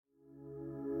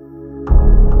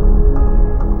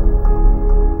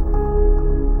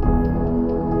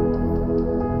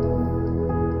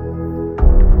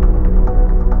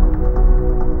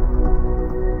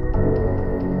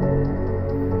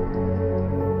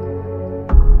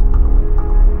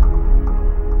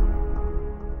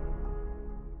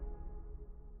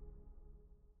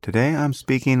Today I'm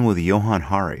speaking with Johann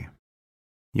Hari.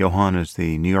 Johann is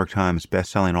the New York Times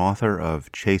best-selling author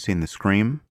of Chasing the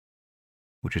Scream,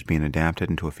 which is being adapted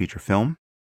into a feature film.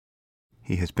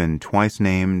 He has been twice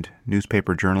named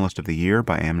Newspaper Journalist of the Year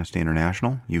by Amnesty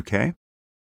International, UK.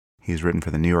 He's written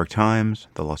for the New York Times,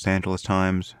 the Los Angeles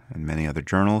Times, and many other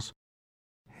journals.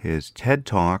 His TED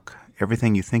Talk,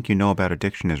 Everything You Think You Know About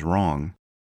Addiction is Wrong,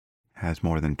 has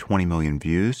more than 20 million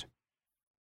views.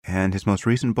 And his most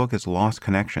recent book is Lost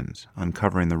Connections,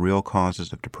 Uncovering the Real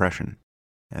Causes of Depression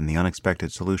and the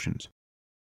Unexpected Solutions.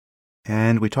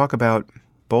 And we talk about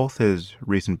both his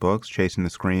recent books, Chasing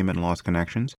the Scream and Lost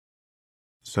Connections.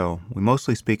 So we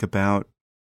mostly speak about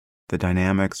the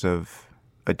dynamics of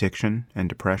addiction and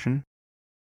depression,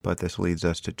 but this leads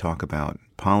us to talk about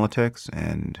politics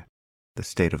and the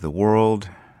state of the world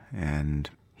and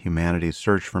humanity's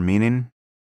search for meaning.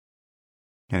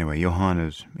 Anyway, Johann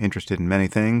is interested in many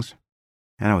things,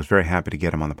 and I was very happy to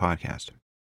get him on the podcast.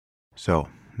 So,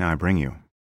 now I bring you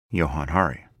Johann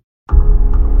Hari.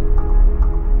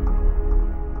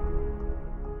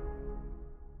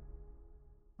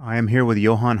 I am here with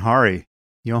Johann Hari.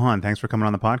 Johann, thanks for coming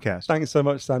on the podcast. Thanks so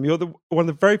much, Sam. You're one of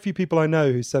the very few people I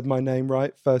know who said my name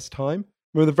right first time.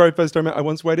 Remember the very first time I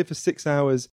once waited for 6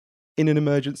 hours in an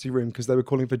emergency room because they were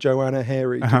calling for Joanna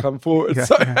Hari to come forward.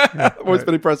 I've always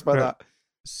been impressed by that.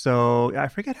 So I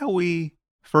forget how we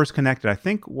first connected. I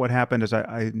think what happened is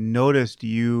I noticed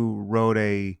you wrote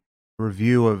a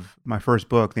review of my first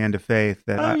book, The End of Faith,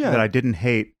 that I didn't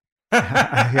hate.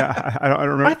 I don't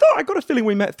remember. I got a feeling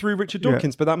we met through Richard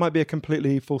Dawkins, but that might be a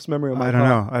completely false memory on my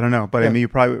part. I don't know. But I mean,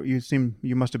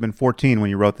 you must have been 14 when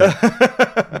you wrote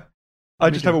that. I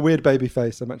just have a weird baby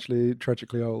face. I'm actually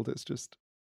tragically old. It's just.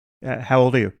 How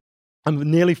old are you?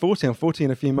 I'm nearly 40. I'm 40 in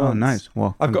a few months. Oh, nice.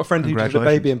 Well, I've got a friend who just had a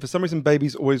baby, and for some reason,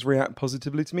 babies always react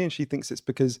positively to me, and she thinks it's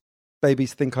because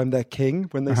babies think I'm their king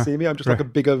when they see me. I'm just like a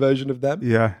bigger version of them.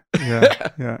 Yeah.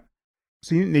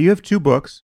 So you have 2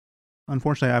 books.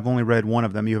 Unfortunately, I've only read one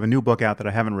of them. You have a new book out that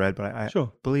I haven't read, but I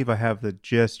believe I have the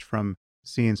gist from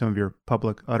seeing some of your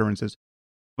public utterances.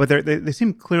 But they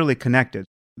seem clearly connected.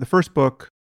 The first book,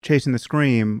 Chasing the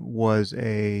Scream, was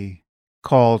a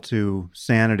call to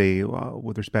sanity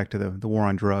with respect to the war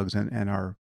on drugs and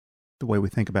the way we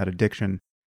think about addiction.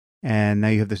 And now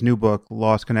you have this new book,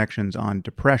 Lost Connections, on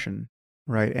depression,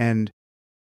 right? And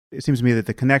it seems to me that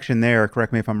the connection there,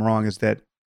 correct me if I'm wrong, is that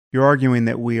you're arguing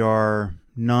that we are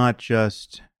not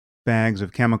just bags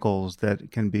of chemicals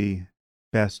that can be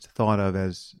best thought of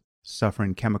as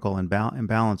suffering chemical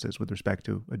imbalances with respect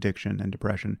to addiction and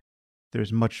depression.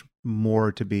 There's much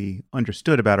more to be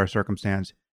understood about our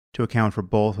circumstance to account for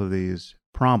both of these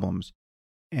problems.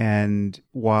 And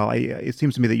while it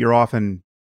seems to me that you're often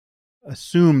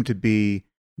assumed to be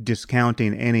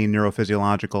discounting any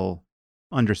neurophysiological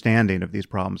understanding of these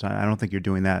problems, I don't think you're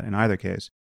doing that in either case.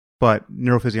 But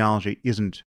neurophysiology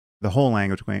isn't the whole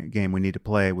language game we need to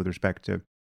play with respect to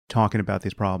talking about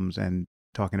these problems and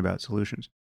talking about solutions.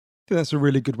 I think that's a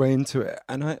really good way into it.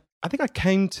 And I think I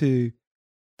came to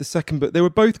the second book. They were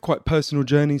both quite personal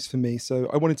journeys for me. So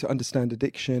I wanted to understand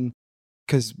addiction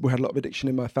because we had a lot of addiction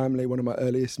in my family. One of my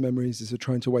earliest memories is of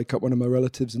trying to wake up one of my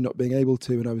relatives and not being able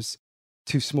to. And I was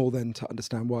too small then to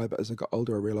understand why. But as I got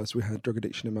older, I realized we had drug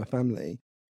addiction in my family.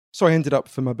 So I ended up,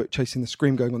 for my book, Chasing the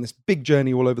Scream, going on this big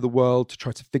journey all over the world to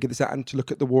try to figure this out and to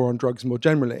look at the war on drugs more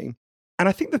generally. And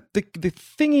I think that the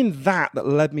thing in that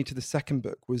led me to the second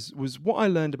book was what I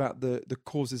learned about the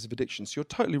causes of addiction. So you're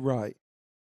totally right.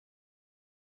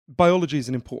 Biology is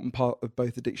an important part of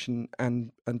both addiction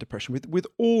and depression. With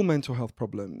all mental health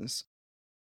problems,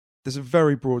 there's a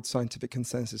very broad scientific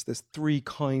consensus. There's 3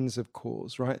 kinds of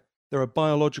cause, right? There are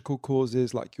biological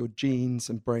causes like your genes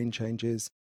and brain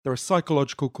changes. There are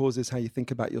psychological causes, how you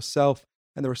think about yourself,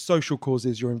 and there are social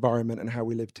causes, your environment and how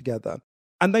we live together.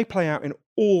 And they play out in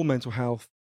all mental health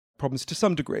problems to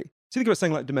some degree. So think about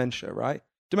something like dementia, right?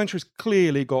 Dementia has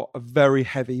clearly got a very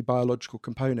heavy biological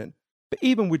component. But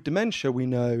even with dementia, we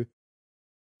know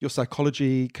your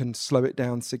psychology can slow it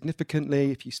down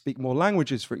significantly if you speak more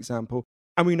languages, for example.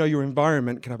 And we know your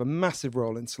environment can have a massive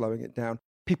role in slowing it down.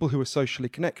 People who are socially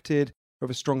connected, who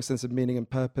have a strong sense of meaning and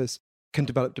purpose, can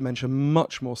develop dementia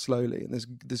much more slowly, and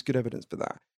there's good evidence for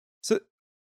that. So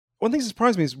one thing that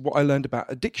surprised me is what I learned about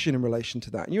addiction in relation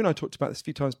to that. And you and I talked about this a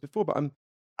few times before, but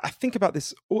I think about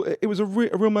this. It was a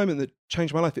real moment that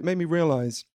changed my life. It made me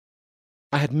realize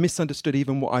I had misunderstood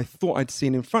even what I thought I'd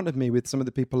seen in front of me with some of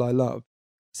the people I love.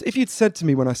 So if you'd said to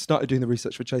me when I started doing the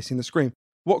research for Chasing the Scream,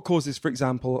 what causes, for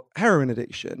example, heroin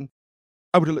addiction,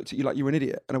 I would have looked at you like you were an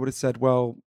idiot. And I would have said,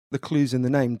 well, the clue's in the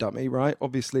name, dummy, right?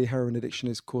 Obviously, heroin addiction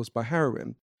is caused by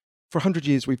heroin. For 100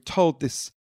 years, we've told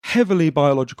this heavily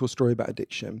biological story about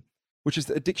addiction, which is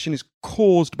that addiction is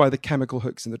caused by the chemical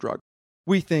hooks in the drug.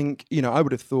 We think, I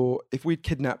would have thought if we'd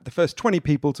kidnapped the first 20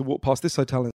 people to walk past this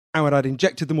hotel and I'd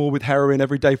injected them all with heroin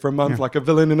every day for a month, like a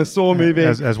villain in a Saw movie.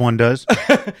 As one does.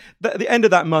 At the end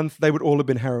of that month, they would all have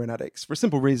been heroin addicts for a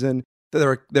simple reason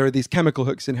that there are these chemical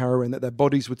hooks in heroin that their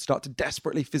bodies would start to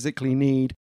desperately physically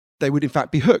need. They would in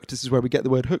fact be hooked. This is where we get the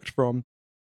word hooked from.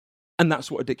 And that's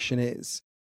what addiction is.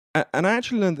 And I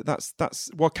actually learned that that's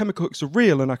while chemical hooks are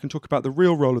real, and I can talk about the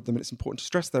real role of them, and it's important to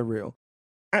stress they're real.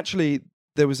 Actually,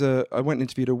 I went and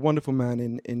interviewed a wonderful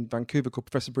man in Vancouver called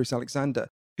Professor Bruce Alexander,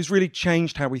 who's really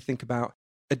changed how we think about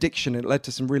addiction. It led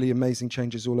to some really amazing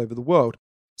changes all over the world.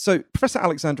 So Professor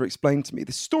Alexander explained to me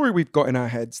the story we've got in our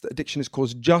heads that addiction is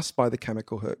caused just by the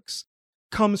chemical hooks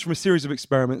comes from a series of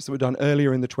experiments that were done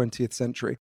earlier in the 20th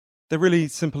century. They're really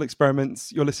simple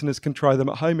experiments. Your listeners can try them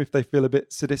at home if they feel a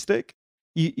bit sadistic.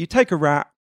 You take a rat,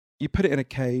 you put it in a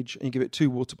cage, and you give it 2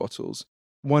 water bottles.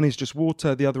 One is just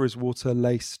water, the other is water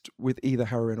laced with either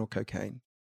heroin or cocaine.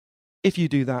 If you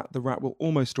do that, the rat will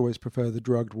almost always prefer the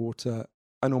drugged water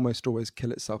and almost always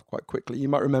kill itself quite quickly. You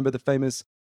might remember the famous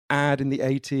ad in the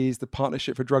 80s, the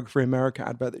Partnership for Drug-Free America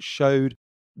advert that showed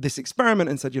this experiment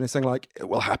and said, saying like, it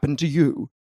will happen to you.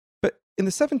 But in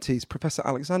the 70s, Professor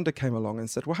Alexander came along and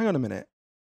said, well, hang on a minute.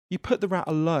 You put the rat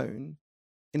alone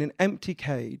in an empty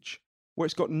cage where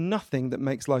it's got nothing that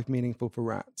makes life meaningful for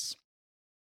rats.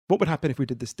 What would happen if we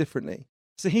did this differently?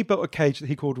 So he built a cage that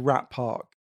he called Rat Park,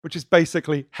 which is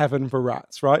basically heaven for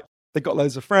rats, right? They got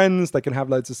loads of friends, they can have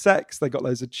loads of sex, they got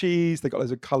loads of cheese, they got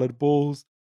loads of colored balls,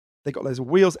 they got loads of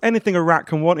wheels. Anything a rat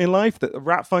can want in life that a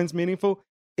rat finds meaningful,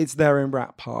 it's there in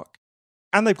Rat Park.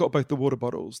 And they've got both the water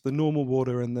bottles, the normal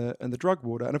water and the drug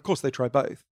water. And of course, they try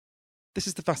both. This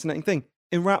is the fascinating thing.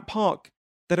 In Rat Park,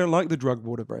 they don't like the drug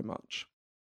water very much.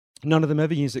 None of them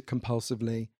ever use it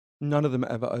compulsively. None of them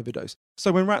ever overdose.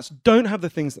 So when rats don't have the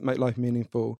things that make life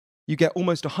meaningful, you get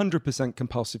almost 100%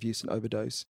 compulsive use and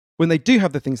overdose. When they do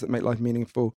have the things that make life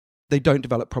meaningful, they don't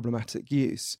develop problematic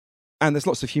use. And there's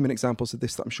lots of human examples of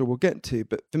this that I'm sure we'll get to.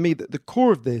 But for me, the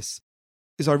core of this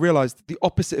is I realized that the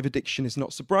opposite of addiction is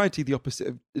not sobriety. The opposite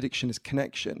of addiction is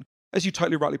connection. As you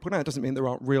totally rightly point out, it doesn't mean there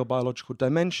aren't real biological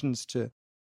dimensions to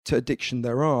addiction.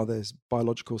 There's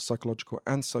biological, psychological,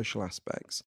 and social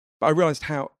aspects. But I realized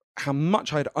how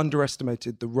much I had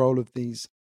underestimated the role of these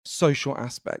social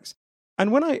aspects.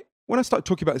 And when I started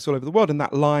talking about this all over the world, and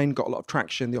that line got a lot of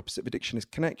traction, the opposite of addiction is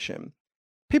connection,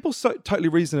 people totally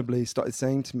reasonably started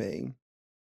saying to me,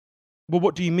 well,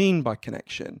 what do you mean by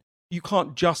connection? You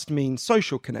can't just mean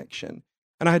social connection.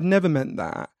 And I had never meant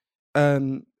that.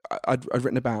 I'd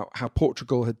written about how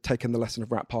Portugal had taken the lesson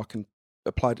of Rat Park and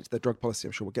applied it to their drug policy.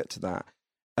 I'm sure we'll get to that.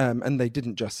 And they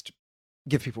didn't just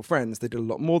give people friends. They did a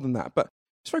lot more than that. But I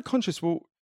was very conscious, well,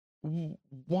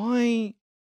 why?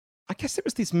 I guess it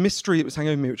was this mystery that was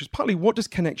hanging over me, which was partly, what does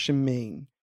connection mean?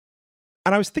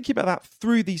 And I was thinking about that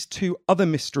through these 2 other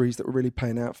mysteries that were really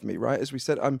playing out for me, right? As we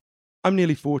said, I'm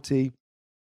nearly 40.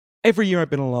 Every year I've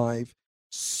been alive,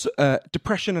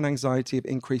 depression and anxiety have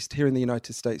increased here in the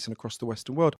United States and across the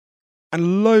Western world.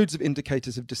 And loads of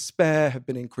indicators of despair have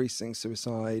been increasing,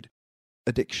 suicide,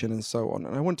 addiction, and so on.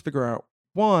 And I wanted to figure out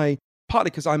why,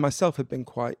 partly because I myself had been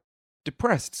quite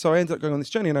depressed. So I ended up going on this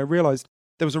journey and I realized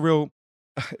there was a real,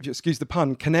 if you excuse the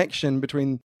pun, connection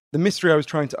between the mystery I was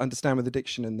trying to understand with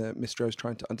addiction and the mystery I was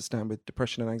trying to understand with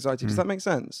depression and anxiety. Does that make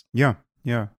sense? Yeah.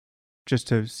 Just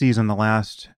to seize on the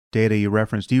last data you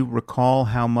referenced, do you recall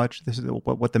how much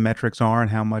what the metrics are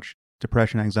and how much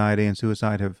depression, anxiety, and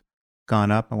suicide have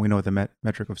gone up? And we know what the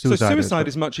metric of suicide is. So suicide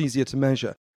is much easier to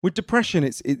measure. With depression,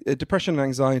 depression and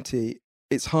anxiety,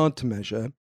 it's hard to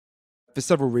measure for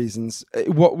several reasons.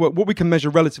 What we can measure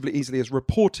relatively easily is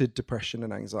reported depression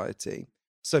and anxiety.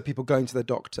 So people going to their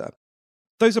doctor.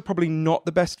 Those are probably not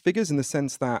the best figures in the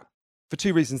sense that, for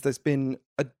 2 reasons, there's been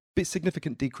a bit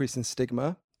significant decrease in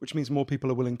stigma, which means more people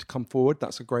are willing to come forward.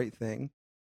 That's a great thing.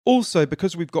 Also,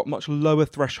 because we've got much lower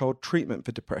threshold treatment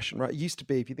for depression, right? It used to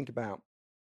be, if you think about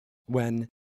when,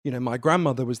 my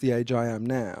grandmother was the age I am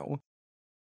now,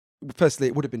 firstly,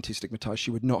 it would have been too stigmatized.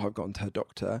 She would not have gone to her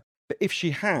doctor. But if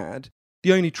she had,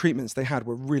 the only treatments they had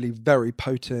were really very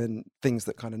potent things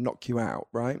that kind of knock you out,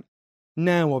 right?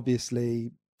 Now,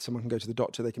 obviously, someone can go to the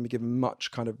doctor. They can be given much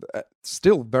kind of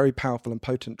still very powerful and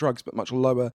potent drugs, but much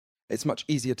lower. It's much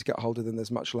easier to get hold of them.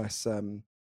 There's much less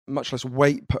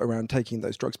weight put around taking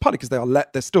those drugs, partly because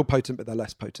they're still potent, but they're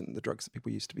less potent than the drugs that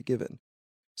people used to be given.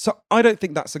 So I don't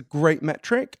think that's a great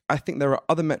metric. I think there are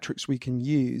other metrics we can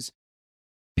use.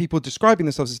 People describing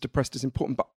themselves as depressed is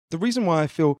important, but the reason why I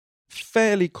feel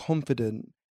fairly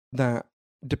confident that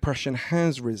depression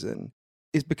has risen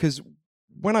is because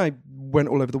when I went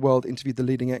all over the world, interviewed the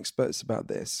leading experts about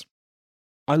this,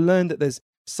 I learned that there's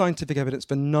scientific evidence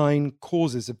for 9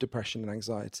 causes of depression and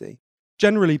anxiety.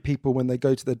 Generally, people, when they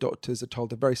go to their doctors, are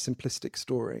told a very simplistic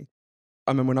story.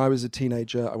 I mean, when I was a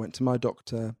teenager, I went to my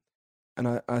doctor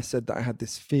and I said that I had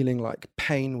this feeling like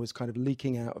pain was kind of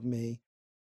leaking out of me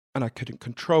and I couldn't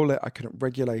control it, I couldn't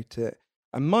regulate it.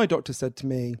 And my doctor said to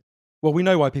me, well, we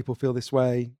know why people feel this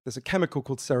way. There's a chemical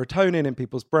called serotonin in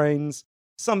people's brains.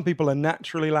 Some people are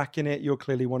naturally lacking it. You're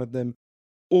clearly one of them.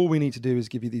 All we need to do is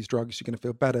give you these drugs. You're going to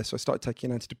feel better. So I started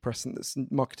taking an antidepressant that's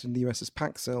marketed in the US as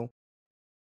Paxil.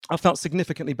 I felt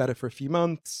significantly better for a few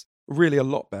months, really a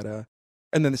lot better.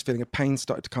 And then this feeling of pain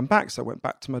started to come back. So I went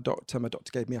back to my doctor. My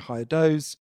doctor gave me a higher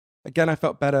dose. Again, I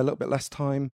felt better, a little bit less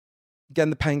time.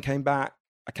 Again, the pain came back.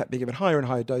 I kept being given higher and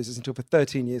higher doses until for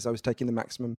 13 years I was taking the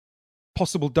maximum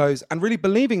possible dose and really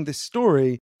believing this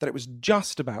story that it was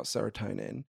just about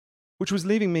serotonin, which was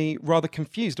leaving me rather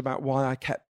confused about why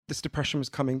this depression was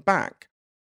coming back.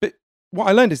 But what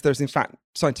I learned is there's in fact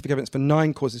scientific evidence for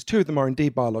 9 causes. 2 of them are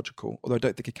indeed biological, although I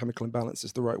don't think a chemical imbalance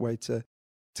is the right way to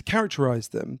characterize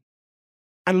them.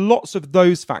 And lots of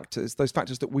those factors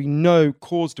that we know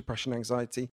cause depression and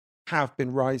anxiety, have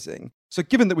been rising. So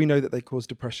given that we know that they cause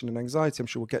depression and anxiety, I'm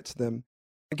sure we'll get to them,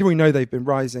 and given we know they've been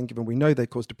rising, given we know they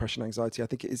cause depression and anxiety, I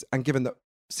think it is, and given that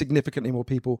significantly more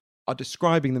people are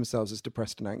describing themselves as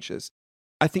depressed and anxious,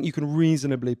 I think you can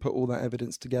reasonably put all that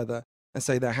evidence together and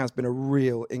say there has been a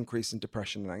real increase in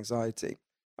depression and anxiety.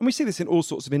 And we see this in all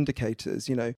sorts of indicators.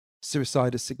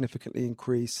 Suicide has significantly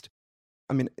increased.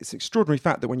 I mean, it's an extraordinary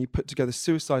fact that when you put together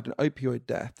suicide and opioid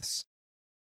deaths,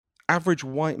 average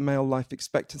white male life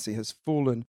expectancy has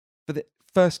fallen for the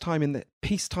first time in the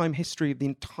peacetime history of the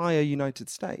entire United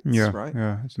States. Right?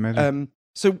 Yeah, it's amazing.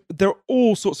 So there are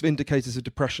all sorts of indicators of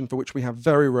depression for which we have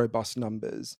very robust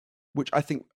numbers, which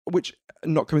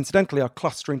not coincidentally are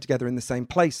clustering together in the same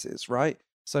places, right?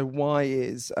 So why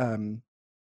is,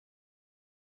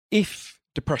 if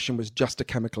depression was just a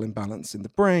chemical imbalance in the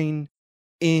brain,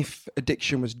 if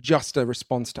addiction was just a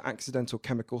response to accidental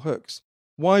chemical hooks,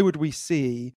 why would we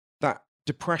see that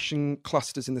depression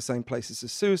clusters in the same places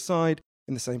as suicide,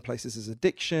 in the same places as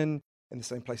addiction, in the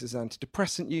same places as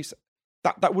antidepressant use?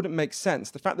 That wouldn't make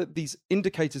sense. The fact that these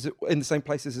indicators are in the same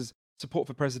places as support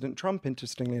for President Trump,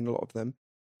 interestingly, in a lot of them,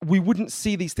 we wouldn't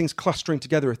see these things clustering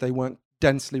together if they weren't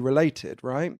densely related,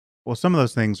 right? Well, some of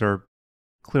those things are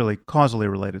clearly causally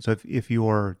related. So if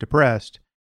you're depressed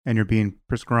and you're being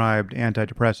prescribed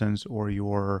antidepressants, or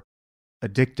you're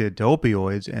addicted to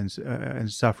opioids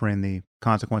and suffering the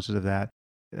consequences of that,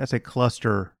 that's a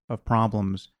cluster of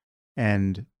problems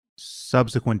and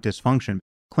subsequent dysfunction.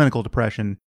 Clinical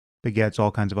depression begets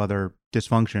all kinds of other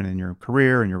dysfunction in your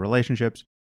career and your relationships.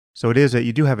 So it is that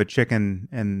you do have a chicken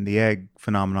and the egg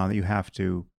phenomenon that you have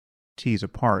to tease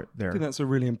apart there. I think that's a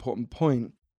really important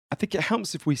point. I think it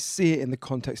helps if we see it in the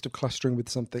context of clustering with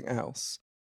something else.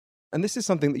 And this is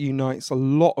something that unites a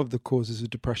lot of the causes of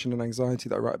depression and anxiety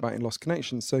that I write about in Lost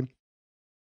Connections. So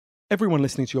everyone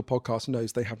listening to your podcast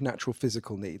knows they have natural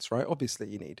physical needs, right? Obviously,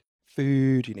 you need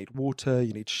food, you need water,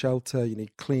 you need shelter, you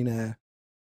need clean air.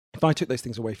 If I took those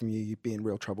things away from you, you'd be in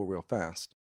real trouble real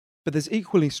fast. But there's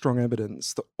equally strong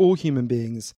evidence that all human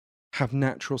beings have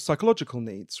natural psychological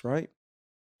needs, right?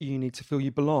 You need to feel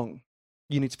you belong.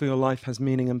 You need to feel your life has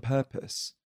meaning and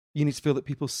purpose. You need to feel that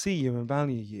people see you and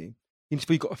value you. You need to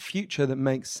feel you've got a future that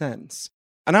makes sense.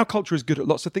 And our culture is good at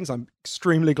lots of things. I'm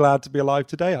extremely glad to be alive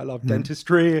today. I love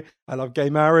dentistry. I love gay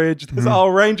marriage. There's a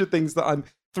whole range of things that I'm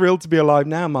thrilled to be alive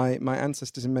now. My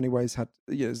ancestors in many ways had,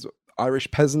 as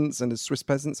Irish peasants and as Swiss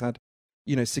peasants had,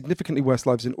 significantly worse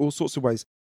lives in all sorts of ways.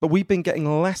 But we've been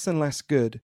getting less and less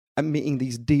good at meeting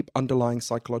these deep underlying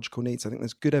psychological needs. I think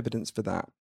there's good evidence for that.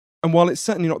 And while it's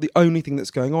certainly not the only thing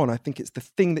that's going on, I think it's the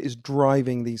thing that is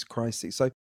driving these crises.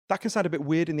 So that can sound a bit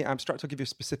weird in the abstract. I'll give you a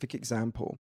specific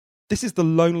example. This is the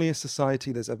loneliest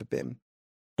society there's ever been.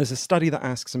 There's a study that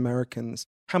asks Americans,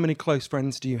 how many close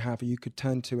friends do you have who you could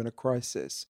turn to in a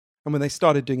crisis? And when they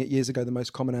started doing it years ago, the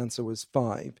most common answer was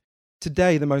 5.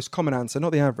 Today, the most common answer,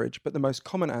 not the average, but the most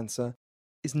common answer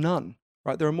is none,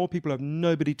 right? There are more people who have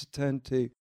nobody to turn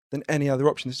to than any other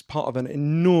option. This is part of an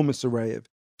enormous array of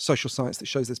social science that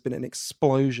shows there's been an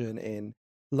explosion in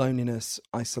loneliness,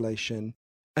 isolation.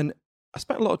 And I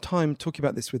spent a lot of time talking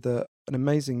about this with an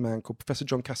amazing man called Professor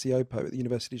John Cacioppo at the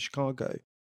University of Chicago,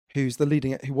 he sadly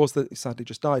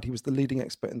just died. He was the leading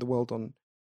expert in the world on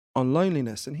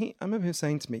loneliness. And I remember him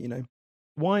saying to me,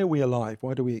 why are we alive?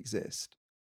 Why do we exist?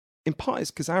 In part,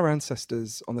 it's because our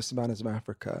ancestors on the savannas of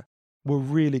Africa were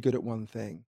really good at one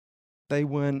thing. They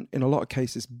weren't, in a lot of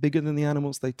cases, bigger than the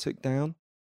animals they took down.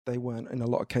 They weren't, in a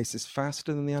lot of cases,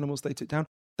 faster than the animals they took down.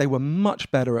 They were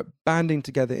much better at banding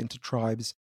together into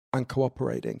tribes and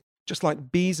cooperating. Just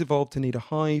like bees evolved to need a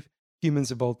hive,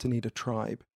 humans evolved to need a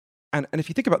tribe. And if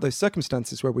you think about those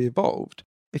circumstances where we evolved,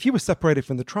 if you were separated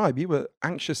from the tribe, you were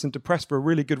anxious and depressed for a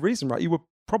really good reason, right? You were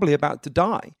probably about to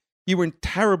die. You were in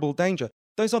terrible danger.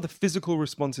 Those are the physical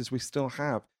responses we still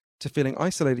have to feeling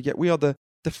isolated, yet we are the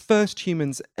first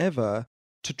humans ever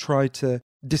to try to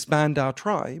disband our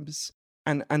tribes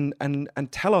and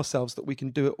tell ourselves that we can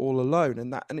do it all alone.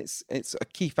 And it's a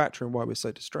key factor in why we're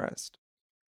so distressed.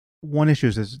 One issue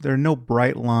is there are no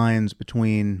bright lines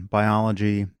between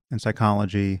biology and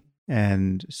psychology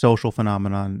and social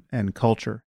phenomenon and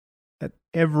culture. At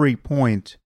every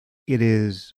point, it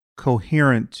is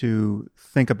coherent to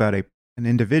think about an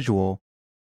individual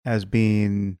as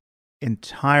being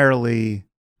entirely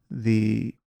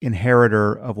the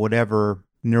inheritor of whatever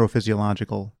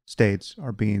neurophysiological states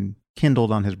are being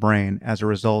kindled on his brain as a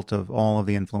result of all of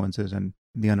the influences and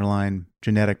the underlying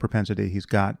genetic propensity he's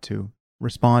got to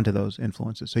respond to those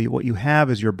influences. So what you have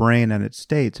is your brain and its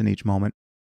states in each moment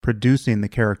producing the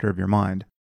character of your mind.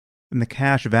 And the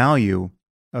cash value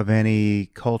of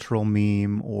any cultural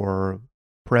meme or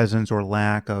presence or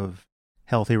lack of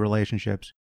healthy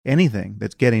relationships, anything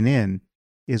that's getting in,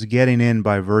 is getting in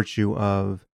by virtue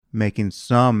of making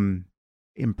some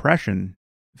impression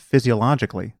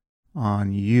physiologically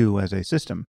on you as a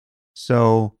system.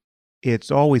 So it's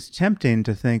always tempting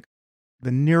to think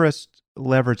the nearest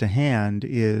lever to hand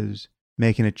is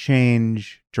making a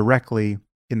change directly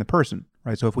in the person,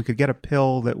 right? So if we could get a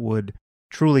pill that would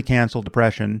truly cancel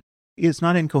depression, it's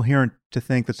not incoherent to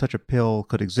think that such a pill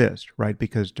could exist, right?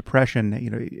 Because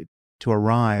depression, to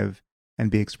arrive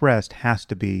and be expressed has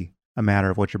to be a matter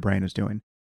of what your brain is doing.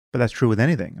 But that's true with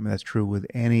anything. I mean, that's true with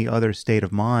any other state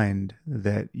of mind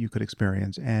that you could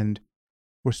experience. And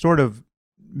we're sort of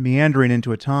meandering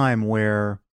into a time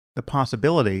where the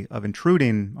possibility of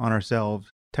intruding on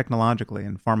ourselves technologically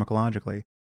and pharmacologically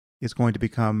is going to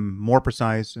become more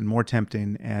precise and more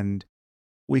tempting, and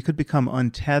we could become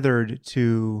untethered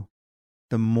to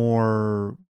the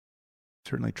more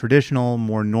certainly traditional,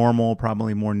 more normal,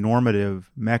 probably more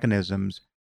normative mechanisms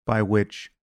by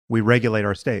which we regulate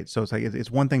our state. So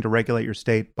it's one thing to regulate your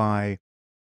state by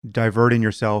diverting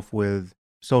yourself with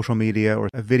social media or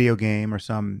a video game or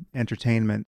some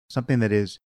entertainment, something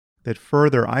that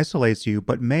further isolates you,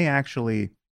 but may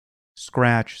actually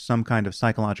scratch some kind of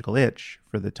psychological itch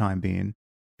for the time being.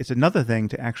 It's another thing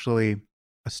to actually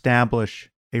establish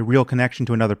a real connection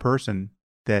to another person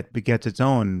that begets its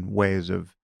own ways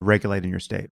of regulating your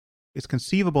state. It's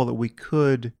conceivable that we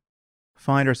could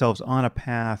find ourselves on a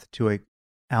path to a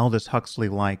Aldous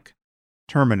Huxley-like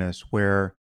terminus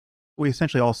where we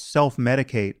essentially all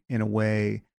self-medicate in a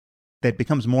way that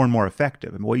becomes more and more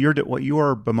effective. And what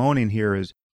you're bemoaning here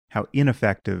is how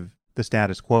ineffective the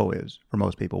status quo is for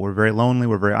most people. We're very lonely.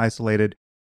 We're very isolated.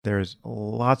 There's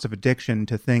lots of addiction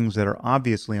to things that are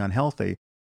obviously unhealthy,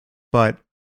 but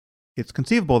it's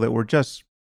conceivable that we're just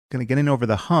going to get in over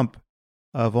the hump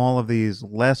of all of these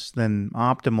less than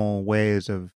optimal ways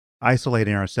of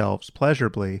isolating ourselves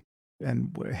pleasurably,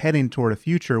 and we're heading toward a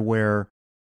future where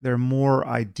there are more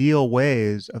ideal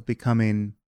ways of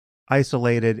becoming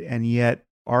isolated and yet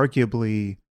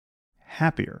arguably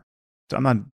happier. So I'm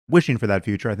not wishing for that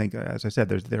future. I think, as I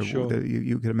said,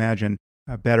 you could imagine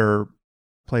a better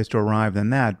place to arrive than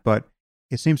that. But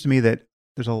it seems to me that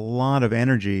there's a lot of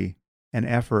energy and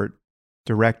effort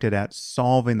directed at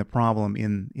solving the problem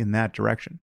in that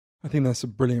direction. I think that's a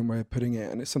brilliant way of putting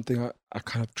it. And it's something I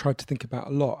kind of tried to think about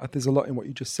a lot. There's a lot in what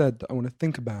you just said that I want to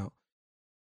think about.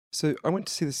 So I went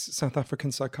to see this South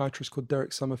African psychiatrist called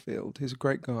Derek Summerfield, who's a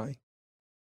great guy.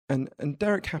 And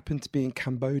Derek happened to be in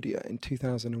Cambodia in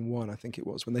 2001, I think it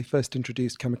was, when they first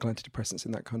introduced chemical antidepressants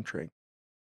in that country.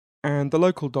 And the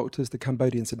local doctors, the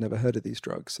Cambodians, had never heard of these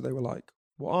drugs. So they were like,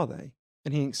 what are they?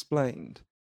 And he explained.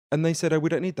 And they said, oh, we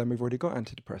don't need them. We've already got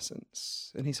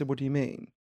antidepressants. And he said, what do you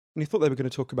mean? And he thought they were going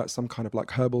to talk about some kind of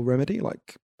like herbal remedy,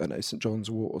 like, I don't know, St. John's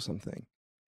wort or something.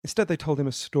 Instead, they told him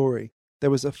a story. There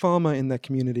was a farmer in their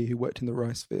community who worked in the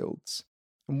rice fields.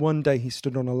 And one day he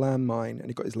stood on a landmine and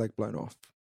he got his leg blown off.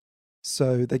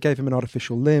 So they gave him an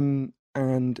artificial limb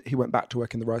and he went back to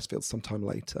work in the rice fields sometime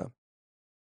later.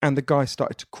 And the guy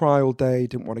started to cry all day,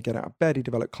 didn't want to get out of bed. He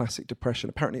developed classic depression.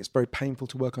 Apparently it's very painful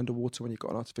to work underwater when you've got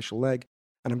an artificial leg.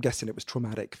 And I'm guessing it was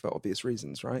traumatic for obvious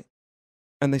reasons, right?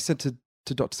 And they said to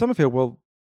Dr. Summerfield, well,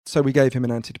 so we gave him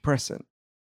an antidepressant.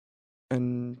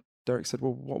 And Derek said,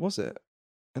 well, what was it?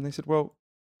 And they said, well,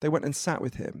 they went and sat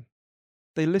with him.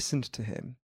 They listened to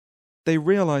him. They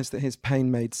realized that his pain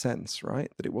made sense,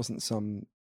 right? That it wasn't some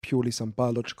purely some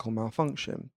biological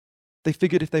malfunction. They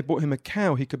figured if they bought him a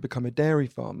cow, he could become a dairy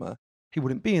farmer. He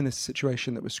wouldn't be in this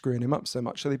situation that was screwing him up so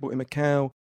much. So they bought him a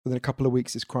cow. Within a couple of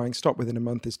weeks, his crying stopped. Within a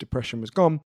month, his depression was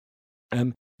gone.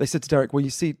 They said to Derek, well, you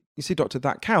see, doctor,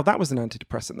 that cow, that was an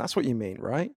antidepressant. That's what you mean,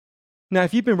 right? Now,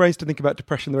 if you've been raised to think about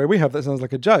depression the way we have, that sounds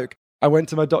like a joke. I went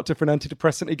to my doctor for an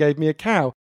antidepressant. He gave me a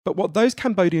cow. But what those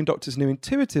Cambodian doctors knew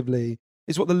intuitively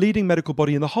is what the leading medical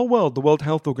body in the whole world, the World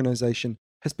Health Organization,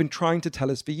 has been trying to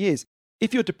tell us for years.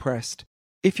 If you're depressed,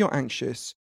 if you're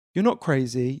anxious, you're not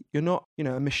crazy. You're not,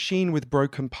 a machine with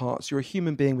broken parts. You're a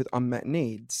human being with unmet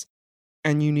needs.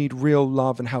 And you need real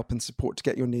love and help and support to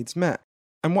get your needs met.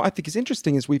 And what I think is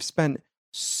interesting is we've spent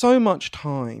so much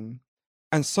time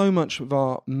and so much of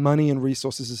our money and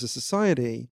resources as a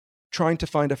society trying to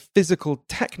find a physical,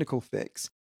 technical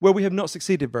fix where we have not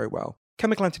succeeded very well.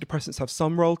 Chemical antidepressants have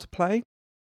some role to play,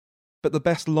 but the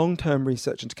best long-term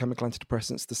research into chemical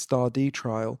antidepressants, the STAR-D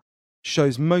trial,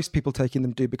 shows most people taking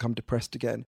them do become depressed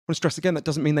again. I want to stress again, that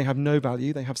doesn't mean they have no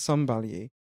value, they have some value.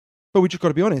 But we just got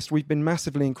to be honest, we've been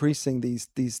massively increasing these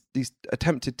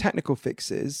attempted technical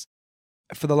fixes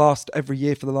every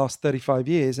year for the last 35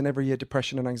 years, and every year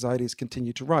depression and anxiety has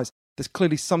continued to rise. There's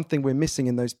clearly something we're missing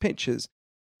in those pictures.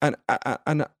 And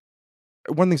one of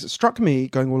the things that struck me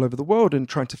going all over the world and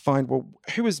trying to find, well,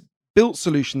 who has built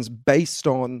solutions based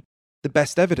on the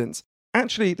best evidence?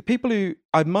 Actually,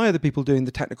 I admire the people doing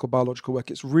the technical biological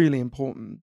work. It's really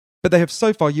important. But they have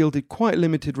so far yielded quite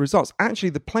limited results. Actually,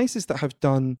 the places that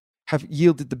have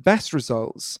yielded the best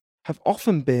results have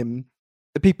often been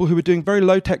the people who are doing very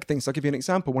low-tech things. I'll give you an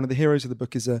example. One of the heroes of the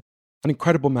book is an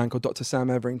incredible man called Dr. Sam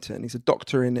Everington. He's a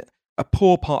doctor in a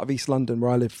poor part of East London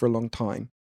where I lived for a long time.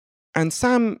 And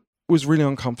Sam was really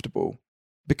uncomfortable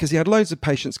because he had loads of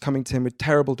patients coming to him with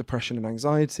terrible depression and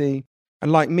anxiety.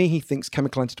 And like me, he thinks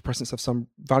chemical antidepressants have some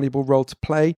valuable role to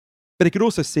play. But he could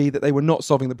also see that they were not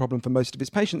solving the problem for most of his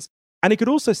patients. And he could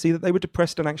also see that they were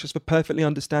depressed and anxious for perfectly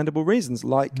understandable reasons,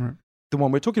 like the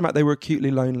one we're talking about. They were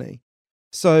acutely lonely.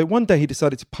 So one day he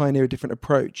decided to pioneer a different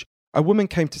approach. A woman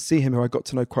came to see him who I got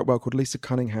to know quite well called Lisa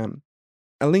Cunningham.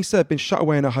 And Lisa had been shut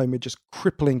away in her home with just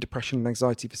crippling depression and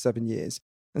anxiety for 7 years.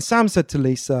 And Sam said to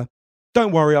Lisa,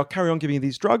 don't worry, I'll carry on giving you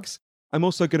these drugs. I'm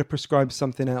also going to prescribe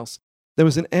something else. There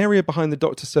was an area behind the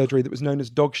doctor's surgery that was known as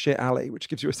Dog Shit Alley, which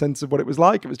gives you a sense of what it was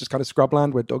like. It was just kind of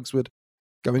scrubland where dogs would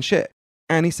go and shit.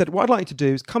 And he said, what I'd like you to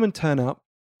do is come and turn up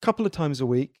a couple of times a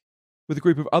week with a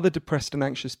group of other depressed and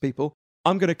anxious people.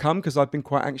 I'm going to come because I've been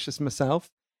quite anxious myself.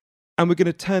 And we're going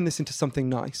to turn this into something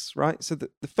nice, right? So the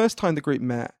first time the group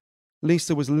met,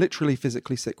 Lisa was literally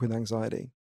physically sick with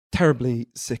anxiety, terribly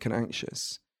sick and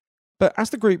anxious. But as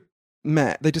the group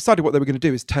met, they decided what they were going to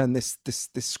do is turn this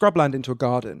scrubland into a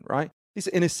garden, right? These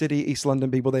are inner city, East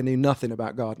London people, they knew nothing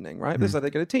about gardening, right? That's how they're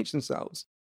going to teach themselves.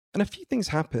 And a few things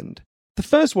happened. The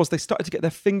first was they started to get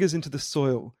their fingers into the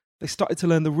soil. They started to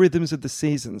learn the rhythms of the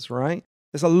seasons, right?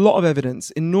 There's a lot of evidence,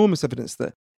 enormous evidence,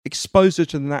 that exposure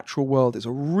to the natural world is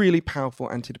a really powerful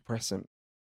antidepressant.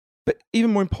 But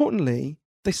even more importantly,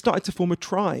 they started to form a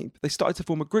tribe. They started to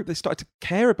form a group. They started to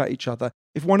care about each other.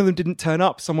 If one of them didn't turn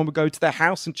up, someone would go to their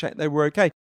house and check they were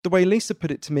okay. The way Lisa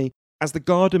put it to me, as the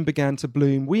garden began to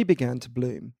bloom, we began to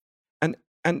bloom. And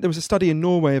there was a study in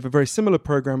Norway of a very similar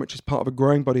program, which is part of a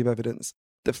growing body of evidence,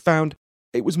 that found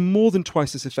it was more than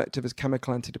twice as effective as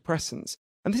chemical antidepressants.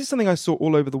 And this is something I saw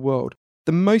all over the world.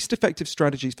 The most effective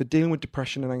strategies for dealing with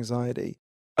depression and anxiety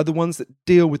are the ones that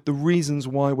deal with the reasons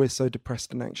why we're so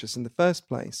depressed and anxious in the first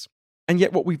place. And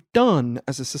yet what we've done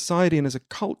as a society and as a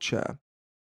culture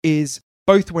is,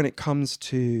 both when it comes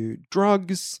to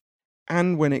drugs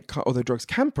and although drugs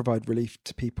can provide relief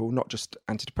to people, not just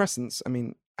antidepressants. I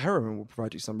mean, heroin will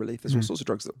provide you some relief. There's all sorts of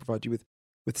drugs that provide you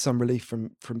with some relief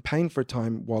from pain for a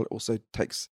time, while it also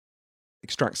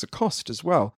extracts a cost as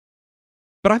well.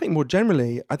 But I think more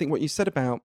generally, I think what you said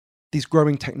about these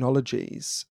growing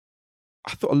technologies,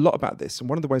 I thought a lot about this. And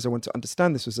one of the ways I wanted to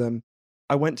understand this was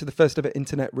I went to the first ever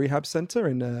internet rehab center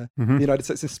in the United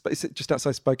States, it's just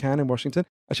outside Spokane in Washington.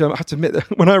 Actually, I have to admit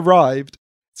that when I arrived,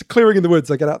 it's a clearing in the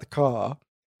woods. I get out the car.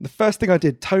 The first thing I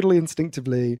did totally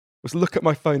instinctively was look at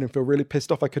my phone and feel really pissed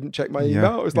off I couldn't check my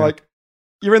email. It was like,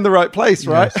 you're in the right place,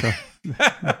 right?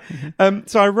 Yeah,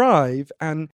 so I arrive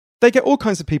and they get all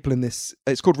kinds of people in this.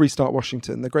 It's called Restart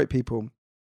Washington. They're great people.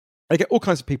 They get all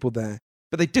kinds of people there,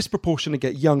 but they disproportionately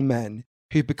get young men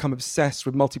who've become obsessed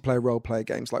with multiplayer role-player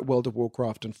games like World of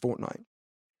Warcraft and Fortnite.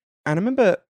 And I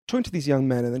remember talking to these young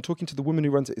men and then talking to the woman who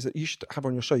runs it. Is that you should have her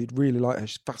on your show. You'd really like her.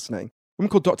 She's fascinating. A woman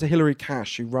called Dr. Hilary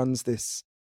Cash, who runs this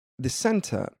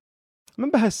center. I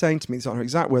remember her saying to me, these aren't her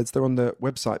exact words, they're on the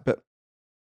website, but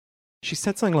she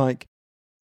said something like,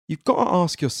 you've got to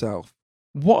ask yourself,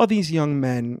 what are these young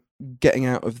men getting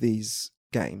out of these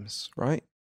games, right?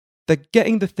 They're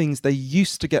getting the things they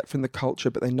used to get from the culture,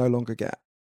 but they no longer get.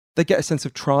 They get a sense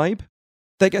of tribe.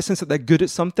 They get a sense that they're good at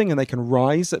something and they can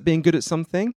rise at being good at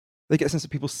something. They get a sense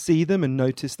that people see them and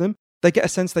notice them. They get a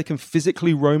sense they can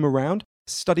physically roam around.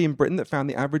 Study in Britain that found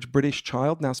the average British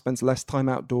child now spends less time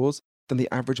outdoors than the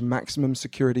average maximum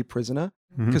security prisoner,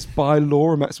 because by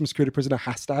law, a maximum security prisoner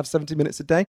has to have 70 minutes a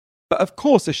day. But of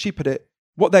course, as she put it,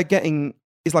 what they're getting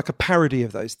is like a parody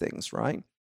of those things, right?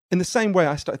 In the same way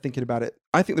I started thinking about it,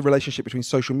 I think the relationship between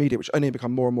social media, which only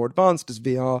become more and more advanced as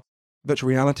VR, virtual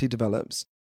reality develops,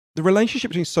 the relationship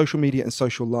between social media and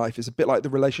social life is a bit like the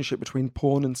relationship between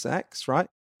porn and sex, right?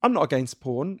 I'm not against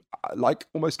porn. Like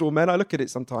almost all men, I look at it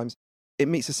sometimes. It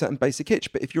meets a certain basic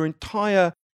itch. But if your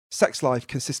entire sex life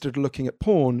consisted of looking at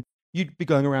porn, you'd be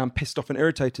going around pissed off and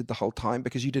irritated the whole time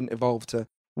because you didn't evolve to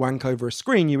wank over a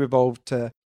screen. You evolved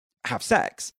to have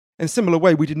sex. In a similar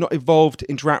way, we did not evolve to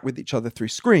interact with each other through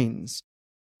screens.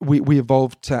 We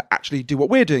evolved to actually do what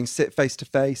we're doing, sit face to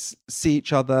face, see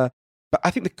each other. But I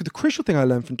think the crucial thing I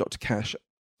learned from Dr. Cash,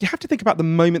 you have to think about the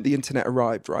moment the internet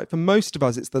arrived, right? For most of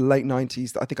us, it's the late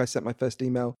 90s that I think I sent my first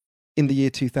email in the year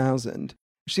 2000,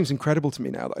 which seems incredible to me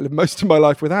now that I live most of my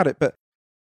life without it. But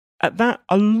at that,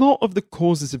 a lot of the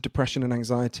causes of depression and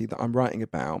anxiety that I'm writing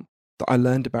about, that I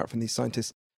learned about from these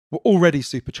scientists, were already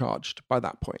supercharged by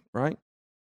that point, right?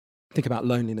 Think about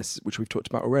loneliness, which we've talked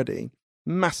about already.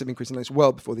 Massive increase in loneliness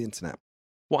well before the internet.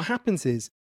 What happens is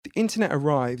the internet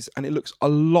arrives and it looks a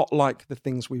lot like the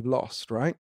things we've lost,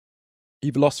 right?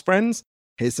 You've lost friends.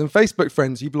 Here's some Facebook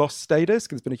friends. You've lost status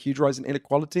because there's been a huge rise in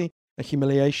inequality and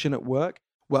humiliation at work.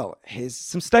 Well, here's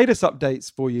some status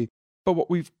updates for you. But what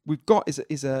we've got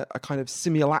is a kind of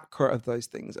simulacra of those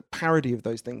things, a parody of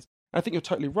those things. And I think you're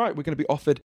totally right. We're going to be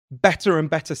offered better and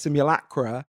better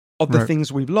simulacra of the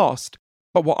things we've lost.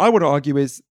 But what I would argue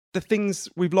is the things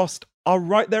we've lost are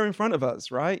right there in front of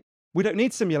us, right? We don't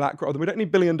need simulacra of them. We don't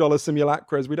need billion-dollar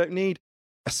simulacras. We don't need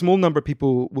a small number of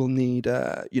people will need,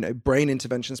 brain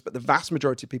interventions, but the vast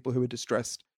majority of people who are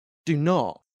distressed do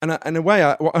not. And in a way,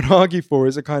 what I'd argue for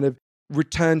is a kind of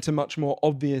return to much more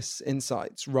obvious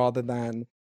insights rather than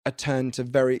a turn to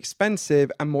very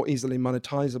expensive and more easily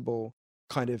monetizable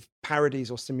kind of parodies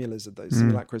or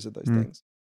simulacras of those things.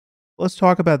 Let's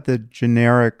talk about the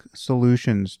generic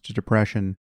solutions to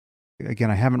depression.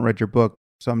 Again, I haven't read your book,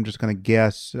 so I'm just going to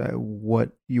guess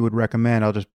what you would recommend.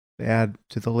 I'll just add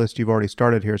to the list you've already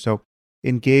started here. So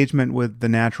engagement with the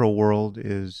natural world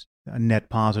is a net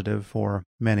positive for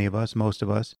many of us, most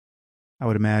of us. I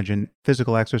would imagine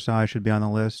physical exercise should be on the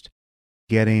list.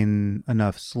 Getting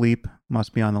enough sleep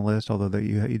must be on the list, although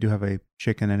you do have a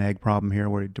chicken and egg problem here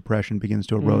where depression begins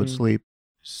to erode sleep.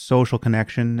 Social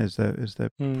connection is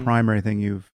the primary thing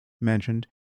you've mentioned.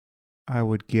 I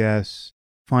would guess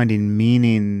finding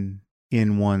meaning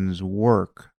in one's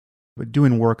work, but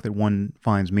doing work that one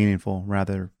finds meaningful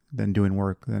rather than doing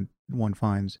work that one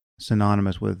finds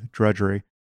synonymous with drudgery.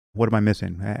 What am I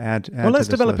missing? Well, let's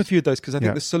develop a few of those because I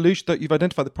think the solution that you've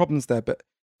identified the problems there, but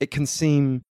it can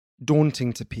seem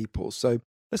daunting to people. So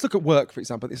let's look at work, for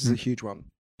example. This is a huge one.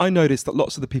 I noticed that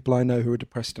lots of the people I know who are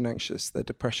depressed and anxious, their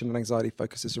depression and anxiety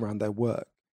focuses around their work.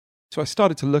 So I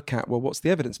started to look at, well, what's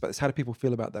the evidence about this? How do people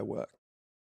feel about their work?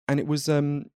 And it was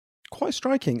quite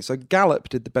striking. So Gallup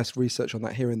did the best research on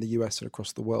that here in the US and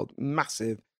across the world.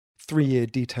 Massive 3-year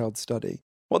detailed study.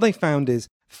 What they found is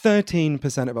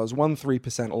 13% of us,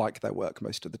 13%, like their work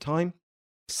most of the time.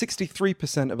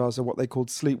 63% of us are what they called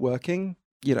sleepworking.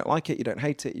 You don't like it, you don't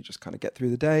hate it, you just kind of get through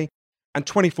the day. And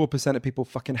 24% of people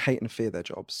fucking hate and fear their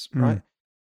jobs, right?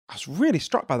 I was really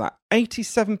struck by that.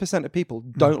 87% of people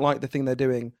don't like the thing they're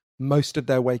doing most of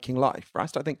their waking life, right?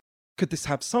 So I think, could this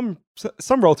have some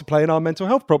role to play in our mental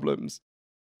health problems?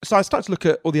 So I started to look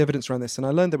at all the evidence around this, and I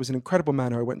learned there was an incredible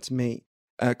man who I went to meet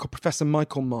called Professor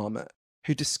Michael Marmot,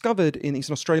 who discovered, he's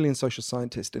an Australian social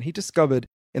scientist, and he discovered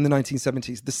in the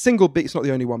 1970s, it's not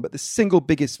the only one, but the single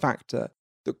biggest factor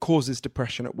that causes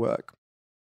depression at work.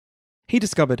 He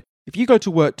discovered if you go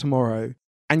to work tomorrow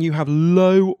and you have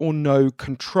low or no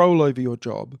control over your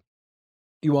job,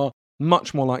 you are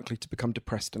much more likely to become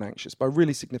depressed and anxious by a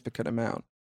really significant amount.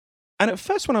 And at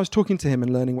first, when I was talking to him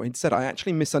and learning what he'd said, I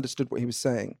actually misunderstood what he was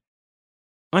saying.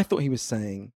 I thought he was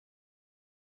saying,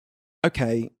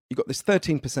 okay, you've got this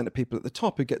 13% of people at the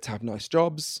top who get to have nice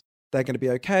jobs. They're going to be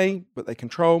okay, but they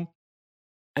control.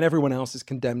 And everyone else is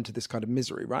condemned to this kind of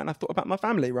misery, right? And I thought about my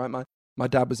family, right? My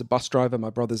dad was a bus driver. My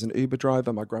brother's an Uber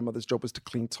driver. My grandmother's job was to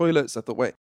clean toilets. I thought,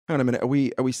 wait, hang on a minute. Are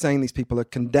we saying these people are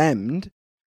condemned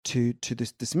to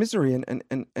this misery?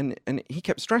 And he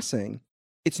kept stressing,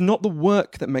 it's not the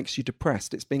work that makes you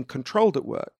depressed. It's being controlled at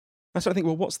work. And so I think,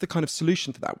 well, what's the kind of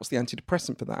solution for that? What's the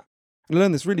antidepressant for that? And I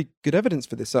learned there's really good evidence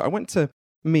for this. So I went to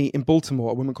meet in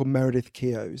Baltimore a woman called Meredith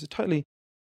Keogh, who's a totally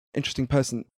interesting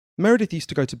person. Meredith used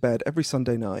to go to bed every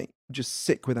Sunday night, just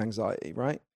sick with anxiety,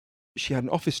 right? She had an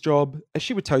office job. As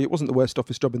she would tell you, it wasn't the worst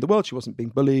office job in the world. She wasn't being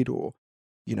bullied or,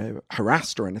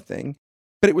 harassed or anything.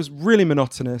 But it was really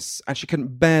monotonous, and she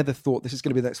couldn't bear the thought, this is going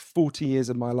to be the next 40 years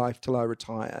of my life till I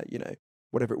retire,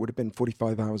 whatever it would have been,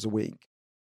 45 hours a week.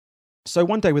 So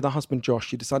one day with her husband, Josh,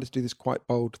 she decided to do this quite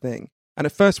bold thing. And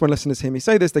at first, when listeners hear me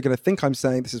say this, they're going to think I'm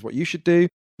saying this is what you should do.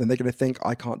 Then they're going to think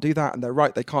I can't do that. And they're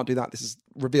right, they can't do that. This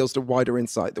reveals a wider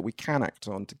insight that we can act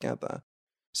on together.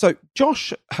 So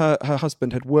Josh, her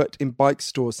husband, had worked in bike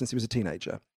stores since he was a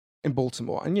teenager in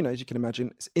Baltimore. And, as you can imagine,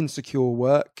 it's insecure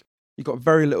work. You've got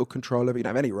very little control over it. You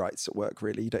don't have any rights at work,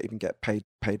 really. You don't even get paid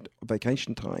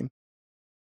vacation time.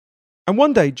 And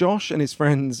one day, Josh and his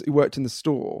friends who worked in the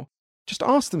store just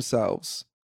asked themselves,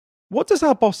 what does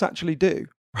our boss actually do,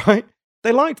 right?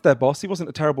 They liked their boss. He wasn't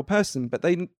a terrible person, but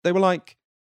they were like,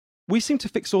 we seem to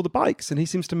fix all the bikes and he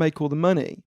seems to make all the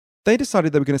money. They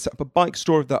decided they were going to set up a bike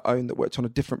store of their own that worked on a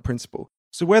different principle.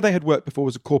 So where they had worked before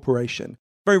was a corporation.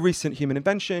 Very recent human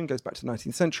invention, goes back to the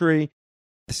 19th century.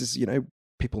 This is,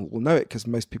 people will know it because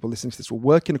most people listening to this will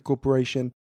work in a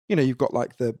corporation. You've got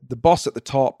like the boss at the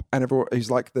top and everyone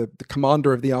who's like the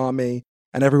commander of the army,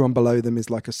 and everyone below them is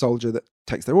like a soldier that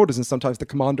takes their orders. And sometimes the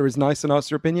commander is nice and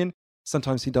asks your opinion.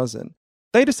 Sometimes he doesn't.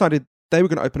 They decided they were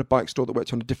going to open a bike store that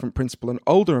worked on a different principle, an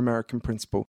older American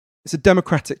principle. It's a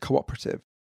democratic cooperative.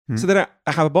 So they don't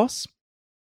have a boss.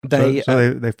 They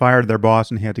fired their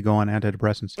boss and he had to go on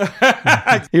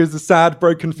antidepressants. He was a sad,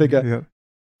 broken figure. Yeah.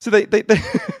 So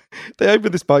they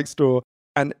open this bike store,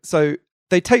 and so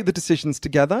they take the decisions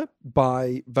together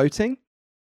by voting.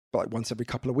 But like once every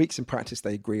couple of weeks, in practice,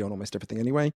 they agree on almost everything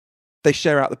anyway. They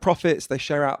share out the profits. They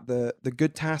share out the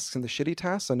good tasks and the shitty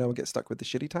tasks, so no one gets stuck with the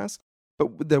shitty tasks.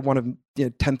 But they're one of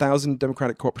 10,000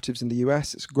 democratic cooperatives in the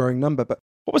US. It's a growing number. But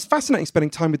what was fascinating spending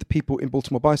time with the people in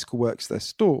Baltimore Bicycle Works, their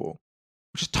store,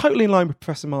 which is totally in line with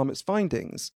Professor Marmot's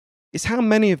findings, is how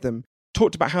many of them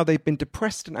talked about how they've been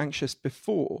depressed and anxious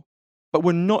before, but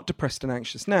were not depressed and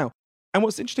anxious now. And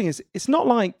what's interesting is it's not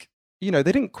like, they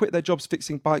didn't quit their jobs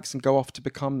fixing bikes and go off to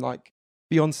become like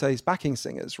Beyonce's backing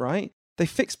singers, right? They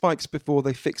fixed bikes before,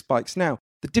 they fix bikes now.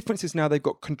 The difference is now they've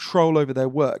got control over their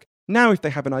work. Now, if they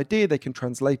have an idea, they can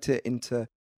translate it into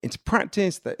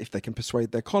practice, that if they can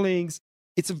persuade their colleagues.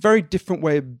 It's a very different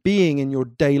way of being in your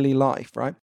daily life,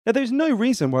 right? Now, there's no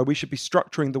reason why we should be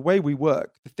structuring the way we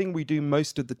work, the thing we do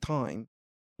most of the time,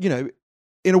 in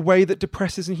a way that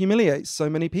depresses and humiliates so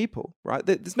many people, right?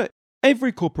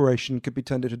 Every corporation could be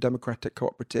turned into a democratic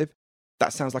cooperative.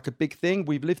 That sounds like a big thing.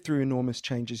 We've lived through enormous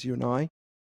changes, you and I.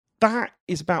 That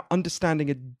is about understanding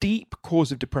a deep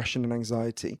cause of depression and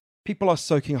anxiety. People are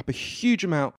soaking up a huge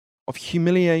amount of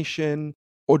humiliation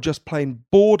or just plain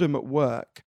boredom at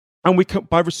work. And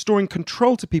by restoring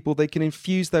control to people, they can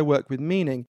infuse their work with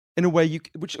meaning in a way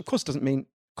which of course doesn't mean,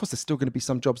 of course, there's still going to be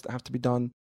some jobs that have to be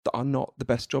done that are not the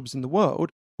best jobs in the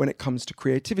world when it comes to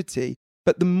creativity.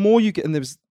 But the more you get, and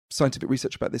there's scientific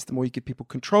research about this, the more you give people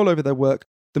control over their work,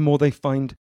 the more they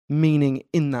find meaning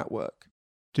in that work.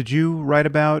 Did you write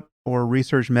about or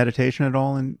research meditation at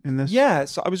all in this? Yeah,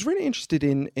 so I was really interested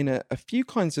in a few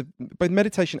kinds of both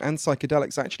meditation and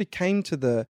psychedelics. I actually came to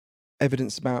the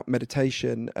evidence about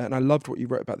meditation, and I loved what you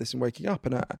wrote about this in Waking Up.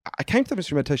 And I came to the evidence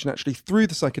for meditation actually through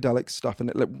the psychedelic stuff, and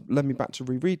it led me back to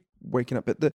reread Waking Up.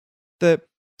 But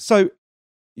so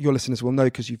your listeners will know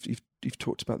because you've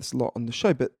talked about this a lot on the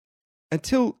show. But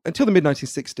until the mid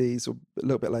 1960s or a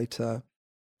little bit later,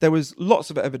 there was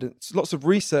lots of evidence, lots of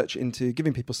research into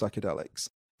giving people psychedelics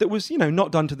that was,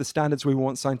 not done to the standards we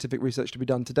want scientific research to be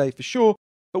done today for sure,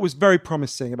 but was very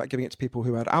promising about giving it to people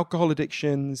who had alcohol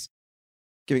addictions,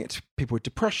 giving it to people with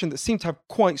depression that seemed to have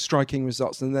quite striking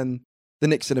results. And then the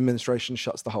Nixon administration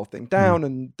shuts the whole thing down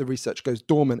and the research goes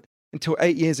dormant until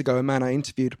 8 years ago, a man I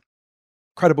interviewed,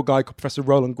 incredible guy called Professor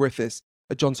Roland Griffiths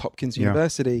at Johns Hopkins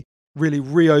University, really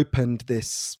reopened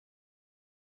this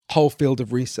whole field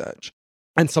of research.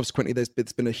 And subsequently,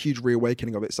 there's been a huge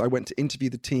reawakening of it. So I went to interview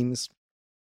the teams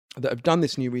that have done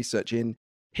this new research in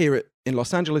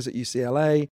Los Angeles at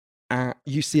UCLA, at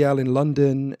UCL in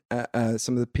London,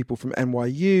 some of the people from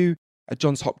NYU, at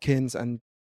Johns Hopkins, and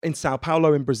in Sao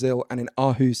Paulo in Brazil, and in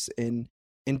Aarhus in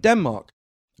Denmark.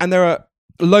 And there are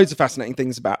loads of fascinating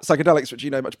things about psychedelics, which you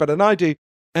know much better than I do.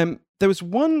 There was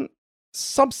one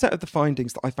subset of the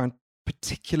findings that I found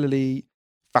particularly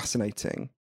fascinating,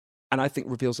 and I think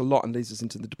reveals a lot and leads us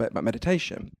into the debate about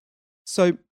meditation.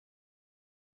 So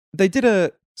they did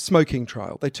a smoking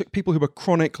trial. They took people who were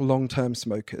chronic long-term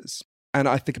smokers, And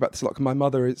I think about this a lot. My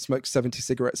mother smokes 70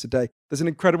 cigarettes a day. There's an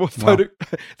incredible photo.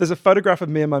 Wow. There's a photograph of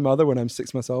me and my mother when I'm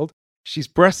 6 months old. She's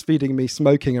breastfeeding me,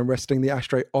 smoking, and resting the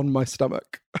ashtray on my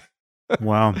stomach.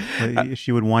 Wow.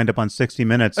 She would wind up on 60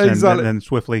 Minutes exactly. and then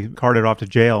swiftly carted off to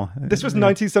jail. This was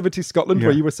 1970 Scotland,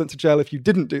 where you were sent to jail if you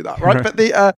didn't do that, right? But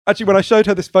actually, when I showed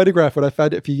her this photograph, when I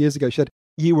found it a few years ago, she said,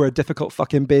 "You were a difficult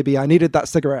fucking baby. I needed that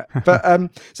cigarette." But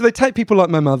so they take people like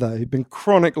my mother, who've been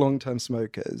chronic long-term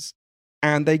smokers,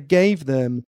 and they gave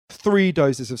them 3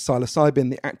 doses of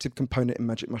psilocybin, the active component in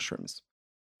magic mushrooms.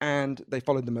 And they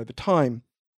followed them over time.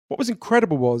 What was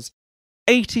incredible was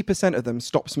 80% of them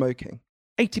stopped smoking.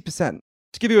 80%.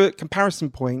 To give you a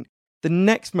comparison point, the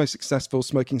next most successful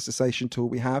smoking cessation tool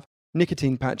we have,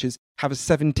 nicotine patches, have a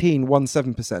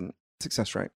 17%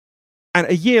 success rate. And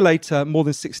a year later, more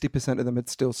than 60% of them had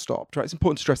still stopped. Right? It's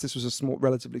important to stress this was a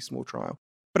relatively small trial,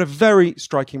 but a very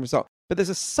striking result. But there's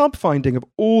a sub-finding of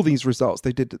all these results.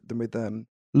 They did them with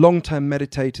long-term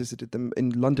meditators. They did them in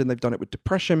London. They've done it with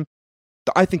depression.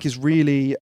 That I think is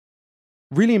really,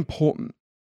 really important.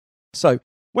 So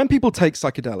when people take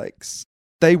psychedelics,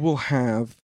 they will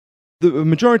have, the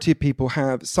majority of people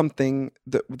have something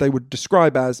that they would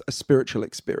describe as a spiritual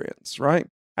experience, right?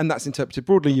 And that's interpreted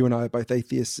broadly. You and I are both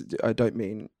atheists. I don't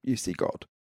mean you see God.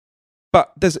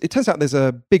 But it turns out there's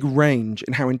a big range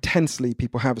in how intensely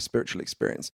people have a spiritual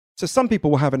experience. So some people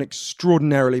will have an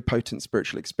extraordinarily potent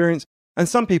spiritual experience, and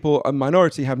some people, a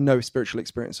minority, have no spiritual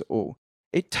experience at all.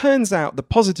 It turns out the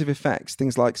positive effects,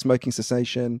 things like smoking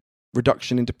cessation,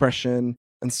 reduction in depression,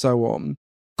 and so on,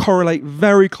 correlate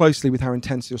very closely with how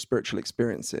intense your spiritual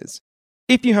experience is.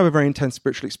 If you have a very intense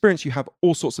spiritual experience, you have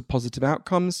all sorts of positive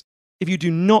outcomes. If you do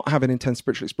not have an intense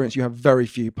spiritual experience, you have very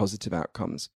few positive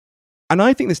outcomes. And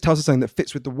I think this tells us something that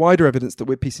fits with the wider evidence that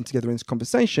we're piecing together in this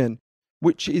conversation,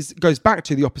 which goes back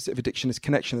to the opposite of addiction is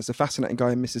connection. There's a fascinating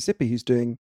guy in Mississippi who's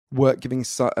doing work giving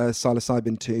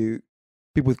psilocybin to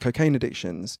people with cocaine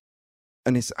addictions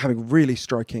and is having really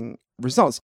striking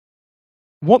results.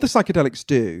 What the psychedelics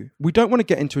do, we don't want to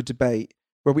get into a debate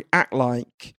where we act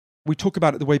like we talk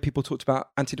about it the way people talked about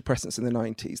antidepressants in the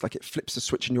 90s, like it flips a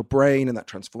switch in your brain and that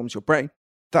transforms your brain.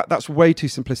 That's way too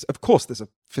simplistic. Of course, there's a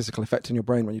physical effect in your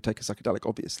brain when you take a psychedelic,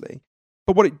 obviously.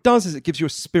 But what it does is it gives you a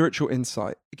spiritual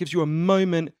insight. It gives you a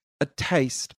moment, a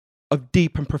taste of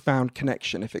deep and profound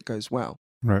connection if it goes well.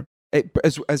 Right.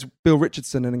 As Bill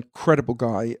Richardson, an incredible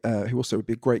guy who also would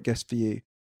be a great guest for you,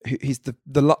 he's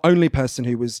the only person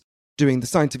who was doing the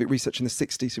scientific research in the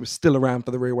 60s, who was still around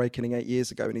for the reawakening 8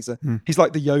 years ago. And he's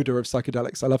like the Yoda of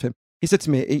psychedelics. I love him. He said to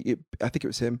me, I think it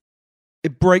was him,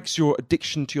 it breaks your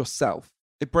addiction to yourself.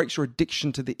 It breaks your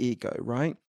addiction to the ego,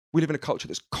 right? We live in a culture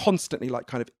that's constantly like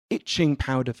kind of itching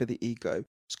powder for the ego.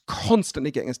 It's constantly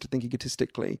getting us to think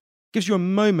egotistically. It gives you a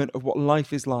moment of what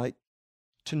life is like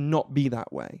to not be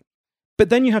that way. But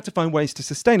then you have to find ways to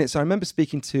sustain it. So I remember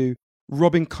speaking to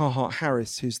Robin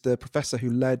Carhart-Harris, who's the professor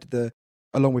who led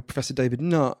along with Professor David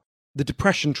Nutt, the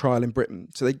depression trial in Britain.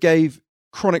 So they gave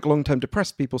chronic long-term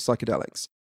depressed people psychedelics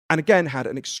and again had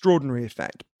an extraordinary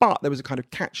effect. But there was a kind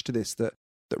of catch to this that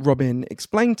Robin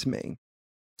explained to me.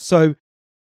 So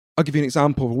I'll give you an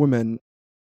example of a woman.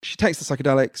 She takes the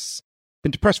psychedelics,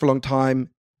 been depressed for a long time.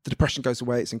 The depression goes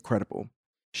away. It's incredible.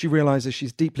 She realizes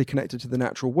she's deeply connected to the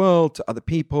natural world, to other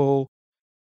people.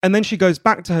 And then she goes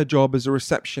back to her job as a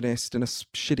receptionist in a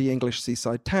shitty English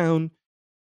seaside town.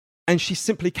 And she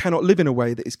simply cannot live in a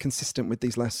way that is consistent with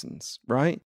these lessons,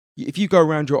 right? If you go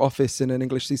around your office in an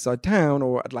English seaside town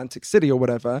or Atlantic City or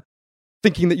whatever,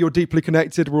 thinking that you're deeply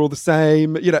connected, we're all the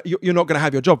same, you're not going to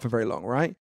have your job for very long,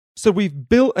 right? So we've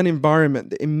built an environment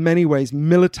that in many ways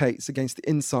militates against the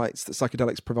insights that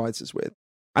psychedelics provides us with.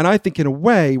 And I think in a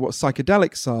way what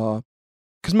psychedelics are,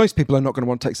 because most people are not going to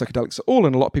want to take psychedelics at all,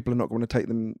 and a lot of people are not going to take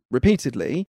them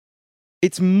repeatedly,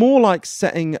 it's more like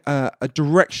setting a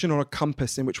direction or a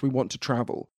compass in which we want to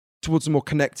travel towards a more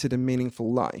connected and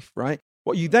meaningful life, right?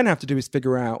 What you then have to do is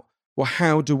figure out, well,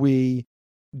 how do we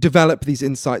develop these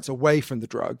insights away from the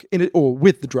drug, or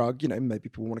with the drug? Maybe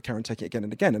people want to carry on taking it again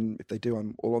and again, and if they do,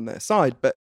 I'm all on their side.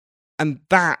 And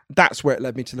that's where it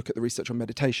led me to look at the research on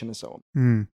meditation and so on.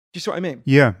 Mm. Do you see what I mean?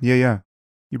 Yeah.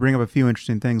 You bring up a few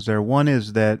interesting things there. One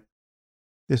is that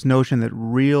this notion that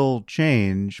real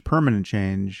change, permanent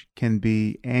change, can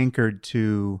be anchored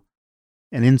to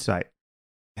an insight.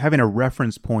 Having a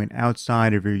reference point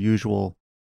outside of your usual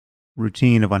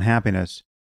routine of unhappiness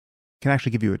can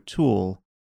actually give you a tool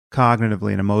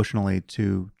cognitively and emotionally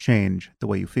to change the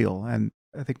way you feel. And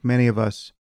I think many of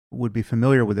us would be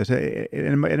familiar with this.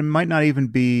 It might not even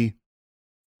be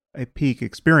a peak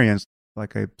experience,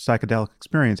 like a psychedelic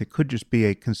experience. It could just be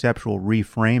a conceptual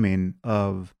reframing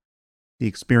of the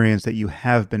experience that you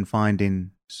have been finding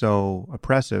so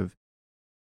oppressive,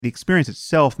 the experience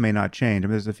itself may not change. I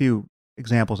mean, there's a few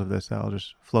examples of this that I'll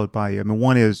just float by you. I mean,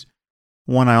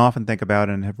 one I often think about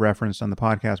and have referenced on the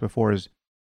podcast before is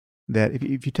that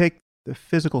if you take the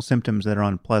physical symptoms that are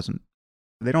unpleasant,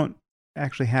 they don't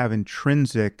actually have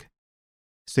intrinsic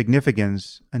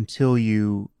significance until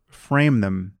you frame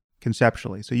them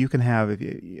conceptually. So you can have, if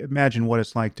you imagine what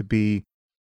it's like to be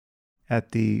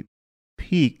at the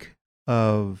peak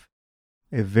of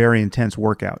a very intense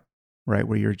workout, right?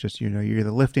 Where you're just, you're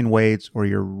either lifting weights or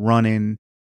you're running.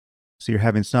 So you're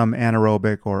having some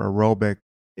anaerobic or aerobic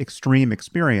extreme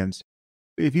experience.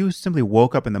 If you simply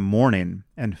woke up in the morning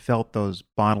and felt those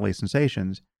bodily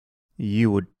sensations,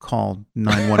 you would call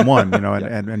 911,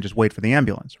 and just wait for the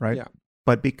ambulance, right? Yeah.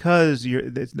 But because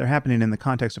they're happening in the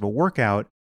context of a workout,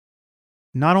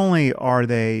 not only are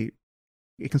they,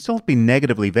 it can still be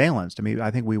negatively valenced. I mean,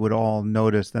 I think we would all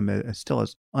notice them as still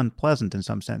as unpleasant in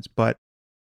some sense, but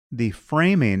the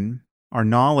framing, our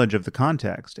knowledge of the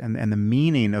context and the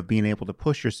meaning of being able to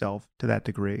push yourself to that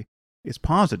degree is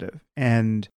positive.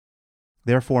 And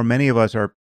therefore, many of us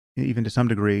are, even to some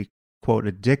degree, quote,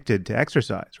 addicted to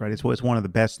exercise, right? It's one of the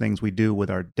best things we do with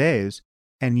our days.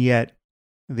 And yet,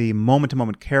 the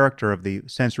moment-to-moment character of the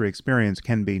sensory experience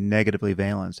can be negatively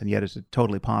valenced, and yet it's a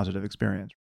totally positive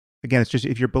experience. Again, it's just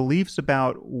if your beliefs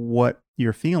about what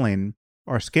you're feeling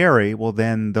are scary, well,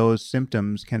 then those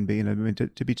symptoms can be,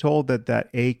 to be told that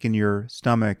ache in your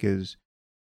stomach is,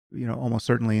 almost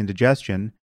certainly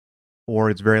indigestion, or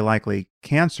it's very likely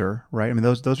cancer, right? I mean,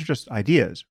 those are just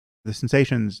ideas. The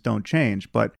sensations don't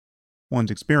change, but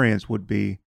one's experience would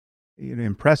be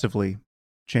impressively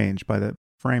changed by the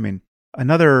framing.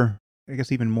 Another, I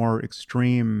guess, even more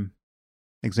extreme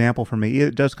example for me,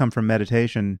 it does come from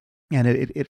meditation, and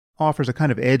it offers a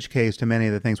kind of edge case to many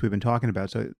of the things we've been talking about.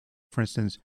 So, for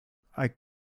instance, I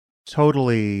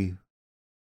totally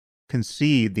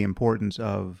concede the importance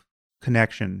of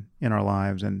connection in our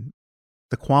lives, and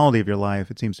the quality of your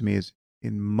life, it seems to me, is,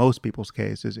 in most people's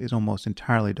case, is almost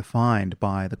entirely defined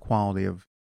by the quality of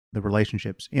the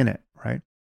relationships in it, right?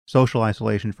 Social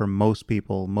isolation for most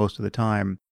people, most of the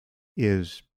time,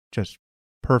 is just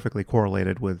perfectly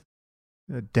correlated with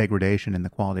degradation in the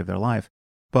quality of their life.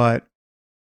 But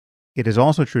it is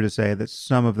also true to say that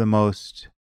some of the most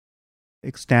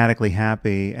ecstatically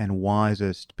happy and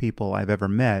wisest people I've ever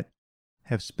met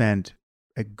have spent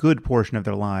a good portion of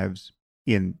their lives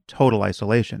in total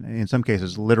isolation, in some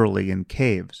cases literally in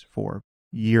caves for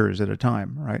years at a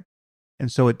time, right? And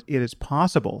so it is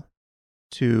possible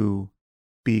to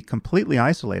be completely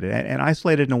isolated, and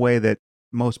isolated in a way that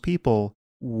most people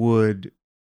would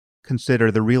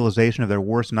consider the realization of their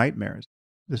worst nightmares.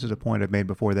 This is a point I've made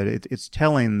before, that it's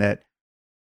telling that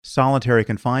solitary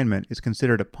confinement is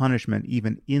considered a punishment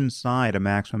even inside a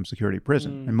maximum security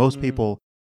prison. And most people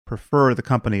prefer the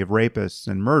company of rapists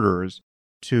and murderers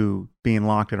to being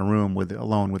locked in a room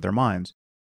alone with their minds.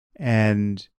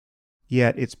 And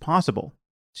yet it's possible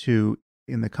to,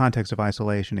 in the context of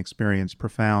isolation, experience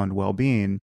profound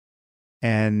well-being.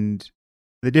 And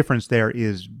the difference there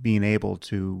is being able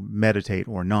to meditate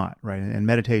or not, right? And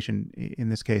meditation in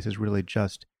this case is really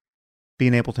just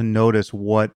being able to notice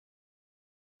what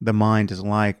the mind is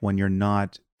like when you're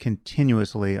not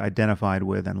continuously identified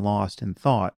with and lost in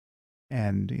thought.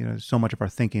 And, so much of our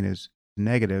thinking is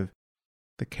negative.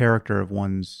 The character of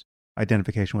one's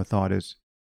identification with thought is,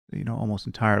 almost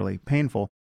entirely painful.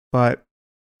 But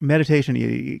meditation,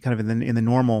 kind of in the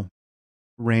normal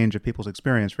range of people's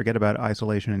experience, forget about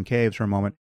isolation in caves for a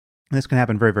moment. This can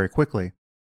happen very, very quickly.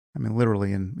 I mean,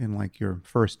 literally in like your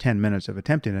first 10 minutes of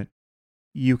attempting it,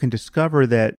 you can discover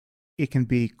that it can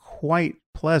be quite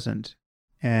pleasant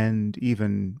and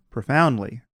even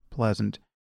profoundly pleasant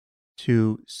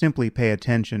to simply pay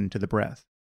attention to the breath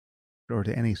or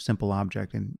to any simple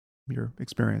object in your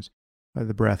experience.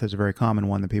 The breath is a very common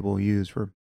one that people use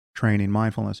for training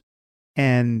mindfulness.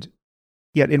 And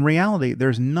yet, in reality,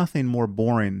 there's nothing more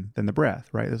boring than the breath,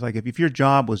 right? It's like if your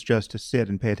job was just to sit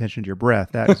and pay attention to your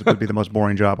breath, would be the most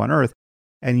boring job on earth.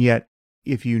 And yet,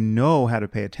 if you know how to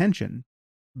pay attention,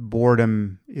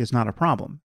 boredom is not a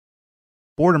problem.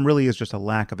 Boredom really is just a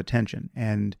lack of attention.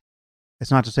 And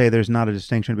it's not to say there's not a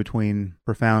distinction between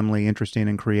profoundly interesting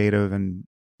and creative and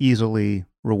easily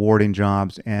rewarding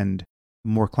jobs and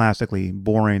more classically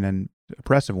boring and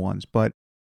oppressive ones. But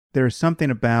there's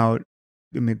something about,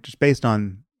 just based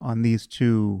on these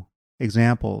two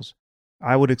examples,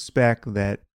 I would expect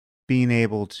that being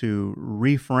able to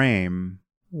reframe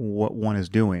what one is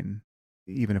doing,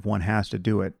 even if one has to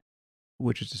do it,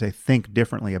 which is to say think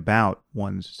differently about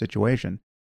one's situation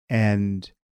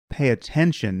and pay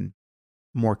attention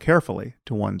more carefully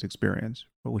to one's experience,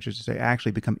 which is to say,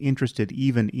 actually become interested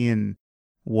even in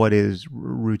what is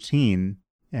routine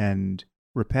and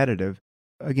repetitive.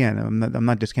 Again, I'm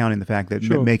not discounting the fact that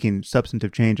making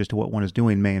substantive changes to what one is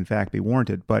doing may in fact be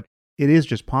warranted, but it is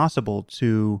just possible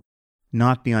to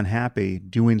not be unhappy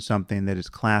doing something that is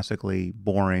classically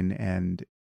boring and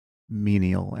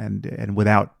menial and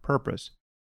without purpose.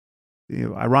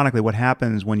 Ironically, what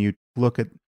happens when you look at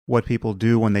what people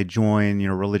do when they join,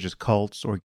 religious cults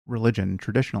or religion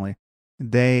traditionally,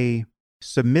 they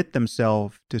submit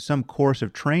themselves to some course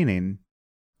of training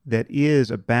that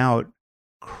is about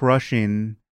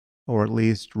crushing or at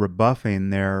least rebuffing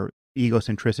their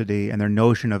egocentricity and their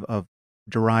notion of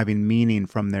deriving meaning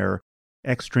from their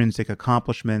extrinsic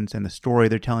accomplishments and the story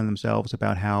they're telling themselves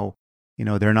about how,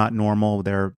 they're not normal,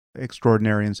 they're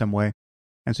extraordinary in some way.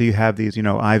 And so you have these,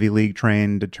 Ivy League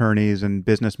trained attorneys and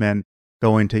businessmen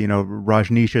going to,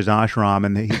 Rajneesh's ashram,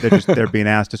 and they're being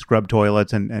asked to scrub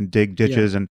toilets and dig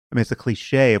ditches. Yeah. And I mean, it's a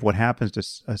cliche of what happens to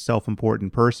a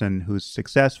self-important person who's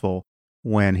successful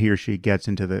when he or she gets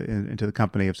into the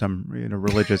company of some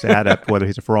religious adept, whether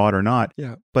he's a fraud or not.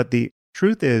 Yeah. But the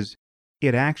truth is,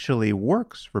 it actually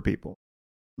works for people.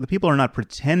 The people are not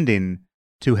pretending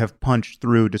to have punched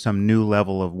through to some new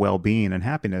level of well-being and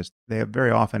happiness. They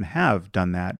very often have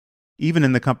done that, even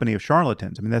in the company of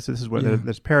charlatans. I mean, this is where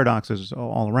there's paradoxes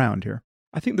all around here.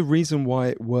 I think the reason why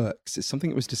it works is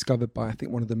something that was discovered by, I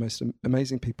think, one of the most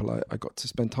amazing people I got to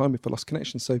spend time with for Lost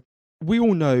Connection. So we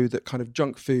all know that kind of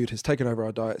junk food has taken over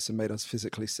our diets and made us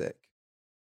physically sick.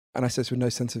 And I say this with no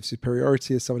sense of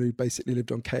superiority as someone who basically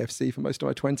lived on KFC for most of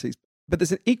my 20s. But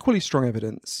there's an equally strong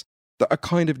evidence that a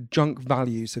kind of junk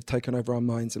values have taken over our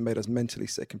minds and made us mentally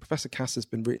sick. And Professor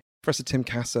Tim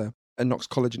Kasser at Knox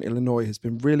College in Illinois has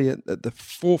been really at the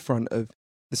forefront of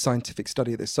the scientific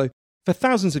study of this. So for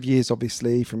thousands of years,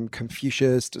 obviously, from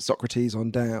Confucius to Socrates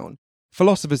on down,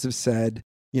 philosophers have said,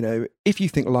 if you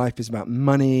think life is about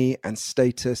money and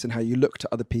status and how you look to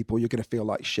other people, you're going to feel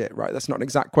like shit, right? That's not an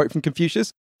exact quote from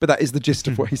Confucius, but that is the gist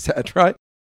of what he said, right?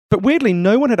 But weirdly,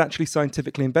 no one had actually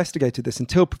scientifically investigated this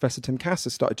until Professor Tim Kasser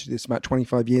started to do this about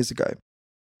 25 years ago.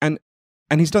 And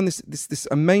he's done this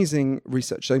amazing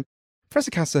research. So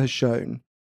Professor Kasser has shown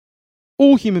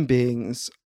all human beings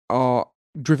are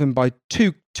driven by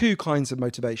two kinds of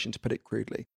motivation, to put it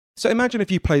crudely. So imagine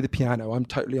if you play the piano. I'm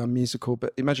totally unmusical,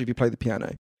 but imagine if you play the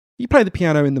piano. You play the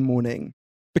piano in the morning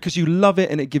because you love it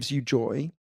and it gives you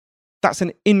joy. That's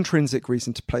an intrinsic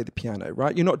reason to play the piano,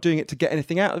 right? You're not doing it to get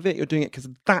anything out of it. You're doing it because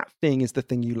that thing is the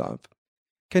thing you love.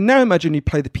 Okay, now imagine you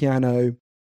play the piano,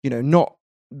 not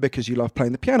because you love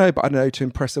playing the piano, but I don't know, to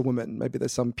impress a woman. Maybe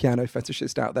there's some piano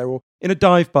fetishist out there, or in a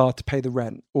dive bar to pay the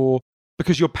rent, or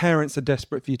because your parents are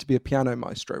desperate for you to be a piano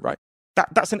maestro, right?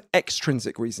 That's an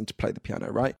extrinsic reason to play the piano,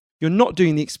 right? You're not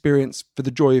doing the experience for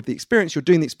the joy of the experience. You're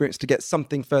doing the experience to get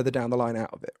something further down the line out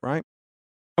of it, right?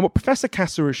 And what Professor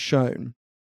Kasser has shown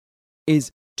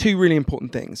is two really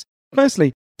important things.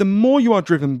 Firstly, the more you are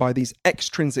driven by these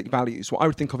extrinsic values, what I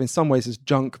would think of in some ways as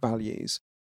junk values,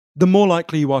 the more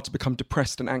likely you are to become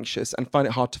depressed and anxious and find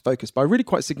it hard to focus by a really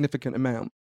quite significant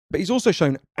amount. But he's also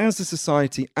shown, as a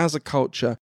society, as a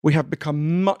culture, we have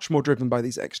become much more driven by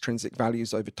these extrinsic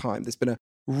values over time. There's been a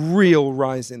real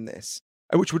rise in this,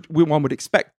 which one would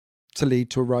expect to lead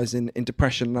to a rise in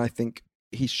depression, and I think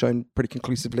he's shown pretty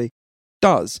conclusively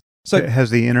does. So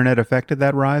has the internet affected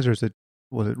that rise, or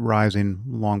was it rising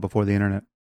long before the internet?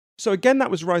 So again,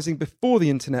 that was rising before the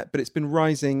internet, but it's been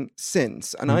rising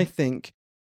since. And I think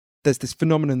there's this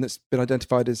phenomenon that's been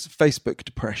identified as Facebook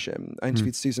depression. I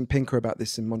interviewed Susan Pinker about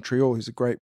this in Montreal, who's a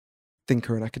great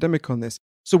thinker and academic on this.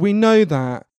 So we know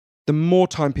that the more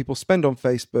time people spend on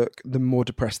Facebook, the more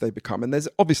depressed they become. And there's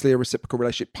obviously a reciprocal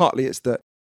relationship. Partly it's that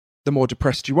the more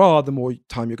depressed you are, the more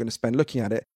time you're going to spend looking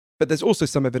at it. But there's also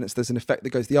some evidence there's an effect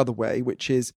that goes the other way, which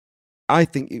is, I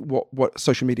think what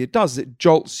social media does is it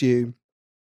jolts you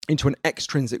into an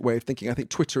extrinsic way of thinking. I think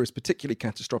Twitter is particularly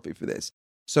catastrophic for this.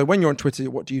 So when you're on Twitter,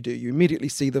 what do? You immediately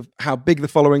see how big the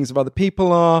followings of other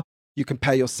people are. You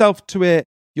compare yourself to it.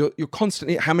 You're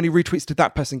constantly, how many retweets did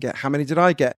that person get? How many did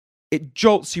I get? It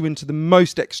jolts you into the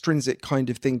most extrinsic kind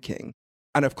of thinking.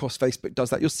 And of course, Facebook does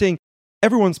that. You're seeing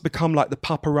everyone's become like the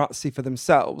paparazzi for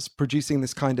themselves, producing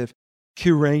this kind of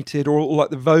curated, or like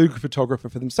the Vogue photographer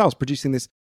for themselves, producing this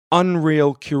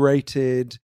unreal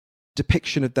curated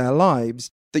depiction of their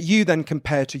lives that you then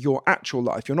compare to your actual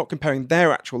life. You're not comparing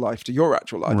their actual life to your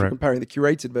actual life. Right. You're comparing the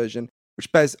curated version,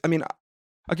 which bears,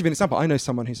 I'll give you an example. I know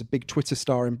someone who's a big Twitter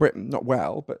star in Britain, not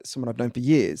well, but someone I've known for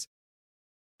years.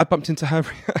 I bumped into her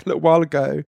a little while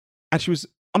ago, and she was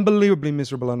unbelievably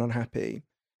miserable and unhappy.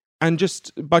 And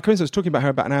just by coincidence, I was talking about her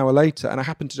about an hour later, and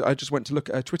I just went to look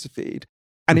at her Twitter feed.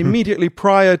 And immediately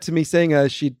prior to me seeing her,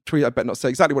 she'd tweet, I better not say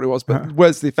exactly what it was, but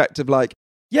words to the effect of like,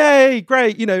 yay,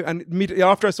 great, you know, and immediately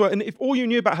after I saw it, and if all you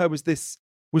knew about her was the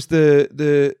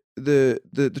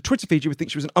Twitter feed, you would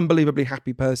think she was an unbelievably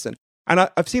happy person. And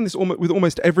I've seen this with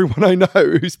almost everyone I know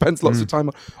who spends lots of time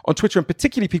on Twitter, and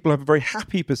particularly people who have a very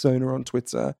happy persona on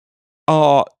Twitter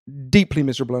are deeply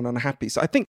miserable and unhappy. So I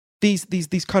think these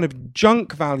kind of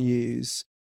junk values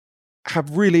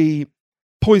have really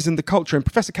poisoned the culture. And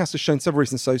Professor Cass has shown several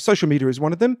reasons. So social media is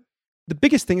one of them. The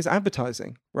biggest thing is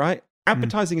advertising, right?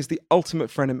 Advertising is the ultimate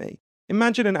frenemy.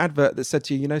 Imagine an advert that said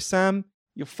to you, you know, Sam,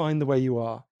 you're fine the way you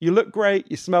are. You look great.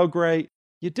 You smell great.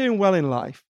 You're doing well in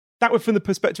life. That would, from the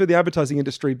perspective of the advertising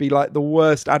industry, be like the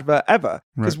worst advert ever.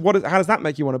 Because how does that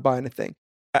make you want to buy anything?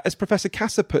 As Professor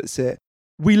Kasser puts it,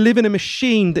 we live in a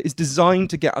machine that is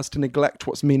designed to get us to neglect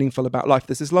what's meaningful about life.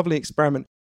 There's this lovely experiment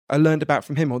I learned about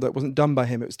from him, although it wasn't done by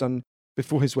him. It was done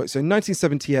before his work. So in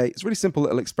 1978, it's a really simple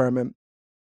little experiment.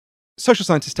 Social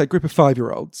scientists take a group of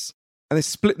 5-year-olds and they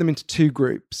split them into 2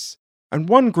 groups. And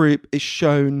one group is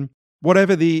shown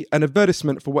an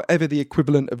advertisement for whatever the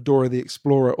equivalent of Dora the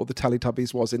Explorer or the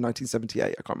Teletubbies was in 1978. I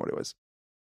can't remember what it was.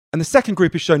 And the second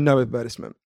group is shown no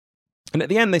advertisement. And at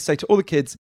the end, they say to all the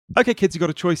kids, okay, kids, you've got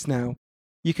a choice now.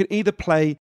 You can either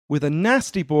play with a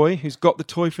nasty boy who's got the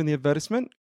toy from the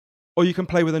advertisement, or you can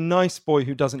play with a nice boy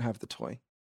who doesn't have the toy.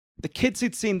 The kids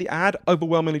who'd seen the ad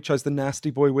overwhelmingly chose the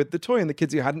nasty boy with the toy, and the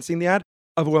kids who hadn't seen the ad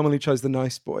overwhelmingly chose the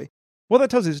nice boy. What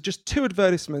that tells us is just 2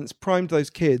 advertisements primed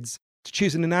those kids to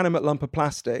choose an inanimate lump of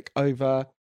plastic over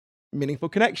meaningful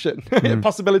connection,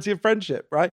 possibility of friendship,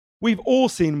 right? We've all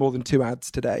seen more than 2 ads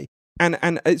today. And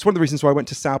it's one of the reasons why I went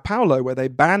to Sao Paulo, where they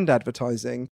banned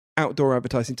advertising, outdoor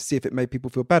advertising, to see if it made people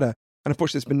feel better. And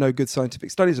unfortunately, there's been no good scientific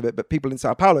studies of it, but people in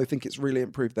Sao Paulo think it's really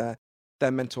improved their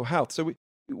mental health. So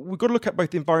we've got to look at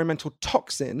both the environmental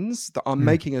toxins that are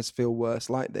making us feel worse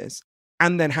like this,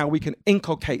 and then how we can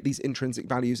inculcate these intrinsic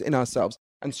values in ourselves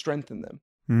and strengthen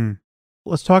them.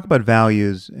 Let's talk about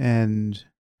values and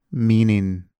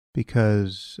meaning,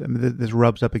 because this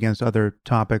rubs up against other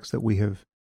topics that we have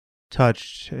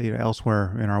touched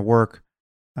elsewhere in our work,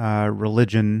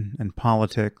 religion and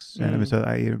politics.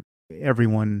 And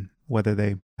everyone, whether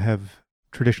they have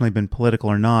traditionally been political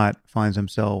or not, finds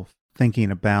themselves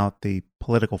thinking about the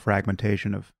political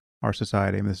fragmentation of our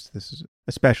society. I mean, this is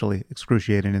especially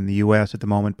excruciating in the U.S. at the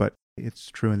moment, but it's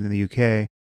true in the U.K.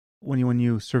 When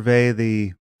you survey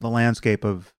the landscape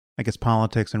of, I guess,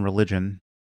 politics and religion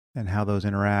and how those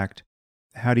interact,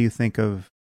 how do you think of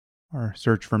our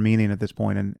search for meaning at this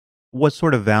point? And what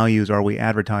sort of values are we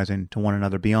advertising to one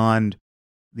another beyond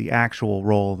the actual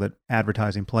role that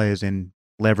advertising plays in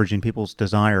leveraging people's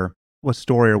desire? What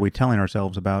story are we telling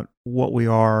ourselves about what we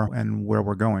are and where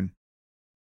we're going?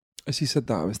 As you said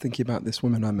that, I was thinking about this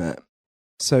woman I met.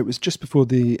 So it was just before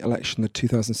the election, the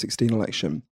 2016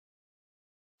 election.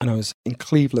 And I was in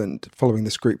Cleveland following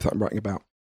this group that I'm writing about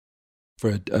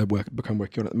for a book I'm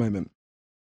working on at the moment,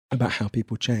 about how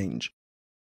people change.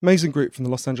 Amazing group from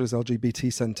the Los Angeles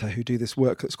LGBT Center who do this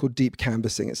work that's called deep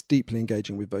canvassing. It's deeply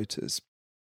engaging with voters.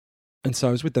 And so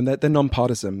I was with them. They're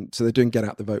nonpartisan, so they're doing get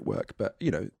out the vote work. But,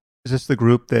 is this the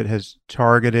group that has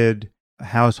targeted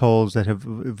households that have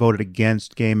voted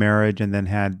against gay marriage and then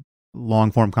had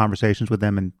long-form conversations with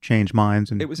them and changed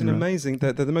minds? And it was amazing.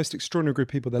 They're the most extraordinary group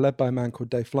of people. They're led by a man called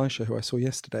Dave Fleischer, who I saw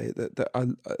yesterday.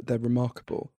 They're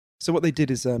remarkable. So what they did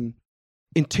is, I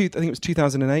think it was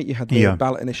 2008, you had the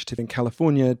ballot initiative in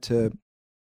California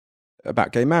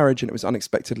about gay marriage, and it was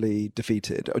unexpectedly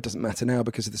defeated. It doesn't matter now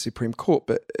because of the Supreme Court,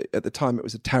 but at the time it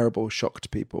was a terrible shock to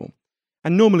people.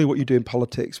 And normally what you do in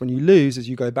politics when you lose is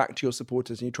you go back to your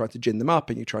supporters and you try to gin them up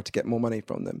and you try to get more money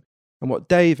from them. And what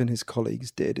Dave and his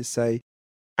colleagues did is say,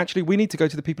 actually, we need to go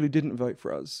to the people who didn't vote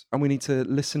for us, and we need to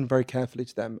listen very carefully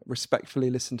to them,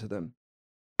 respectfully listen to them,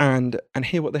 and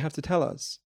hear what they have to tell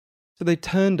us. So they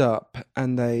turned up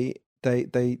and they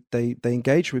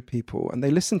engaged with people and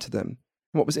they listened to them.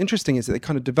 And what was interesting is that they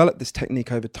kind of developed this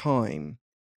technique over time.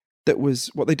 That was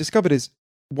what they discovered is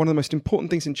one of the most important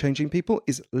things in changing people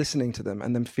is listening to them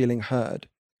and them feeling heard.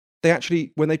 They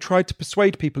actually, when they tried to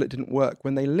persuade people, it didn't work.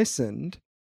 When they listened,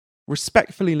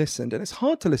 respectfully listened, and it's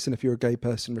hard to listen if you're a gay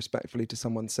person respectfully to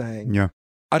someone saying,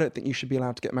 I don't think you should be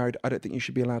allowed to get married. I don't think you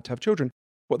should be allowed to have children.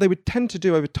 What they would tend to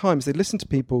do over time is they'd listen to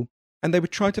people and they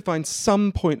would try to find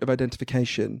some point of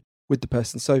identification with the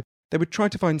person. So they would try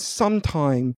to find some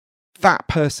time that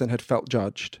person had felt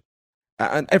judged.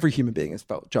 And every human being has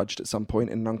felt judged at some point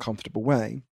in an uncomfortable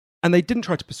way. And they didn't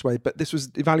try to persuade, but this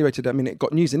was evaluated. I mean, it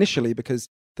got news initially because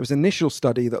there was an initial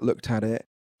study that looked at it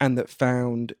and that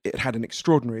found it had an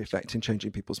extraordinary effect in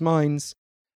changing people's minds.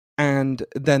 And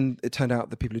then it turned out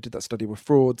the people who did that study were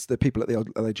frauds. The people at the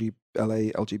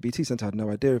LA LGBT Centre had no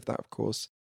idea of that, of course.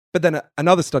 But then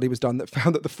another study was done that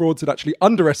found that the frauds had actually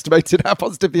underestimated how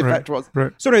positive the effect was.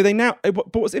 Right. So anyway,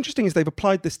 but what's interesting is they've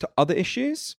applied this to other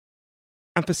issues.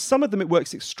 And for some of them, it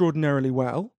works extraordinarily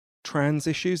well. Trans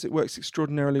issues, it works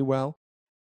extraordinarily well.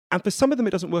 And for some of them,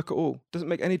 it doesn't work at all. It doesn't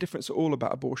make any difference at all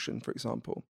about abortion, for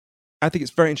example. I think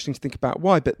it's very interesting to think about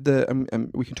why, but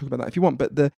we can talk about that if you want.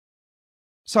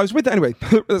 So I was with them, anyway,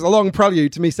 there's a long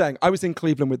prelude to me saying I was in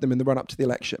Cleveland with them in the run-up to the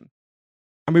election.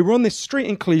 And we were on this street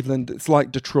in Cleveland, it's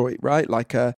like Detroit, right?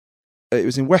 It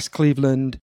was in West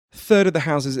Cleveland, third of the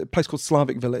houses, a place called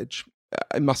Slavic Village.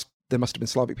 There must have been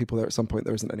Slavic people there at some point,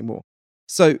 there isn't anymore.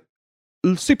 So,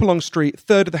 super long street,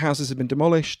 third of the houses have been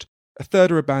demolished, a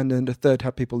third are abandoned, a third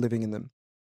have people living in them.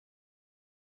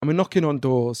 And we're knocking on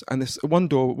doors, and this one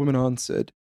door, a woman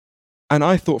answered, and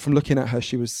I thought from looking at her,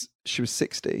 she was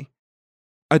 60.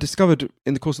 I discovered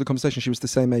in the course of the conversation she was the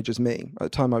same age as me. At the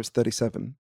time, I was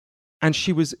 37. And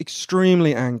she was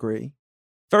extremely angry,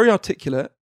 very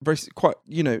articulate,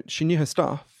 she knew her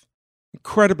stuff,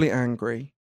 incredibly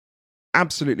angry,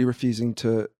 absolutely refusing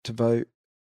to vote.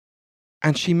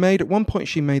 And at one point,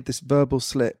 she made this verbal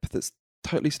slip that's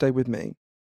totally stayed with me.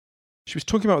 She was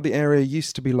talking about what the area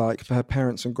used to be like for her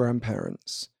parents and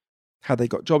grandparents, how they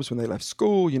got jobs when they left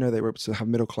school, they were able to have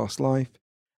middle-class life.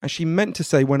 And she meant to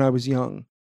say when I was young.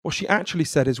 What she actually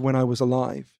said is when I was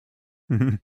alive.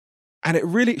 Mm-hmm.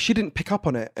 And she didn't pick up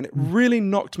on it. And it really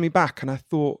knocked me back. And I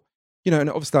thought, and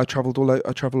obviously I travel all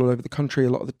over the country a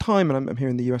lot of the time. And I'm here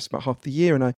in the US about half the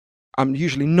year. And I'm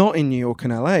usually not in New York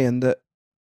and LA. And that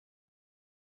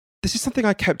this is something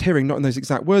I kept hearing, not in those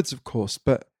exact words, of course,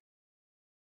 but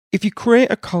if you create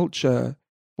a culture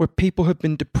where people have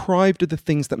been deprived of the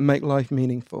things that make life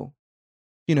meaningful,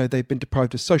 they've been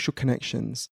deprived of social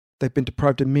connections, they've been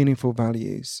deprived of meaningful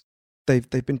values, they've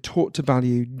been taught to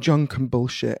value junk and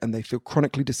bullshit, and they feel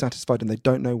chronically dissatisfied and they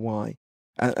don't know why,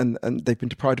 and they've been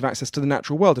deprived of access to the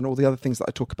natural world and all the other things that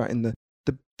I talk about in the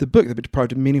book. They've been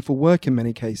deprived of meaningful work in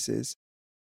many cases.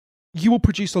 You will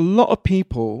produce a lot of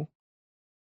people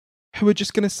who are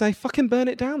just going to say, fucking burn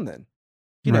it down then.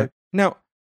 Now,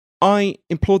 I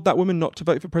implored that woman not to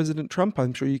vote for President Trump.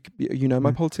 I'm sure you know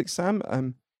my politics,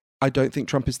 Sam. I don't think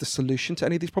Trump is the solution to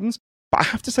any of these problems. But I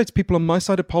have to say to people on my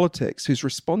side of politics whose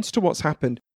response to what's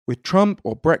happened with Trump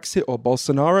or Brexit or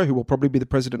Bolsonaro, who will probably be the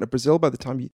president of Brazil by the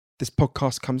time this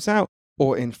podcast comes out,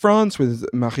 or in France with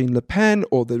Marine Le Pen,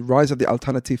 or the rise of the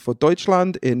Alternative for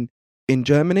Deutschland in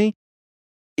Germany,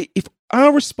 if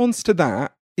our response to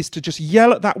that is to just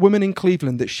yell at that woman in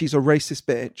Cleveland that she's a racist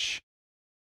bitch,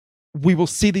 we will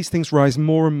see these things rise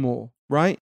more and more,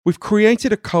 right? We've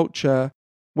created a culture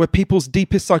where people's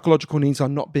deepest psychological needs are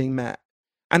not being met.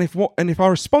 And if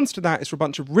our response to that is for a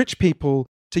bunch of rich people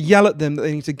to yell at them that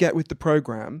they need to get with the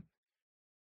program,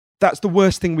 that's the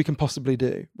worst thing we can possibly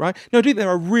do, right? Now, I do think there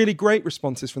are really great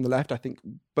responses from the left, I think,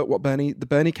 but what the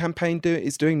Bernie campaign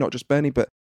is doing, not just Bernie, but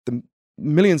the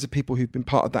millions of people who've been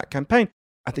part of that campaign.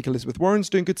 I think Elizabeth Warren's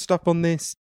doing good stuff on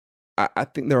this. I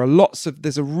think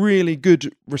there's a really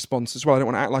good response as well. I don't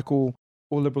want to act like all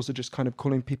liberals are just kind of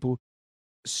calling people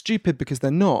stupid, because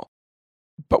they're not.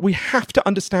 But we have to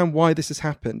understand why this has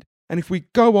happened. And if we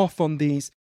go off on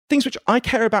these things which I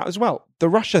care about as well, the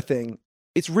Russia thing,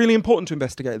 it's really important to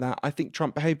investigate that. I think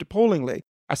Trump behaved appallingly.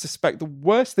 I suspect the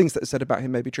worst things that are said about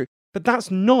him may be true. But that's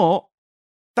not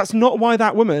why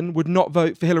that woman would not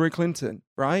vote for Hillary Clinton,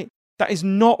 right? That is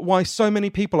not why so many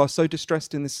people are so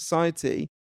distressed in this society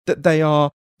that they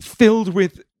are filled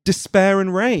with despair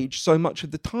and rage so much of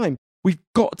the time. We've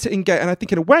got to engage. And I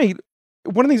think in a way,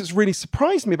 one of the things that's really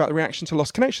surprised me about the reaction to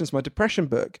Lost Connections, my depression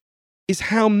book, is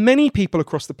how many people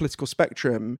across the political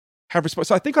spectrum have responded.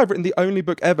 So I think I've written the only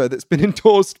book ever that's been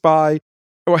endorsed by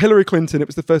Hillary Clinton. It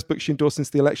was the first book she endorsed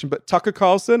since the election, but Tucker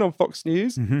Carlson on Fox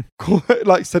News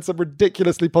said some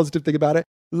ridiculously positive thing about it.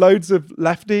 Loads of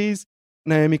lefties,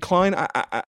 Naomi Klein,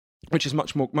 which is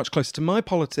much closer to my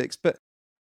politics. But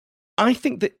I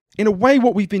think that in a way,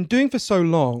 what we've been doing for so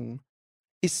long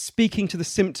is speaking to the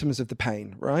symptoms of the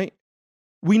pain, right?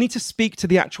 We need to speak to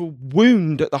the actual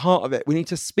wound at the heart of it. We need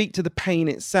to speak to the pain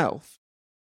itself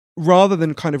rather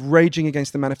than kind of raging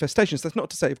against the manifestations. That's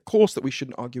not to say, of course, that we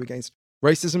shouldn't argue against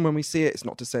racism when we see it. It's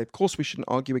not to say, of course, we shouldn't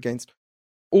argue against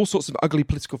all sorts of ugly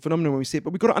political phenomena when we see it.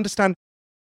 But we've got to understand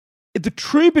the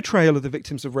true betrayal of the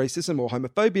victims of racism or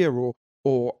homophobia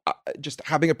or just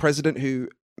having a president who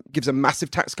gives a massive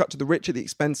tax cut to the rich at the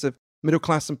expense of middle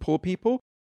class and poor people.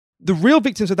 The real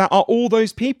victims of that are all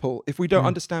those people if we don't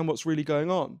understand what's really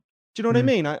going on. Do you know what I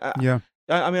mean?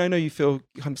 I mean, I know you feel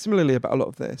kind of similarly about a lot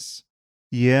of this.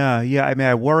 Yeah. I mean,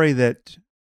 I worry that,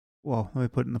 well, let me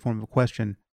put it in the form of a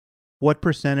question. What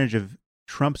percentage of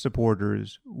Trump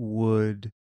supporters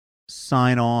would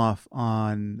sign off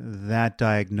on that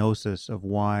diagnosis of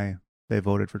why they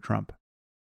voted for Trump?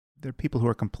 There are people who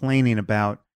are complaining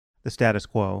about the status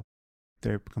quo.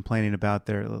 They're complaining about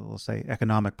their, let's say,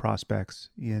 economic prospects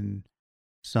in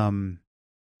some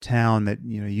town that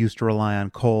used to rely on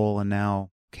coal and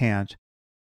now can't.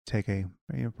 Take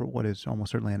what is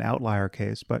almost certainly an outlier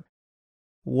case, but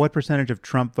what percentage of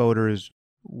Trump voters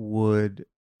would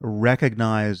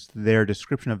recognize their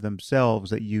description of themselves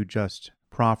that you just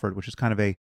proffered, which is kind of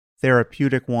a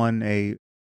therapeutic one, a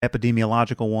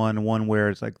epidemiological one where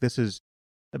it's like, this is,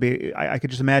 I mean, I could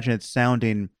just imagine it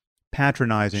sounding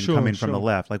patronizing coming from the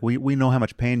left. Like, we know how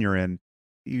much pain you're in.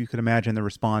 You could imagine the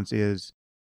response is,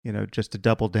 just to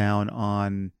double down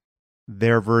on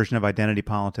their version of identity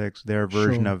politics, their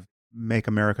version of make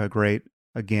America great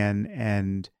again.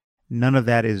 And none of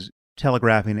that is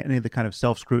telegraphing any of the kind of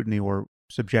self-scrutiny or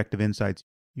subjective insights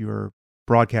you're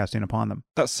broadcasting upon them.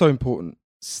 That's so important.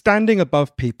 Standing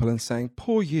above people and saying,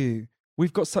 poor you,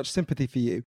 we've got such sympathy for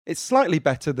you. It's slightly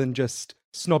better than just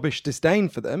snobbish disdain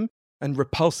for them and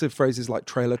repulsive phrases like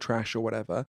trailer trash or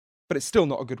whatever, but it's still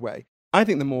not a good way. I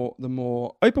think the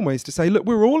more open way is to say, look,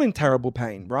 we're all in terrible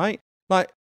pain, right?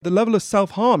 Like, the level of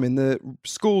self-harm in the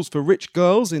schools for rich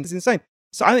girls is insane.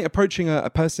 So I think approaching a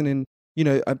person in,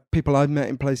 people I've met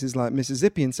in places like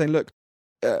Mississippi and saying, look,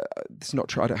 this is not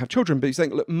true, I don't have children, but you're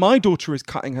saying, look, my daughter is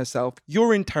cutting herself.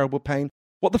 You're in terrible pain.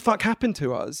 What the fuck happened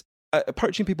to us?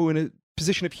 Approaching people in a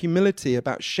position of humility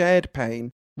about shared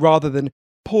pain rather than,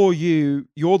 poor you,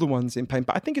 you're the ones in pain.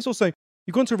 But I think it's also,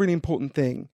 you've gone to a really important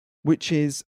thing, which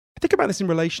is, I think about this in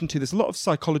relation to, there's a lot of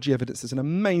psychology evidence. There's an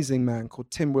amazing man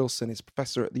called Tim Wilson. He's a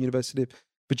professor at the University of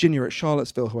Virginia at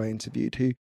Charlottesville, who I interviewed,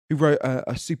 who wrote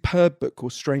a superb book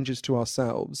called Strangers to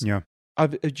Ourselves. Yeah.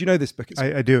 Do you know this book?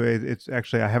 I do. It's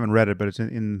actually, I haven't read it, but it's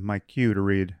in my queue to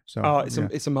read. So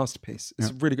it's a masterpiece.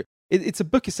 It's really good. It's a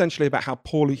book essentially about how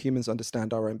poorly humans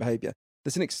understand our own behavior.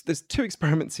 There's two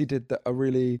experiments he did that are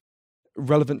really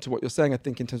relevant to what you're saying, I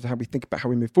think, in terms of how we think about how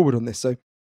we move forward on this. So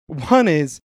one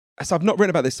is, so I've not written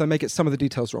about this, so I may get some of the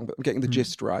details wrong, but I'm getting the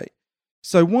gist right.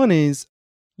 So one is,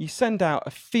 you send out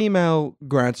a female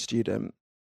grad student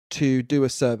to do a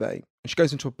survey, and she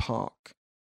goes into a park.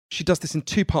 She does this in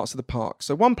two parts of the park.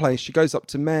 So one place, she goes up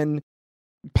to men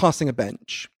passing a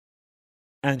bench,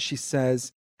 and she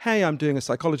says, hey, I'm doing a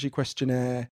psychology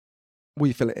questionnaire. Will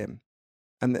you fill it in?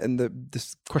 And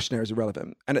this questionnaire is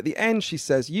irrelevant. And at the end, she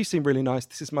says, you seem really nice.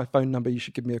 This is my phone number. You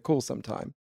should give me a call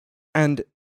sometime. And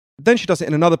then she does it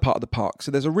in another part of the park. So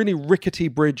there's a really rickety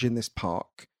bridge in this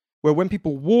park where when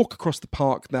people walk across the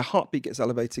park, their heartbeat gets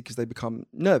elevated because they become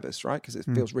nervous, right? Because it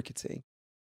feels rickety.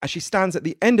 And she stands at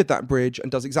the end of that bridge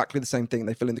and does exactly the same thing.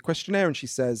 They fill in the questionnaire and she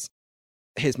says,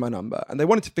 here's my number. And they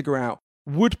wanted to figure out,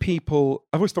 would people,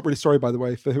 I've always felt really sorry, by the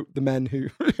way, for the men who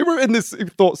were in this, who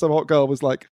thought some hot girl was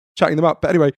like chatting them up. But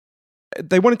anyway,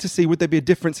 they wanted to see, would there be a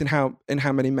difference in how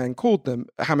many men called them,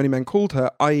 how many men called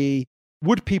her, i.e.,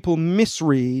 would people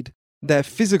misread their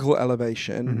physical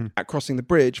elevation at crossing the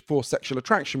bridge for sexual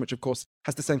attraction, which of course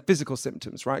has the same physical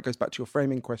symptoms, right? It goes back to your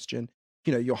framing question.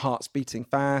 Your heart's beating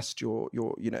fast, you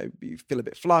feel a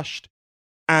bit flushed.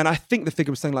 And I think the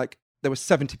figure was saying like there were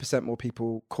 70% more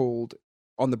people called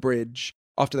on the bridge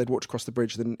after they'd walked across the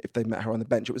bridge than if they'd met her on the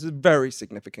bench. It was a very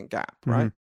significant gap,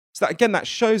 right? So that, again, that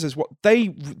shows us what they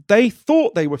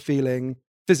thought they were feeling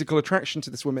physical attraction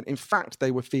to this woman. In fact, they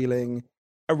were feeling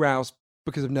aroused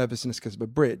because of nervousness because of a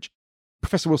bridge.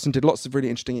 Professor Wilson did lots of really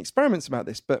interesting experiments about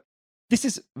this, but this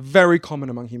is very common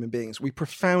among human beings. We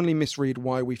profoundly misread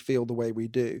why we feel the way we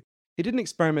do. He did an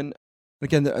experiment.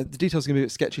 Again, the details are going to be a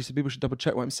bit sketchy, so people should double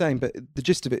check what I'm saying, but the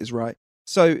gist of it is right.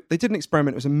 So they did an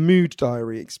experiment. It was a mood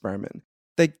diary experiment.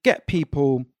 They get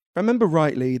people, if I remember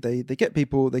rightly, they get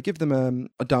people, they give them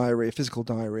a diary, a physical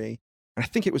diary. And I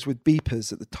think it was with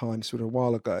beepers at the time, sort of a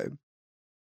while ago.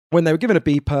 When they were given a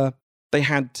beeper, they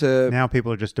had to... Now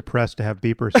people are just depressed to have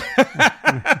beepers.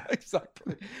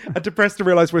 Exactly. And depressed to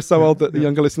realize we're so old that the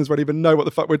younger listeners won't even know what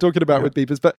the fuck we're talking about with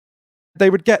beepers. But they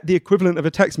would get the equivalent of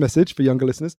a text message for younger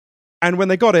listeners. And when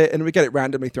they got it, and we get it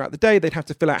randomly throughout the day, they'd have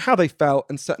to fill out how they felt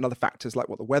and certain other factors like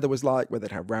what the weather was like, whether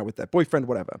they'd had a row with their boyfriend,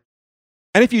 whatever.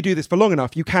 And if you do this for long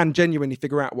enough, you can genuinely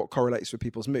figure out what correlates with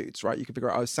people's moods, right? You can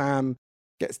figure out, Sam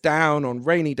gets down on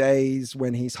rainy days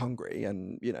when he's hungry.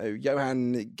 And,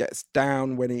 Johan gets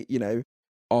down when he,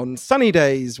 on sunny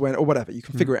days when, or whatever. You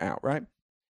can figure it out, right?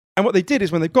 And what they did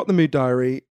is when they've got the mood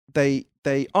diary, they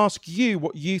ask you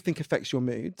what you think affects your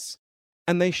moods.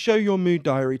 and they show your mood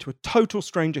diary to a total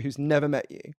stranger who's never met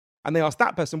you, and they ask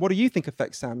that person, what do you think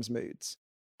affects Sam's moods?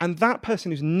 And that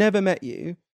person who's never met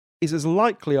you is as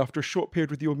likely after a short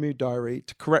period with your mood diary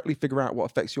to correctly figure out what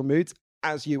affects your moods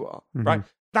as you are, right?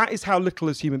 That is how little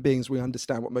as human beings we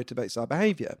understand what motivates our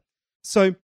behavior.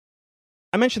 So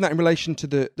I mentioned that in relation to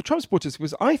the Trump supporters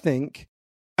because I think,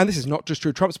 and this is not just true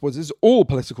of Trump supporters, this is all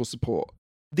political support.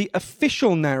 The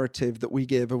official narrative that we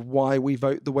give of why we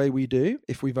vote the way we do,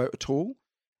 if we vote at all,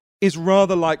 is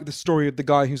rather like the story of the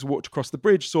guy who's walked across the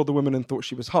bridge, saw the woman and thought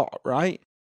she was hot, right?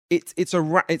 It's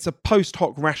a post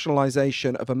hoc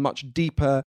rationalization of a much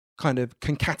deeper kind of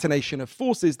concatenation of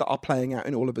forces that are playing out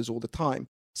in all of us all the time.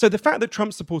 So the fact that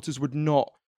Trump supporters would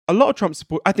not, a lot of Trump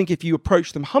support, I think if you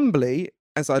approach them humbly,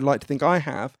 as I'd like to think I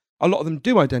have, a lot of them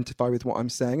do identify with what I'm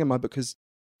saying, and my book has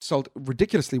sold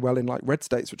ridiculously well in like red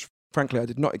states, which frankly I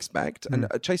did not expect. And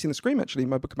Chasing the Scream, actually,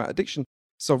 my book about addiction,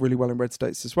 sold really well in red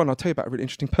states as well. And I'll tell you about a really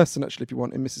interesting person, actually, if you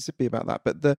want, in Mississippi about that.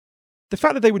 But the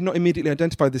fact that they would not immediately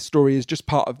identify this story is just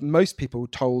part of most people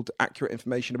told accurate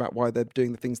information about why they're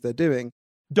doing the things they're doing,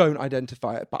 don't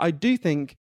identify it. But I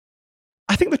think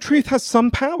the truth has some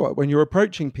power when you're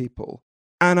approaching people.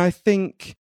 And I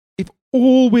think if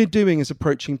all we're doing is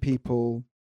approaching people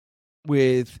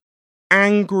with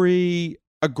angry,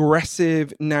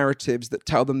 aggressive narratives that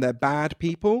tell them they're bad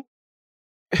people,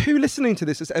 who listening to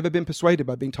this has ever been persuaded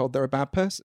by being told they're a bad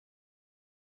person?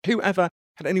 Whoever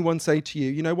had anyone say to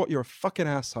you, you know what, you're a fucking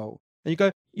asshole. And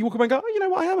you walk away and go, oh, you know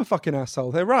what, I am a fucking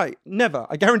asshole. They're right. Never.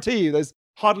 I guarantee you there's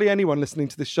hardly anyone listening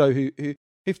to this show who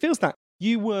feels that.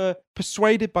 You were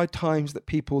persuaded by times that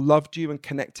people loved you and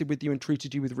connected with you and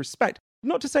treated you with respect.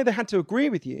 Not to say they had to agree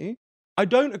with you. I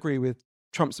don't agree with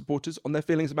Trump supporters on their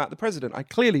feelings about the president. I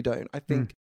clearly don't. I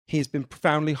think he has been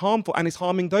profoundly harmful and is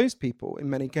harming those people in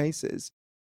many cases.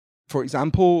 For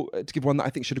example, to give one that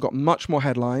I think should have got much more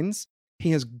headlines,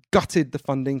 he has gutted the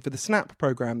funding for the SNAP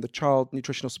program, the Child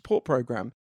Nutritional Support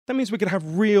Program. That means we're going to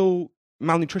have real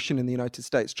malnutrition in the United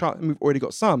States. And we've already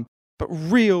got some, but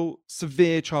real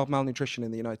severe child malnutrition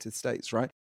in the United States, right?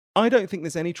 I don't think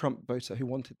there's any Trump voter who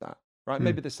wanted that, right?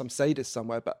 Maybe there's some sadist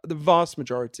somewhere, but the vast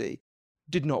majority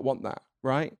did not want that,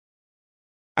 right?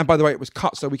 And by the way, it was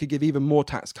cut so we could give even more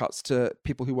tax cuts to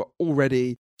people who were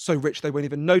already so rich they won't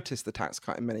even notice the tax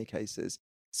cut in many cases.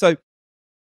 So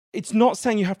it's not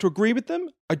saying you have to agree with them.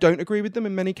 I don't agree with them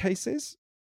in many cases.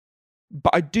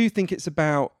 But I do think it's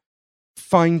about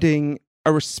finding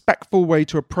a respectful way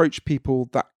to approach people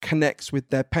that connects with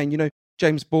their pain. You know,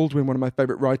 James Baldwin, one of my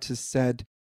favorite writers, said,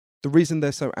 the reason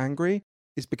they're so angry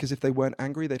is because if they weren't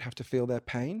angry, they'd have to feel their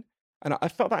pain. And I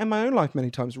felt that in my own life many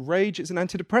times. Rage is an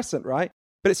antidepressant, right?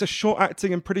 But it's a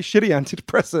short-acting and pretty shitty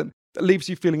antidepressant that leaves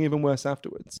you feeling even worse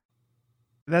afterwards.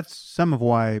 That's some of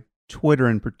why Twitter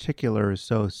in particular is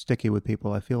so sticky with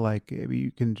people. I feel like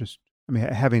you can just,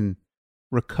 having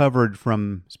recovered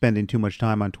from spending too much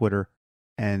time on Twitter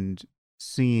and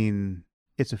seeing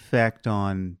its effect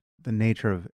on the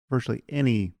nature of virtually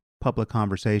any public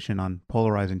conversation on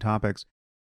polarizing topics,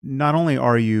 not only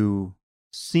are you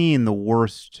seeing the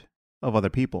worst of other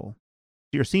people,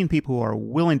 you're seeing people who are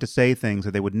willing to say things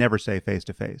that they would never say face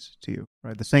to face to you,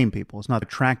 right? The same people. It's not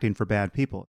attracting for bad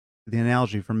people. The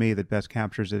analogy for me that best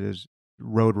captures it is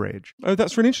road rage. Oh,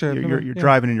 that's really interesting. You're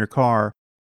driving in your car,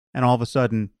 and all of a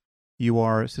sudden you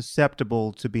are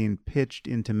susceptible to being pitched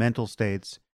into mental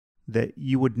states that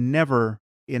you would never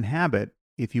inhabit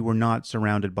if you were not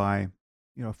surrounded by,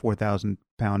 a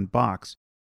 4,000-pound box.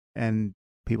 And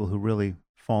people who really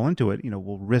fall into it,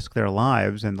 will risk their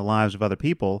lives and the lives of other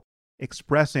people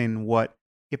expressing what,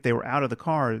 if they were out of the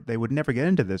car, they would never get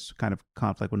into this kind of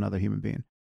conflict with another human being.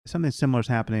 Something similar is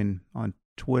happening on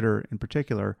Twitter in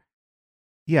particular.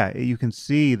 Yeah, you can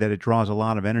see that it draws a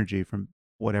lot of energy from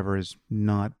whatever is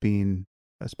not being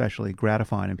especially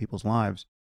gratifying in people's lives.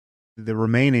 The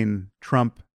remaining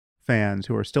Trump fans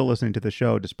who are still listening to the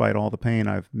show, despite all the pain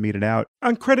I've meted out.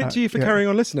 And credit to you for carrying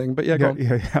on listening, but go on.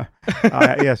 Yeah.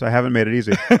 Yes, I haven't made it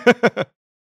easy.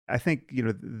 I think,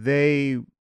 they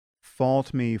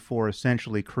fault me for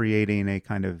essentially creating a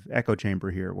kind of echo chamber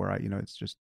here where it's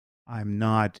just, I'm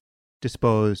not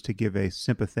disposed to give a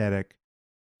sympathetic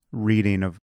reading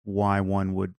of why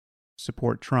one would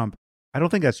support Trump. I don't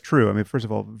think that's true. First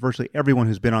of all, virtually everyone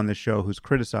who's been on this show who's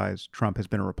criticized Trump has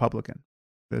been a Republican.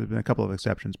 There's been a couple of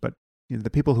exceptions, but the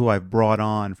people who I've brought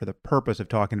on for the purpose of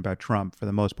talking about Trump, for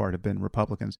the most part, have been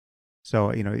Republicans. So,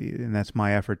 and that's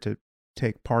my effort to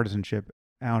take partisanship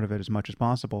out of it as much as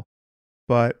possible.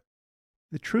 But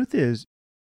the truth is,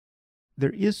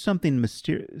 there is something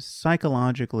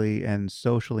psychologically and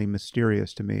socially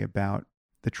mysterious to me about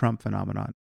the Trump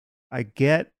phenomenon. I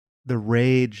get the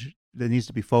rage that needs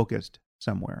to be focused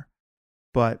somewhere.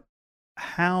 But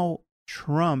how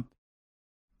Trump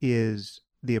is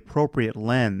the appropriate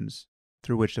lens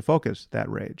through which to focus that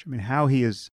rage. I mean, how he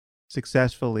has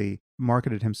successfully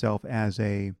marketed himself as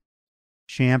a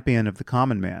champion of the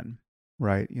common man,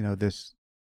 right? You know, this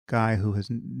guy who has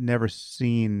never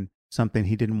seen something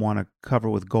he didn't want to cover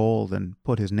with gold and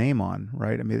put his name on,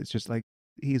 right? I mean, it's just like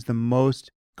he's the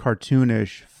most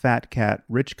cartoonish, fat cat,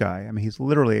 rich guy. I mean, he's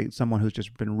literally someone who's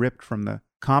just been ripped from the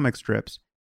comic strips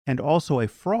and also a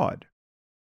fraud.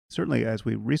 Certainly, as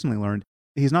we recently learned,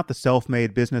 he's not the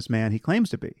self-made businessman he claims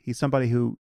to be. He's somebody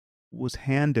who was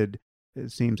handed,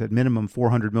 it seems, at minimum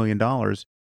 $400 million.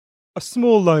 A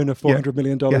small loan of $400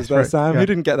 million there, right. Sam. Who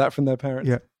didn't get that from their parents?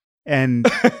 Yeah. And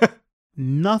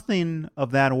nothing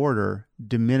of that order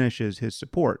diminishes his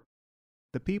support.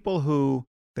 The people who,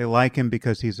 they like him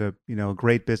because he's a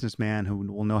great businessman who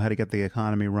will know how to get the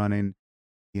economy running.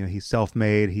 You know, he's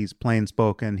self-made, he's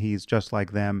plain-spoken, he's just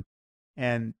like them.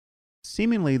 And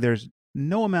seemingly there's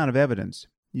no amount of evidence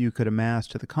you could amass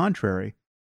to the contrary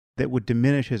that would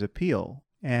diminish his appeal.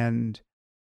 And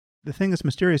the thing that's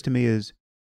mysterious to me is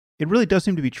it really does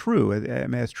seem to be true. I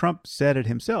mean, as Trump said it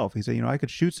himself, he said, I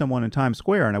could shoot someone in Times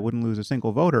Square and I wouldn't lose a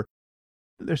single voter.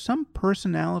 There's some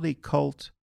personality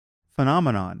cult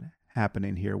phenomenon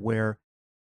happening here where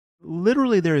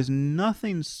literally there is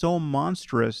nothing so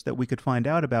monstrous that we could find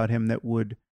out about him that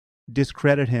would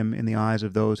discredit him in the eyes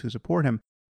of those who support him.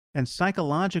 And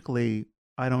psychologically,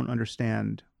 I don't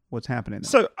understand what's happening there.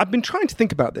 So I've been trying to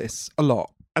think about this a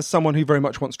lot as someone who very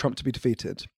much wants Trump to be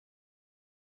defeated.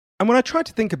 And when I try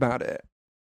to think about it,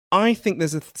 I think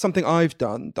there's something I've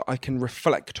done that I can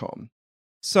reflect on.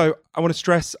 So I want to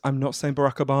stress, I'm not saying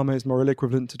Barack Obama is morally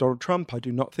equivalent to Donald Trump. I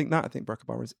do not think that. I think Barack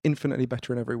Obama is infinitely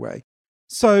better in every way.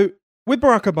 So with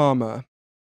Barack Obama,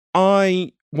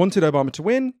 I wanted Obama to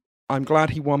win. I'm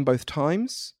glad he won both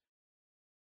times.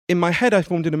 In my head, I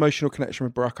formed an emotional connection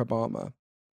with Barack Obama.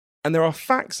 And there are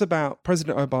facts about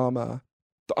President Obama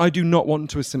that I do not want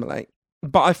to assimilate,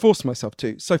 but I forced myself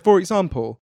to. So, for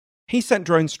example, he sent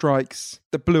drone strikes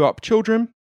that blew up children.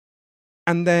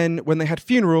 And then when they had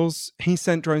funerals, he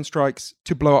sent drone strikes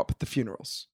to blow up the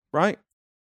funerals, right?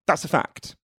 That's a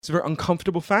fact. It's a very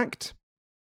uncomfortable fact.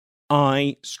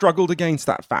 I struggled against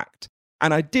that fact.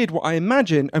 And I did what I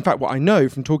imagine, in fact, what I know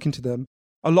from talking to them,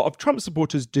 a lot of Trump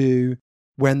supporters do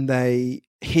when they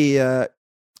hear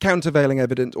countervailing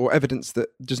evidence or evidence that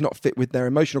does not fit with their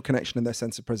emotional connection and their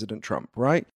sense of President Trump,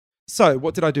 right? So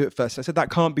what did I do at first? I said,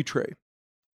 that can't be true.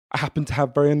 I happened to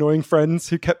have very annoying friends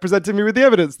who kept presenting me with the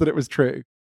evidence that it was true.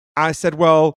 I said,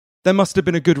 well, there must have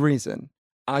been a good reason.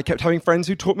 I kept having friends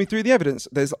who talked me through the evidence.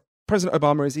 President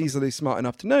Obama is easily smart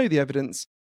enough to know the evidence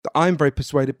that I'm very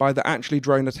persuaded by that actually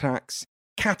drone attacks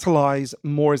catalyze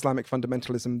more Islamic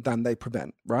fundamentalism than they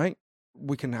prevent, right?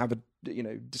 We can have a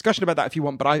discussion about that if you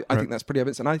want, but I think that's pretty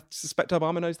evidence, and I suspect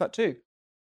Obama knows that too.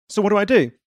 So what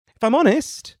do? If I'm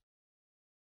honest,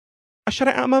 I shut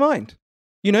it out of my mind.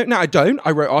 Now I don't. I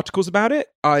wrote articles about it.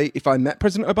 If I met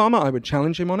President Obama, I would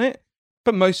challenge him on it.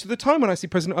 But most of the time when I see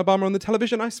President Obama on the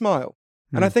television, I smile.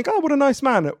 And I think, oh, what a nice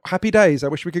man. Happy days. I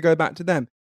wish we could go back to them.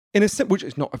 Which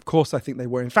is not, of course, I think they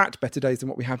were in fact better days than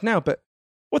what we have now. But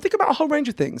think about a whole range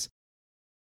of things.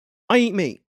 I eat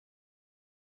meat.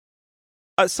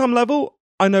 At some level,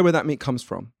 I know where that meat comes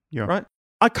from, right?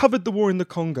 I covered the war in the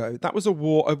Congo. That was a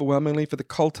war overwhelmingly for the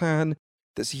coltan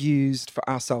that's used for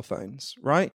our cell phones,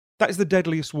 right? That is the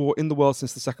deadliest war in the world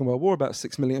since the Second World War. About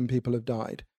 6 million people have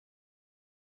died.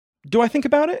 Do I think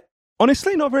about it?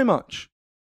 Honestly, not very much.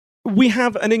 We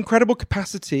have an incredible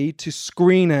capacity to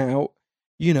screen out,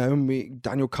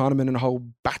 Daniel Kahneman and a whole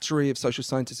battery of social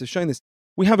scientists have shown this.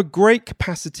 We have a great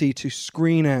capacity to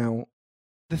screen out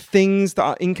the things that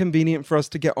are inconvenient for us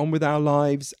to get on with our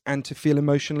lives and to feel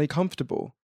emotionally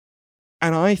comfortable.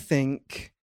 And I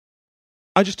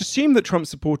just assume that Trump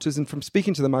supporters, and from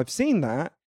speaking to them, I've seen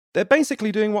that, they're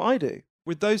basically doing what I do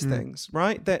with those things,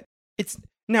 right?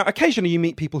 Now, occasionally you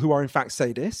meet people who are in fact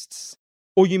sadists,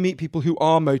 or you meet people who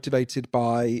are motivated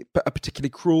by a particularly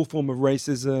cruel form of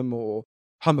racism or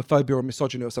homophobia or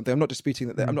misogyny or something. I'm not disputing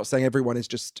that. I'm not saying everyone is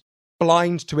just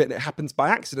blind to it and it happens by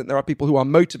accident. There are people who are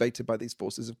motivated by these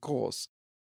forces, of course.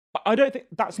 But I don't think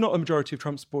that's not a majority of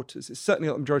Trump supporters. It's certainly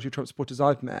not the majority of Trump supporters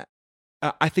I've met.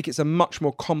 I think it's a much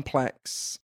more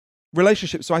complex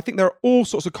relationship. So I think there are all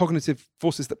sorts of cognitive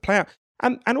forces that play out.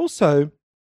 And also...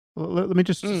 Let me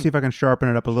just see if I can sharpen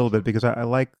it up a little bit, because I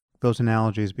like those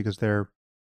analogies because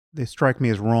they strike me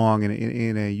as wrong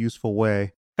in a useful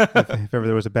way. if ever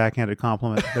there was a backhanded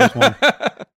compliment, there's one.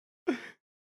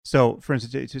 So, for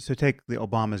instance, to take the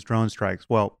Obama's drone strikes.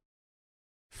 Well,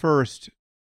 first,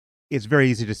 it's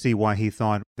very easy to see why he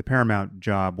thought the paramount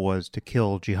job was to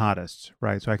kill jihadists,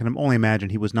 right? So I can only imagine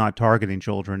he was not targeting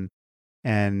children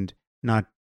and not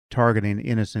targeting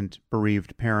innocent,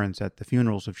 bereaved parents at the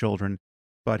funerals of children,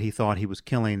 but he thought he was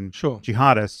killing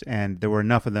jihadists, and there were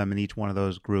enough of them in each one of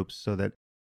those groups so that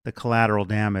the collateral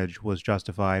damage was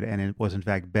justified, and it was in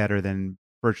fact better than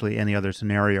virtually any other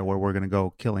scenario where we're going to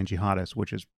go killing jihadists,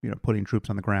 which is, putting troops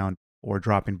on the ground or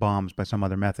dropping bombs by some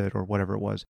other method or whatever it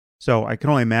was. So I can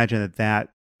only imagine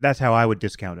that's how I would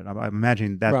discount it. I'm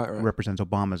imagining that represents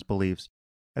Obama's beliefs.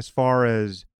 As far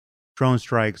as drone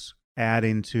strikes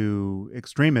adding to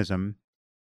extremism,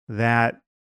 that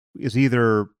is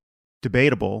either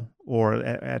debatable or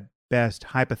at best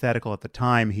hypothetical at the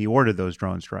time he ordered those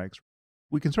drone strikes.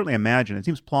 We can certainly imagine, it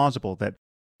seems plausible that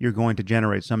you're going to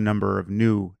generate some number of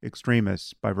new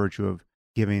extremists by virtue of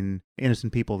giving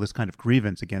innocent people this kind of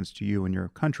grievance against you and your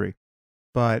country.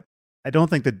 But I don't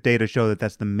think the data show that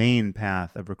that's the main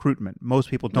path of recruitment. Most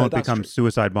people don't become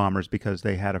suicide bombers because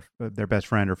they had their best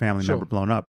friend or family member blown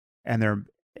up. And there are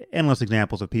endless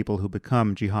examples of people who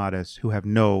become jihadists who have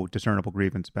no discernible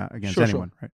grievance against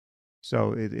anyone. Right?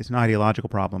 So it's an ideological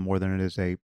problem more than it is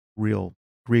a real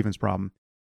grievance problem.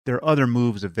 There are other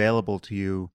moves available to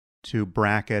you to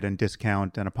bracket and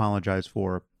discount and apologize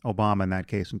for Obama in that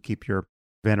case and keep your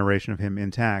veneration of him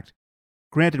intact.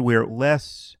 Granted, we're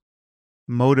less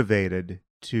motivated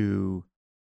to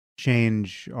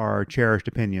change our cherished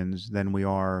opinions than we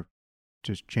are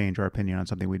to change our opinion on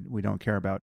something we don't care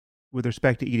about. With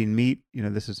respect to eating meat,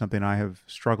 this is something I have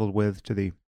struggled with to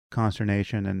the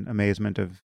consternation and amazement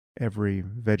of every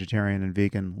vegetarian and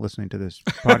vegan listening to this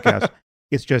podcast.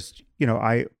 It's just,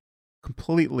 I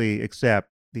completely accept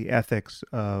the ethics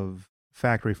of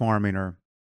factory farming are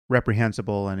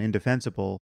reprehensible and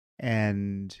indefensible,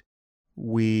 and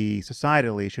we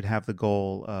societally should have the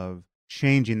goal of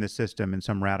changing the system in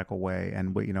some radical way.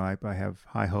 And I have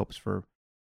high hopes for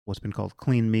what's been called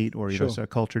clean meat or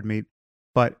cultured meat.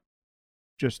 But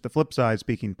just the flip side,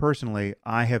 speaking personally,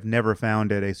 I have never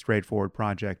found it a straightforward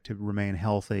project to remain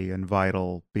healthy and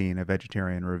vital being a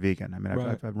vegetarian or a vegan. I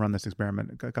mean, I've run this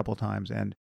experiment a couple of times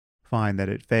and find that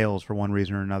it fails for one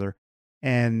reason or another.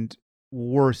 And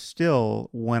worse still,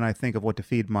 when I think of what to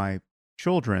feed my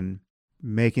children,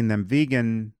 making them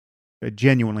vegan, I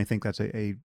genuinely think that's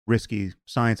a risky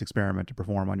science experiment to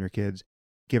perform on your kids.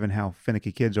 Given how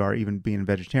finicky kids are, even being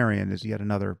vegetarian is yet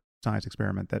another science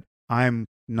experiment that I'm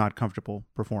not comfortable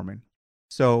performing.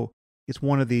 So it's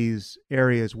one of these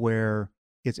areas where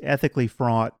it's ethically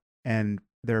fraught, and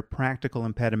there are practical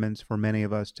impediments for many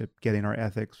of us to getting our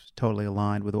ethics totally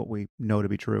aligned with what we know to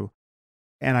be true.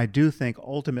 And I do think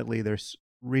ultimately there's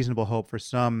reasonable hope for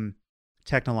some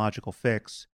technological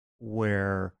fix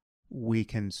where we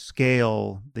can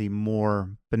scale the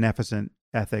more beneficent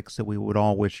ethics that we would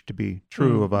all wish to be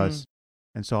true of us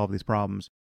and solve these problems.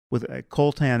 With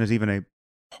coltan is even a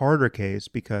harder case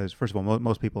because, first of all,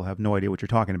 most people have no idea what you're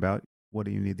talking about. What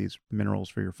do you need these minerals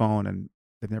for your phone? And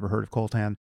they've never heard of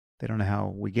coltan. They don't know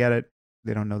how we get it.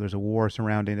 They don't know there's a war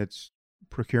surrounding its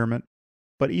procurement.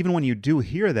 But even when you do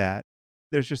hear that,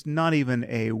 there's just not even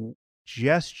a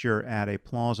gesture at a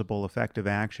plausible, effective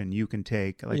action you can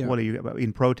take. Like, what are you,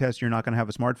 in protest, you're not going to have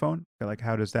a smartphone? Like,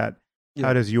 how does that,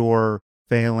 how does your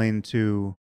failing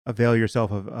to avail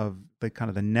yourself of the kind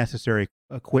of the necessary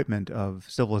equipment of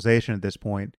civilization at this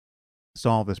point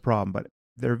solve this problem? But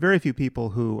there are very few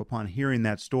people who, upon hearing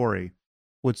that story,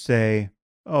 would say,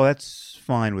 "Oh, that's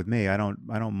fine with me. I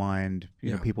don't mind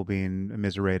people being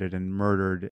immiserated and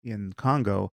murdered in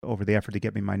Congo over the effort to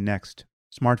get me my next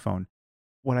smartphone."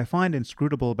 What I find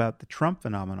inscrutable about the Trump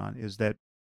phenomenon is that,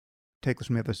 take this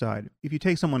from the other side, if you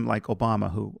take someone like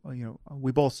Obama, who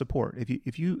we both support,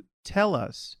 if you tell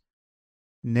us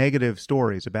negative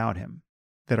stories about him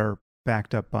that are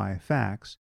backed up by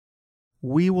facts,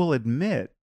 we will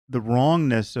admit the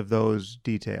wrongness of those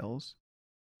details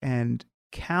and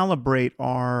calibrate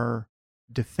our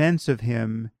defense of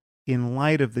him in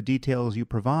light of the details you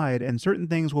provide, and certain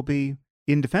things will be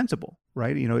indefensible,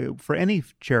 right? For any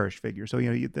cherished figure. So,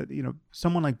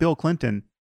 someone like Bill Clinton,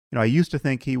 I used to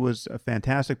think he was a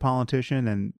fantastic politician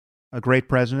and a great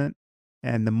president.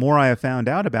 And the more I have found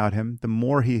out about him, the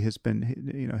more he has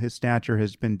been, his stature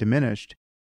has been diminished.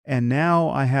 And now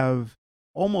I have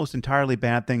almost entirely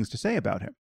bad things to say about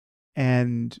him.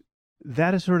 And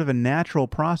that is sort of a natural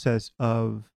process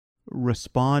of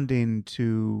responding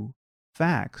to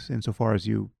facts insofar as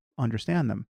you understand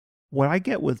them. What I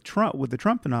get with the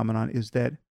Trump phenomenon is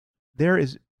that there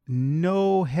is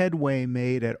no headway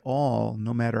made at all,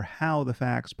 no matter how the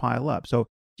facts pile up. So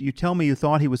you tell me you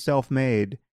thought he was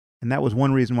self-made, and that was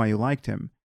one reason why you liked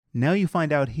him. Now you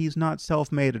find out he's not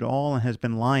self-made at all and has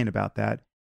been lying about that,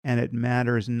 and it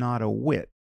matters not a whit.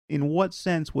 In what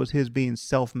sense was his being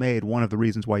self-made one of the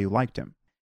reasons why you liked him?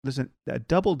 Listen, a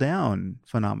double down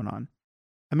phenomenon.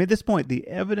 I mean, at this point, the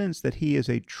evidence that he is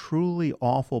a truly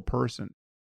awful person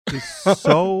is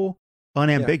so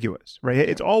unambiguous, right?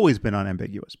 It's always been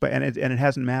unambiguous, and it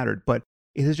hasn't mattered, but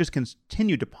it has just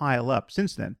continued to pile up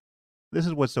since then. This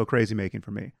is what's so crazy making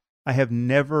for me. I have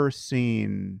never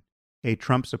seen a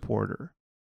Trump supporter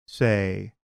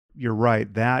say, "You're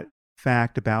right, that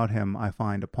fact about him I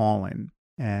find appalling,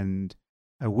 and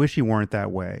I wish he weren't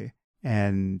that way,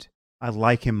 and I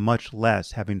like him much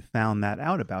less having found that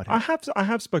out about him." I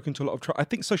have spoken to a lot of Trump. I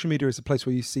think social media is a place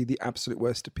where you see the absolute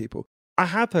worst of people. I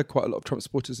have heard quite a lot of Trump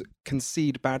supporters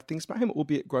concede bad things about him,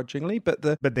 albeit grudgingly. But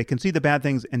they concede the bad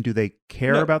things, and do they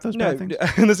care about those bad things?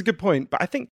 And that's a good point. But I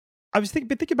think I was been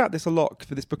thinking about this a lot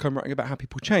for this book I'm writing about how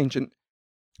people change, and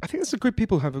I think there's a group of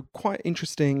people who have a quite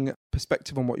interesting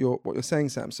perspective on what you're saying,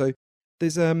 Sam. So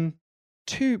there's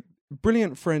two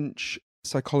brilliant French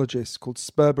psychologists called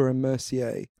Sperber and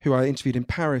Mercier, who I interviewed in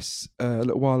Paris a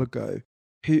little while ago,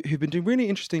 who've been doing really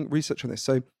interesting research on this.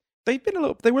 So they were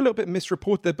a little bit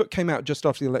misreported. Their book came out just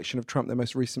after the election of Trump, their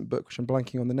most recent book, which I'm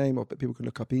blanking on the name of, but people can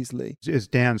look up easily. It's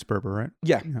Dan Sperber, right?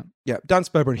 Yeah. Dan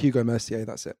Sperber and Hugo Mercier,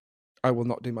 that's it. I will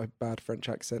not do my bad French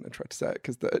accent and try to say it,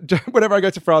 because whenever I go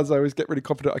to France, I always get really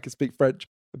confident I can speak French,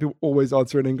 but people always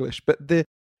answer in English.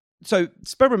 So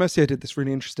Sperber and Mercier did this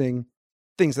really interesting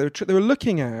things. They were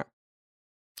looking at,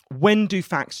 when do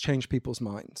facts change people's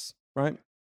minds, right?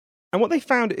 And what they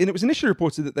found, and it was initially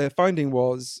reported that their finding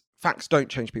was facts don't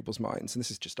change people's minds. And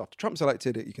this is just after Trump's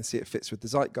elected. You can see it fits with the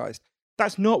zeitgeist.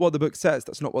 That's not what the book says.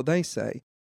 That's not what they say.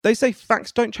 They say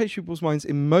facts don't change people's minds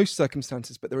in most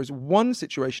circumstances, but there is one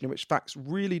situation in which facts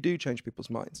really do change people's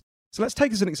minds. So let's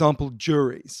take as an example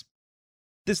juries.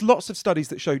 There's lots of studies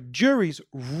that show juries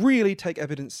really take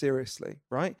evidence seriously,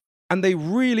 right? And they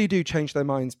really do change their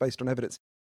minds based on evidence.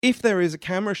 If there is a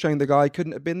camera showing the guy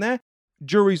couldn't have been there,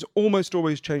 juries almost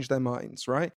always change their minds,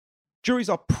 right? Juries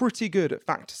are pretty good at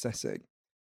fact assessing.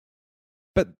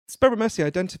 But Sperber and Mercier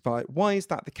identify, why is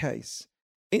that the case?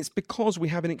 It's because we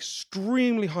have an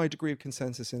extremely high degree of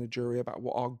consensus in a jury about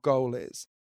what our goal is.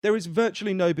 There is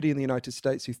virtually nobody in the United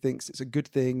States who thinks it's a good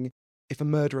thing if a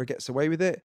murderer gets away with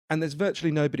it, and there's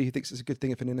virtually nobody who thinks it's a good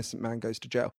thing if an innocent man goes to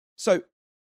jail. So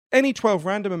any 12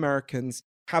 random Americans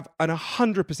have an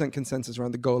 100% consensus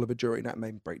around the goal of a jury. That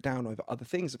may break down over other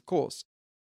things, of course.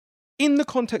 In the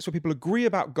context where people agree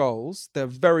about goals, they're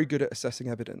very good at assessing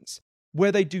evidence.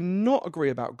 Where they do not agree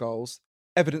about goals,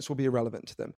 evidence will be irrelevant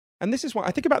to them. And this is why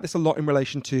I think about this a lot in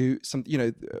relation to some,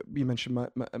 you mentioned my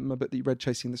book that you read,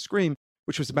 Chasing the Scream,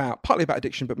 which was partly about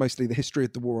addiction, but mostly the history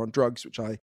of the war on drugs, which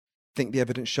I think the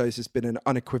evidence shows has been an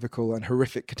unequivocal and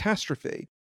horrific catastrophe.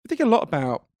 I think a lot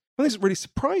about, one thing that really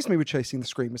surprised me with Chasing the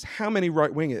Scream was how many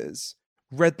right-wingers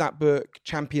read that book,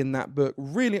 championed that book,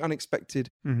 really unexpected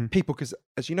people, because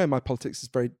as you know, my politics is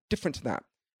very different to that.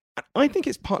 And I think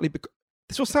it's partly because,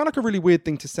 this will sound like a really weird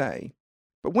thing to say,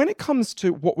 but when it comes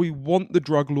to what we want the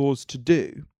drug laws to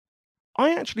do,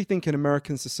 I actually think in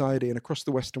American society and across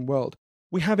the Western world,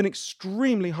 we have an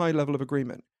extremely high level of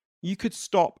agreement. You could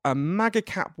stop a MAGA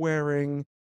cap wearing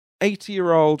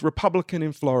 80-year-old Republican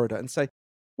in Florida and say,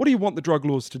 what do you want the drug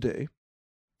laws to do?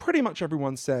 Pretty much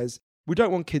everyone says, we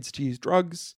don't want kids to use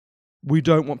drugs. We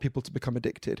don't want people to become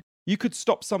addicted. You could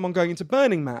stop someone going into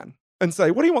Burning Man and say,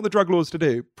 what do you want the drug laws to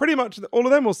do? Pretty much all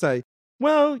of them will say,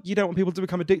 well, you don't want people to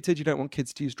become addicted. You don't want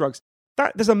kids to use drugs.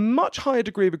 There's a much higher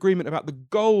degree of agreement about the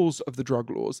goals of the drug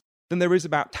laws than there is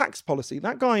about tax policy.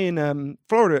 That guy in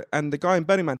Florida and the guy in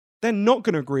Burning Man, they're not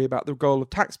going to agree about the goal of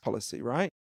tax policy, right?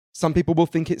 Some people will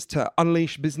think it's to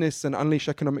unleash business and unleash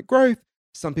economic growth.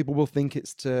 Some people will think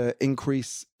it's to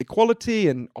increase equality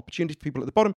and opportunity for people at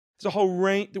the bottom. There's a whole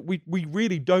range that we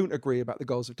really don't agree about the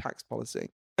goals of tax policy.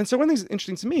 And so one thing that's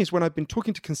interesting to me is when I've been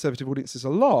talking to conservative audiences a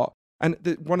lot, and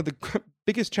one of the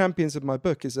biggest champions of my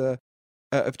book is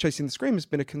of Chasing the Scream has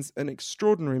been an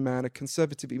extraordinary man, a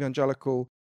conservative evangelical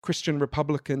Christian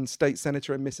Republican state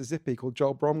senator in Mississippi called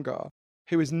Joel Bromgar,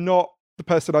 who is not the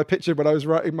person I pictured when I was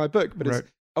writing my book, but is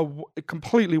a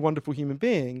completely wonderful human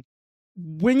being.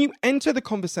 When you enter the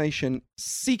conversation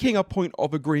seeking a point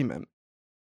of agreement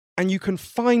and you can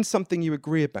find something you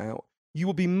agree about, you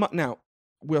will be now,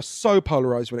 we are so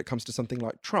polarized when it comes to something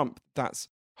like Trump. That's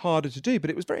harder to do, but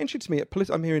it was very interesting to me.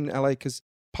 I'm here in LA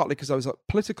partly because I was at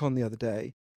Politicon the other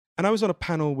day, and I was on a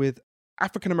panel with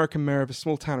African-American mayor of a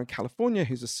small town in California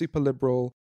who's a super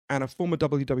liberal, and a former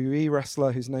WWE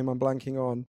wrestler whose name I'm blanking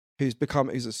on, who's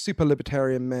a super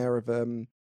libertarian mayor of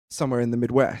somewhere in the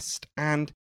Midwest.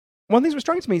 And one thing that's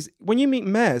striking to me is when you meet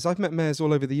mayors, I've met mayors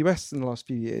all over the US in the last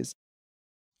few years,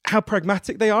 how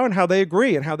pragmatic they are and how they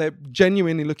agree and how they're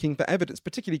genuinely looking for evidence,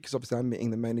 particularly because obviously I'm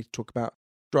meeting them mainly to talk about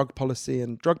drug policy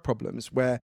and drug problems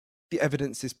where the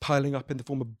evidence is piling up in the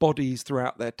form of bodies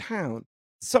throughout their town.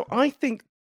 So I think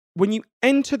when you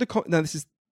enter now this is,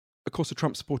 of course, a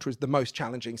Trump supporter is the most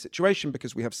challenging situation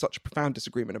because we have such a profound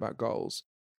disagreement about goals.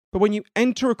 But when you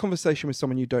enter a conversation with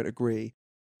someone you don't agree,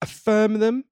 affirm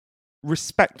them,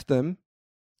 respect them,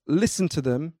 listen to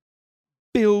them,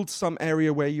 build some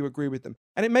area where you agree with them.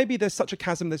 And it may be there's such a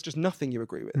chasm, there's just nothing you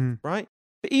agree with, right?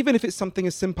 But even if it's something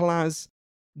as simple as,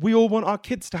 we all want our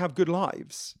kids to have good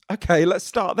lives. Okay, let's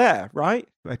start there, right?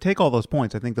 I take all those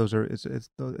points. I think those are,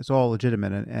 it's all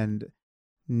legitimate. And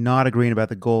not agreeing about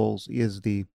the goals is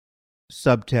the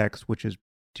subtext, which is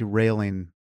derailing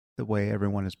the way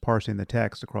everyone is parsing the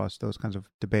text across those kinds of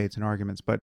debates and arguments.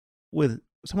 But with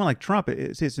someone like Trump,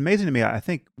 it's amazing to me. I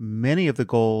think many of the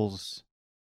goals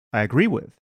I agree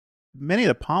with. Many of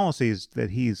the policies that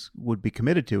would be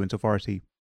committed to, insofar as he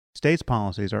states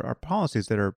policies, are policies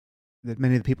that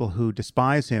many of the people who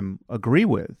despise him agree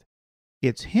with.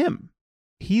 It's him.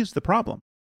 He's the problem.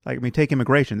 Like, I mean, take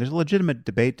immigration. There's a legitimate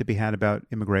debate to be had about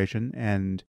immigration,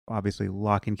 and obviously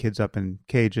locking kids up in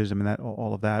cages. I mean,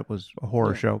 all of that was a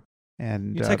horror show.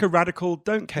 And you take a radical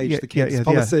 "don't cage the kids"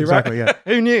 policy, exactly, right?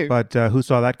 Yeah. Who knew? But who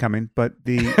saw that coming? But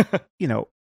the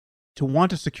to want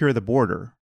to secure the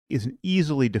border is an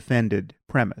easily defended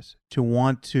premise. To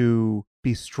want to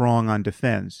be strong on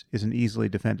defense is an easily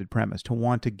defended premise. To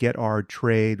want to get our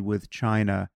trade with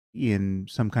China in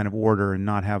some kind of order and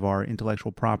not have our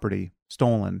intellectual property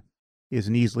stolen is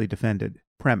an easily defended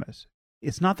premise.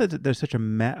 It's not that there's such a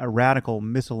radical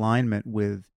misalignment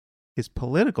with his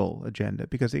political agenda,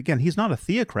 because, again, he's not a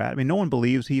theocrat. I mean, no one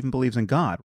believes he even believes in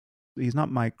God. He's not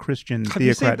my Christian Have theocrat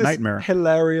you seen this nightmare.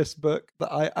 Hilarious book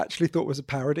that I actually thought was a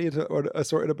parody, or I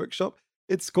saw it in a bookshop.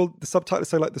 It's called, the subtitles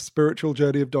say like The Spiritual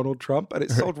Journey of Donald Trump, and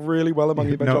it's sold really well among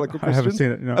evangelical Christians. I haven't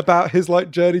seen it, no. About his like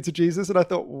journey to Jesus, and I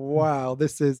thought, wow,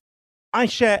 I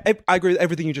agree with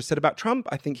everything you just said about Trump.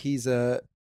 I think he's a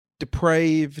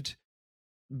depraved,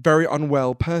 very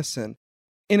unwell person.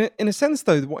 In a sense,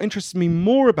 though, what interests me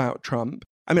more about Trump,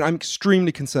 I mean, I'm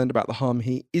extremely concerned about the harm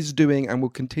he is doing and will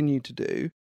continue to do.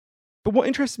 But what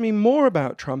interests me more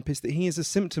about Trump is that he is a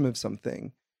symptom of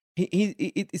something.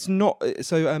 It's not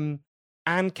so.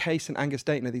 Anne Case and Angus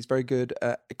Dayton are these very good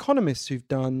economists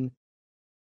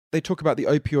they talk about the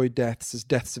opioid deaths as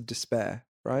deaths of despair,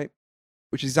 right?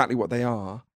 Which is exactly what they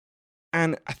are.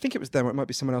 And I think it was them, or it might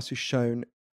be someone else who's shown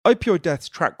opioid deaths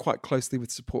track quite closely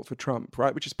with support for Trump,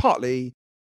 right? Which is partly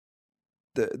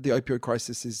the opioid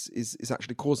crisis is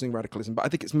actually causing radicalism, but I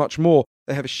think it's much more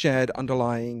they have a shared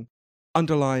underlying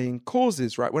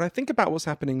causes, right? When I think about what's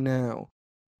happening now,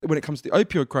 when it comes to the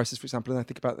opioid crisis, for example, and I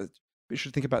think about that, we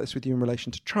should think about this with you in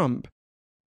relation to Trump.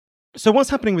 So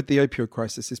what's happening with the opioid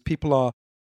crisis is people are,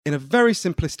 in a very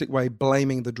simplistic way,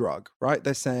 blaming the drug, right?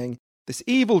 They're saying this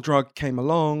evil drug came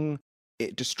along,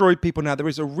 it destroyed people. Now, there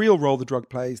is a real role the drug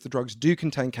plays. The drugs do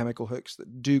contain chemical hooks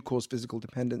that do cause physical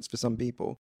dependence for some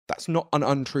people. That's not an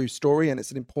untrue story, and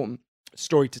it's an important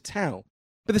story to tell.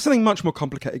 But there's something much more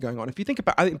complicated going on. If you think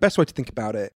about, I think the best way to think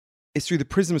about it is through the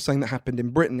prism of something that happened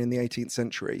in Britain in the 18th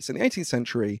century. So in the 18th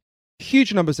century,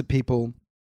 huge numbers of people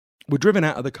were driven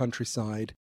out of the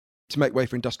countryside to make way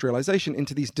for industrialization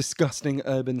into these disgusting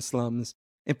urban slums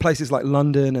in places like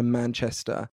London and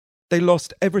Manchester. They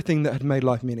lost everything that had made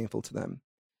life meaningful to them.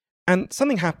 And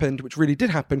something happened, which really did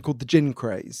happen, called the gin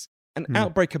craze, an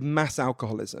outbreak of mass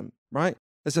alcoholism, right?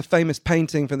 There's a famous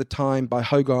painting from the time by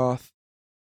Hogarth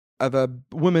of a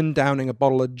woman downing a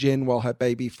bottle of gin while her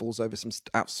baby falls over some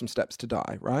steps to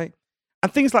die, right?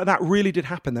 And things like that really did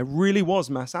happen. There really was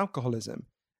mass alcoholism.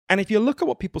 And if you look at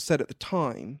what people said at the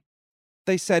time,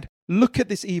 they said, look at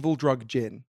this evil drug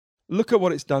gin. Look at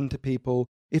what it's done to people.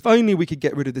 If only we could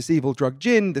get rid of this evil drug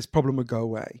gin, this problem would go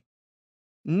away.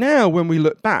 Now, when we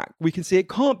look back, we can see it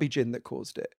can't be gin that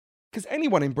caused it. Because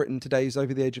anyone in Britain today who's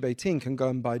over the age of 18 can go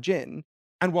and buy gin.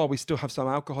 And while we still have some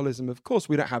alcoholism, of course,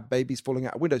 we don't have babies falling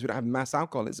out of windows. We don't have mass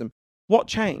alcoholism. What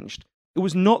changed? It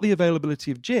was not the availability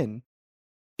of gin.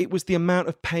 It was the amount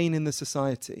of pain in the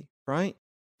society, right?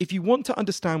 If you want to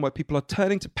understand why people are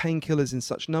turning to painkillers in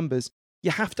such numbers, you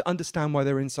have to understand why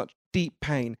they're in such deep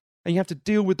pain. And you have to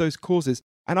deal with those causes.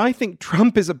 And I think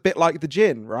Trump is a bit like the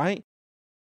gin, right?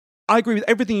 I agree with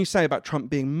everything you say about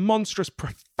Trump being monstrous,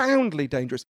 profoundly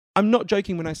dangerous. I'm not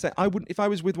joking when I say if I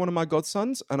was with one of my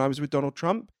godsons and I was with Donald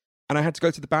Trump and I had to go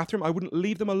to the bathroom, I wouldn't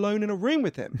leave them alone in a room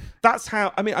with him. That's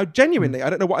how, I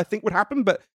don't know what I think would happen,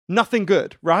 but nothing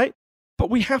good, right? But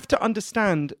we have to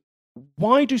understand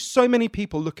why do so many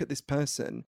people look at this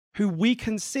person who we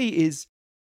can see is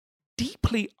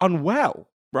deeply unwell,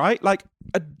 right? Like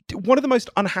one of the most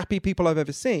unhappy people I've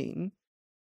ever seen,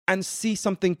 and see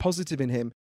something positive in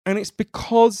him. And it's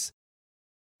because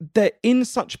they're in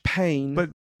such pain. But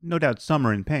no doubt some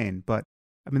are in pain. But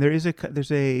I mean,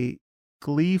 there's a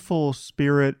gleeful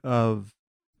spirit of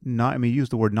not. I mean, you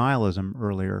used the word nihilism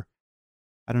earlier.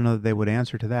 I don't know that they would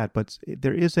answer to that, but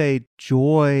there is a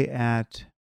joy at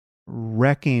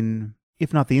wrecking,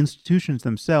 if not the institutions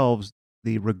themselves,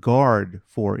 the regard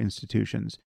for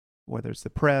institutions, whether it's the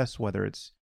press, whether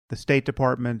it's the State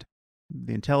Department,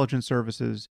 the intelligence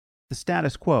services, the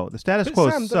status quo. The status quo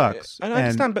sucks. I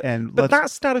understand, but that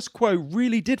status quo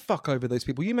really did fuck over those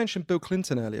people. You mentioned Bill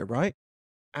Clinton earlier, right?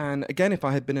 And again, if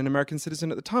I had been an American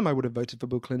citizen at the time, I would have voted for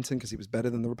Bill Clinton because he was better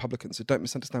than the Republicans. So don't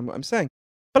misunderstand what I'm saying.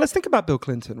 But let's think about Bill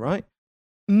Clinton, right?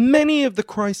 Many of the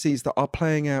crises that are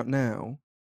playing out now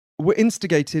were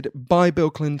instigated by Bill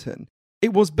Clinton.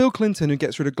 It was Bill Clinton who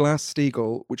gets rid of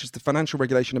Glass-Steagall, which is the financial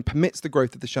regulation and permits the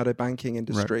growth of the shadow banking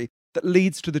industry, that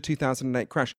leads to the 2008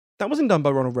 crash. That wasn't done by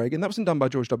Ronald Reagan. That wasn't done by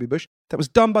George W. Bush. That was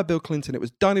done by Bill Clinton. It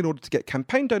was done in order to get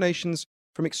campaign donations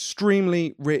from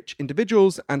extremely rich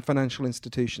individuals and financial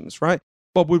institutions, right?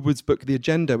 Bob Woodward's book, The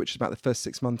Agenda, which is about the first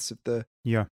 6 months of the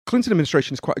Clinton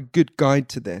administration, is quite a good guide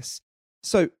to this.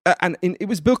 So, it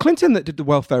was Bill Clinton that did the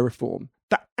welfare reform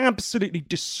that absolutely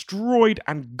destroyed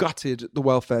and gutted the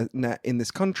welfare net in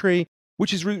this country,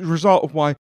 which is a result of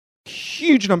why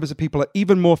huge numbers of people are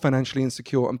even more financially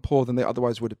insecure and poor than they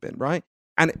otherwise would have been, right?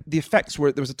 And the effects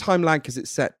were, there was a time lag because it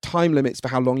set time limits for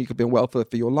how long you could be on welfare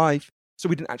for your life. So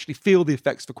we didn't actually feel the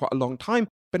effects for quite a long time.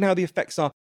 But now the effects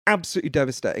are absolutely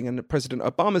devastating. And President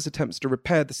Obama's attempts to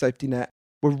repair the safety net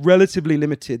were relatively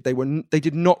limited. They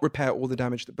did not repair all the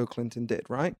damage that Bill Clinton did,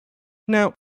 right?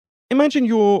 Now,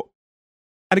 imagine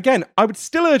and again, I would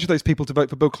still urge those people to vote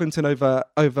for Bill Clinton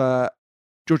over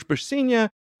George Bush Sr.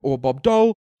 or Bob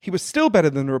Dole. He was still better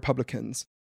than the Republicans.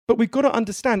 But we've got to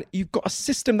understand, you've got a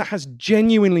system that has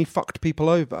genuinely fucked people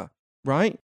over,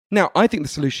 right? Now, I think the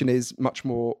solution is much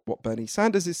more what Bernie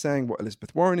Sanders is saying, what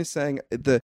Elizabeth Warren is saying.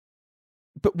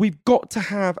 But we've got to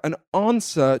have an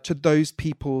answer to those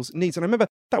people's needs. And I remember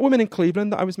that woman in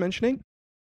Cleveland that I was mentioning,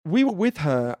 we were with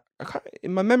her,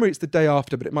 in my memory it's the day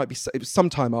after, but it was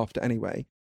sometime after anyway.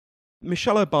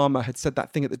 Michelle Obama had said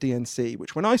that thing at the DNC,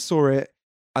 which when I saw it,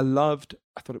 I loved.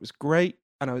 I thought it was great.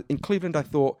 And in Cleveland, I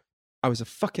thought, I was a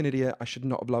fucking idiot. I should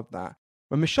not have loved that.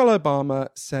 When Michelle Obama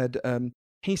said,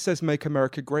 he says, make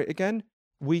America great again,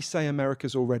 we say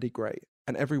America's already great.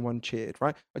 And everyone cheered,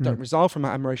 right? I don't resolve from my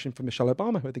admiration for Michelle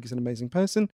Obama, who I think is an amazing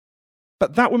person.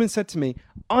 But that woman said to me,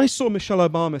 I saw Michelle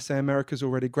Obama say America's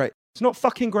already great. It's not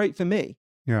fucking great for me,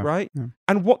 right? Yeah.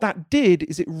 And what that did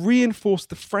is it reinforced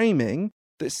the framing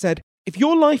that said, if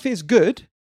your life is good,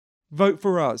 vote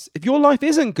for us. If your life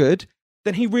isn't good,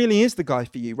 then he really is the guy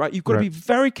for you, right? You've got to be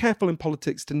very careful in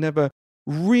politics to never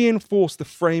reinforce the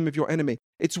frame of your enemy.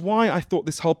 It's why I thought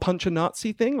this whole punch a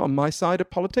Nazi thing on my side of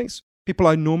politics, people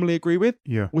I normally agree with,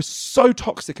 was so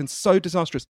toxic and so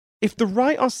disastrous. If the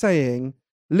right are saying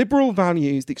liberal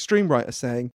values, the extreme right are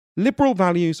saying liberal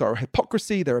values are a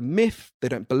hypocrisy, they're a myth, they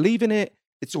don't believe in it,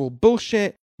 it's all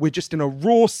bullshit, we're just in a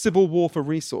raw civil war for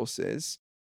resources,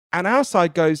 and our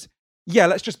side goes, yeah,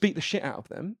 let's just beat the shit out of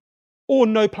them, or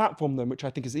no platform them, which I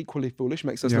think is equally foolish,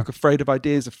 makes us look afraid of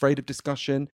ideas, afraid of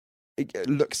discussion,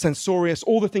 look censorious,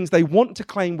 all the things they want to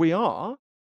claim we are.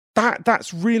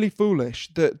 That's really foolish.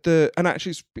 And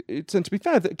actually, to be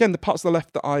fair, again, the parts of the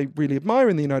left that I really admire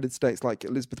in the United States, like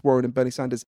Elizabeth Warren and Bernie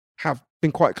Sanders, have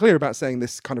been quite clear about saying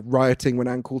this kind of rioting when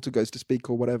Ann Coulter goes to speak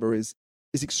or whatever is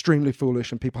extremely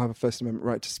foolish, and people have a First Amendment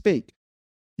right to speak.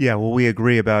 Yeah, well, we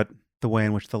agree about the way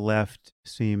in which the left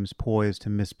seems poised to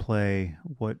misplay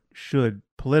what should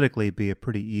politically be a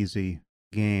pretty easy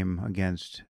game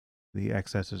against the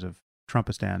excesses of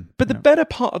Trumpistan. But the better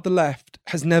part of the left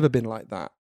has never been like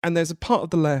that. And there's a part of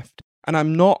the left, and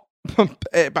I'm not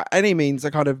by any means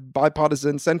a kind of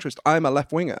bipartisan centrist. I'm a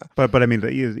left-winger. But I mean,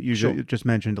 you just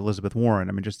mentioned Elizabeth Warren.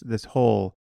 I mean, just this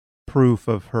whole proof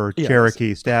of her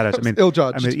Cherokee status. I mean,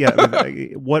 ill-judged.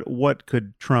 What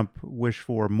could Trump wish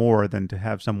for more than to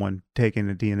have someone taking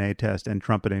a DNA test and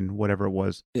trumpeting whatever it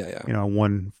was? Yeah.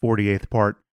 1/48th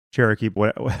part Cherokee,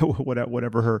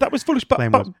 whatever her that was foolish.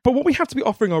 claim was. But what we have to be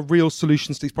offering are real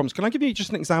solutions to these problems. Can I give you just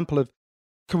an example of?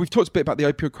 Because we've talked a bit about the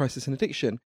opioid crisis and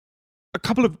addiction. A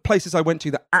couple of places I went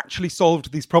to that actually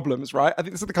solved these problems, right? I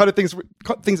think these are the kind of things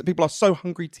that people are so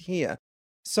hungry to hear.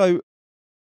 So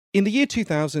in the year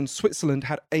 2000, Switzerland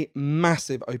had a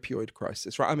massive opioid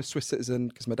crisis, right? I'm a Swiss citizen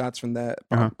because my dad's from there,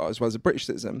 as well as a British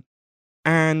citizen.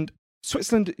 And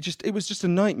Switzerland, it was just a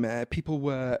nightmare. People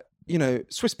were,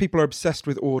 Swiss people are obsessed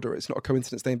with order. It's not a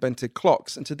coincidence they invented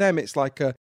clocks. And to them, it's like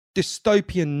a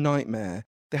dystopian nightmare.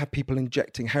 They had people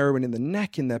injecting heroin in the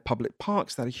neck in their public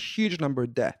parks. They had a huge number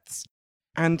of deaths.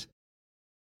 And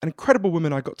an incredible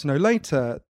woman I got to know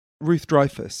later, Ruth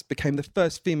Dreifuss, became the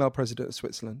first female president of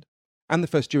Switzerland and the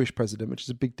first Jewish president, which is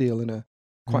a big deal in a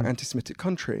quite anti-Semitic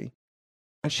country.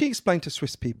 And she explained to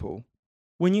Swiss people,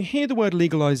 when you hear the word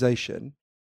legalization,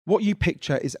 what you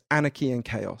picture is anarchy and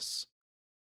chaos.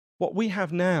 What we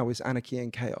have now is anarchy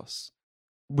and chaos.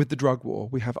 With the drug war,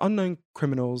 we have unknown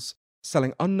criminals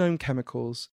selling unknown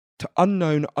chemicals to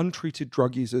unknown, untreated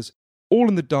drug users, all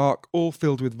in the dark, all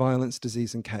filled with violence,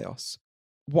 disease, and chaos.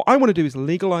 What I want to do is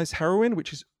legalize heroin,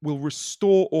 which will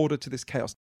restore order to this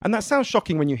chaos. And that sounds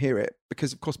shocking when you hear it,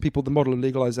 because, of course, the model of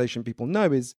legalization people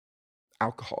know is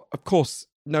alcohol. Of course,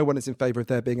 no one is in favor of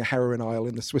there being a heroin aisle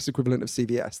in the Swiss equivalent of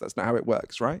CVS. That's not how it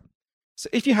works, right? So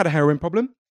if you had a heroin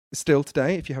problem, still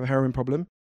today, if you have a heroin problem,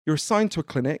 you're assigned to a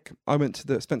clinic. I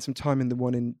spent some time in the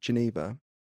one in Geneva.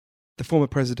 The former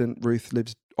president, Ruth,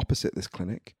 lives opposite this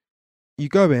clinic. You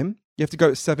go in, you have to go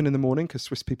at 7 a.m, because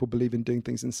Swiss people believe in doing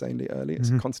things insanely early. It's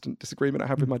a constant disagreement I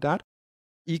have with my dad.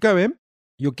 You go in,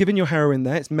 you're given your heroin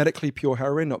there. It's medically pure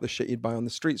heroin, not the shit you'd buy on the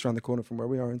streets around the corner from where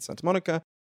we are in Santa Monica.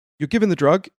 You're given the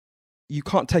drug. You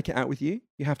can't take it out with you.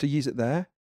 You have to use it there.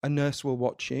 A nurse will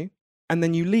watch you. And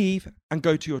then you leave and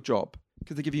go to your job,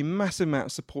 because they give you massive amount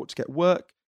of support to get work,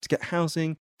 to get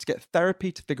housing, to get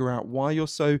therapy, to figure out why you're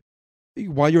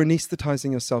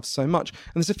anesthetizing yourself so much.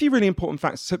 And there's a few really important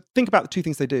facts. So think about the two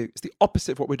things they do. It's the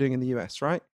opposite of what we're doing in the US,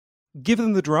 right? Give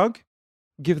them the drug,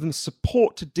 give them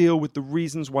support to deal with the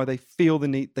reasons why they feel they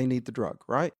need the drug,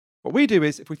 right? What we do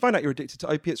is, if we find out you're addicted to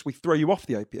opiates, we throw you off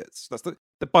the opiates.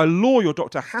 That by law, your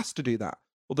doctor has to do that,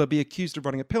 or they'll be accused of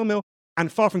running a pill mill.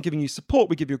 And far from giving you support,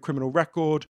 we give you a criminal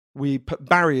record. We put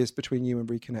barriers between you and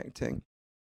reconnecting.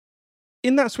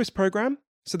 In that Swiss program,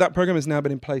 so that program has now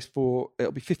been in place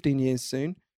it'll be 15 years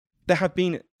soon. There have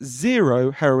been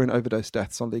 0 heroin overdose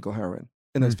deaths on legal heroin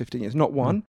in those 15 years, not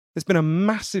one. There's been a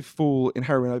massive fall in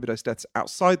heroin overdose deaths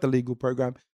outside the legal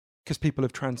program because people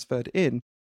have transferred in.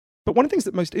 But one of the things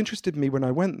that most interested me when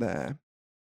I went there,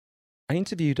 I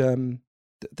interviewed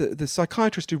the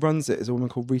psychiatrist who runs it is a woman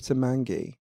called Rita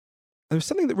Mangi. There was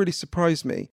something that really surprised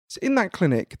me. So in that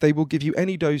clinic, they will give you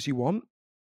any dose you want.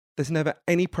 There's never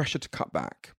any pressure to cut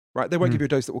back, right? They won't give you a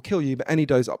dose that will kill you, but any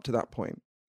dose up to that point.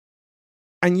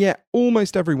 And yet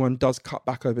almost everyone does cut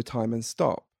back over time and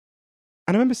stop.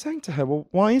 And I remember saying to her, well,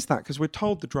 why is that? Because we're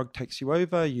told the drug takes you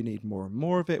over, you need more and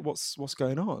more of it. What's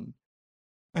going on?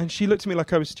 And she looked at me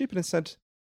like I was stupid and said,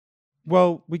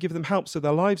 well, we give them help so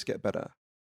their lives get better.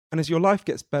 And as your life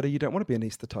gets better, you don't want to be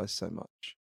anesthetized so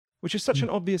much, which is such an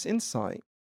obvious insight.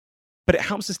 But it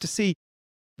helps us to see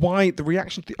why the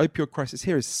reaction to the opioid crisis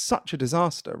here is such a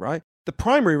disaster, right? The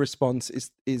primary response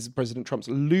is President Trump's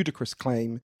ludicrous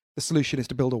claim the solution is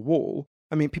to build a wall.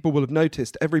 I mean, people will have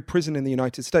noticed every prison in the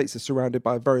United States is surrounded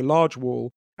by a very large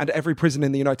wall, and every prison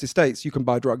in the United States, you can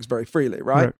buy drugs very freely,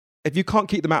 right? If you can't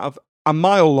keep them out of a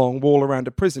mile-long wall around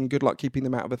a prison, good luck keeping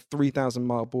them out of a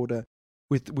 3,000-mile border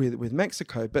with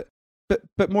Mexico.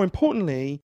 But more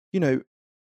importantly,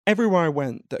 everywhere I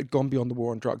went that had gone beyond the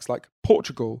war on drugs, like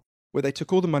Portugal, where they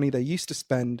took all the money they used to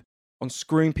spend on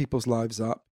screwing people's lives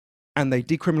up, and they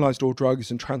decriminalized all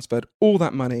drugs and transferred all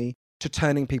that money to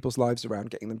turning people's lives around,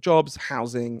 getting them jobs,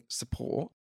 housing,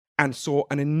 support, and saw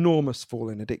an enormous fall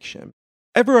in addiction.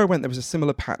 Everywhere I went, there was a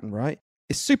similar pattern, right?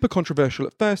 It's super controversial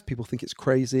at first. People think it's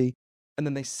crazy. And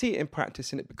then they see it in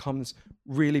practice and it becomes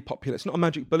really popular. It's not a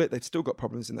magic bullet. They've still got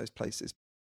problems in those places.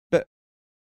 But,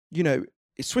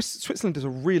 Switzerland is a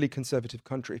really conservative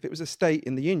country. If it was a state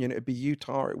in the Union, it would be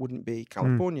Utah. It wouldn't be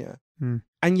California.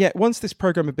 And yet, once this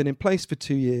program had been in place for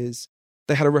 2 years,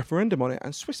 they had a referendum on it,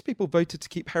 and Swiss people voted to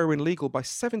keep heroin legal by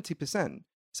 70%.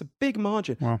 It's a big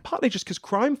margin, partly just because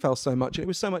crime fell so much and it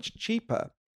was so much cheaper.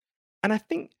 And I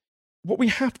think what we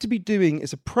have to be doing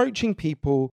is approaching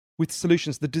people with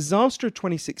solutions. The disaster of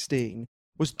 2016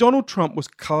 was Donald Trump was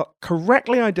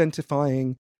correctly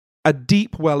identifying a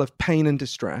deep well of pain and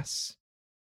distress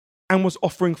and was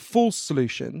offering false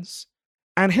solutions.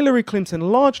 And Hillary Clinton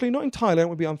largely, not entirely, it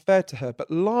would be unfair to her, but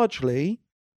largely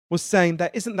was saying there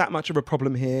isn't that much of a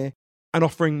problem here and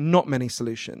offering not many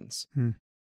solutions. And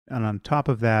on top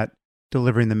of that,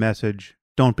 delivering the message,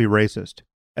 don't be racist,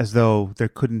 as though there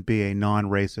couldn't be a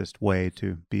non-racist way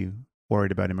to be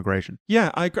worried about immigration.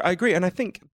 Yeah, I agree. And I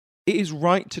think it is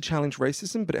right to challenge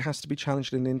racism, but it has to be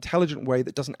challenged in an intelligent way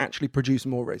that doesn't actually produce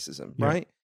more racism, right?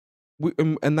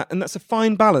 And that's a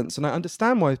fine balance. And I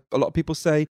understand why a lot of people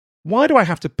say, Why do I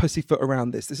have to pussyfoot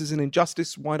around this? This is an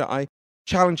injustice. Why don't I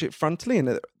challenge it frontally?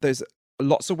 And there's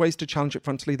lots of ways to challenge it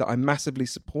frontally that I massively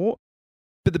support.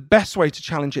 But the best way to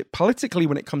challenge it politically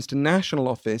when it comes to national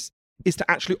office is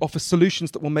to actually offer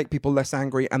solutions that will make people less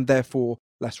angry and therefore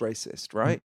less racist,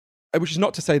 right? Which is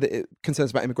not to say that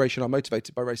concerns about immigration are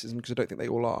motivated by racism, because I don't think they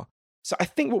all are. So I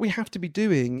think what we have to be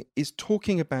doing is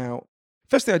talking about,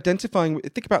 firstly,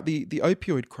 think about the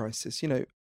opioid crisis. You know,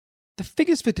 the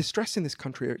figures for distress in this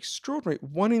country are extraordinary.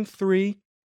 1 in 3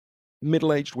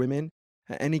 middle-aged women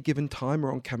at any given time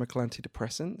are on chemical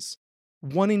antidepressants.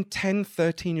 1 in 10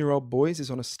 13-year-old boys is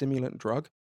on a stimulant drug.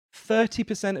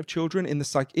 30% of children in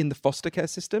the foster care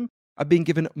system are being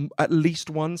given at least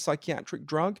one psychiatric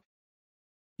drug.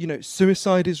 You know,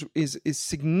 suicide is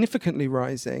significantly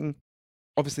rising.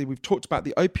 Obviously, we've talked about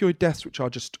the opioid deaths, which are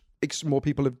just more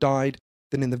people have died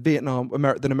than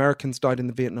than Americans died in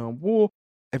the Vietnam War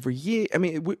every year. I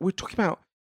mean, we're talking about.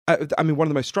 One of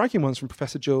the most striking ones from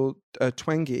Professor Jill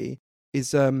Twenge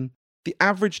is the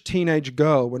average teenage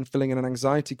girl, when filling in an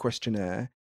anxiety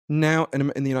questionnaire now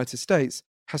in the United States,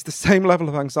 has the same level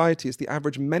of anxiety as the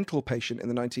average mental patient in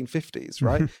the 1950s,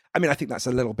 right? I mean, I think that's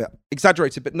a little bit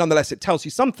exaggerated, but nonetheless, it tells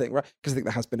you something, right? Because I think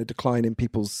there has been a decline in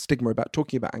people's stigma about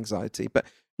talking about anxiety. But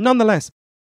nonetheless,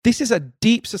 this is a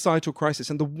deep societal crisis.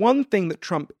 And the one thing that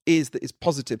Trump that is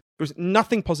positive, there's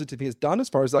nothing positive he has done as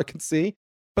far as I can see,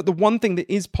 but the one thing that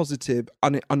is positive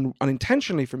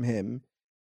unintentionally from him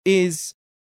is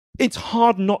it's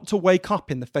hard not to wake up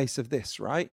in the face of this,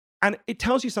 right? And it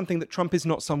tells you something that Trump is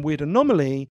not some weird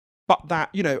anomaly, but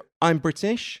that, you know, I'm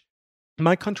British.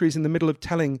 My country is in the middle of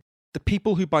telling the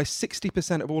people who buy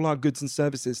 60% of all our goods and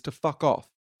services to fuck off.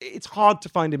 It's hard to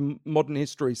find in modern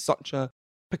history such a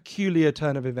peculiar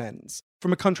turn of events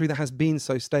from a country that has been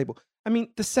so stable. I mean,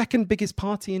 the second biggest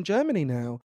party in Germany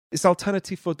now is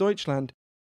Alternative for Deutschland,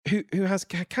 who has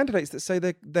candidates that say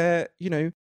they're you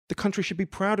know, the country should be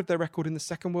proud of their record in the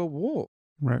Second World War.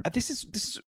 Right. This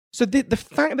is so the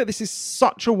fact that this is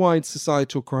such a wide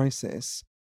societal crisis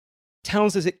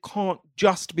tells us it can't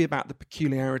just be about the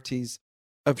peculiarities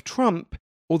of Trump,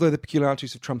 although the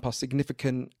peculiarities of Trump are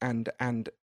significant and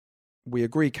we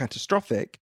agree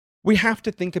catastrophic. We have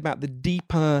to think about the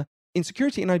deeper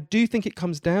insecurity. And I do think it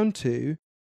comes down to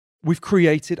we've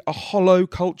created a hollow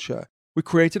culture. We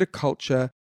created a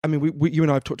culture. I mean, you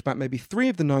and I have talked about maybe 3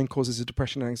 of the 9 causes of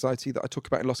depression and anxiety that I talk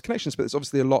about in Lost Connections, but there's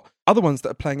obviously a lot other ones that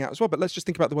are playing out as well. But let's just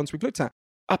think about the ones we've looked at.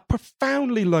 A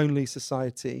profoundly lonely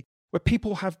society where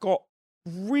people have got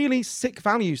really sick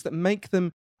values that make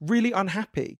them really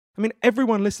unhappy. I mean,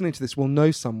 everyone listening to this will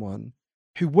know someone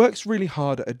who works really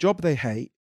hard at a job they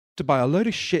hate to buy a load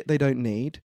of shit they don't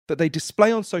need, that they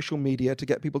display on social media to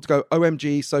get people to go,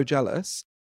 OMG, so jealous.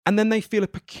 And then they feel a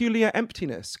peculiar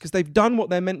emptiness because they've done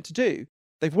what they're meant to do.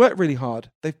 They've worked really hard.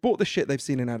 They've bought the shit they've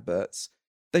seen in adverts.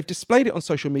 They've displayed it on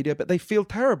social media, but they feel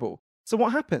terrible. So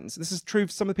what happens? This is true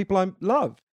for some of the people I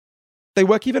love. They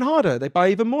work even harder. They buy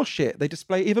even more shit. They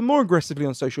display even more aggressively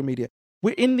on social media.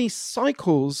 We're in these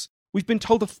cycles. We've been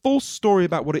told a false story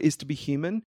about what it is to be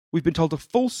human. We've been told a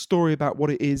false story about what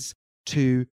it is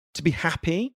to be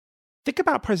happy. Think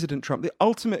about President Trump, the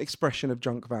ultimate expression of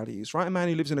junk values, right? A man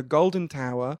who lives in a golden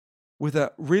tower with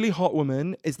a really hot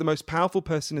woman, is the most powerful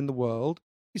person in the world.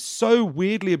 He's so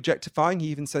weirdly objectifying. He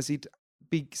even says he'd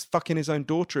be fucking his own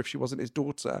daughter if she wasn't his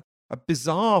daughter. A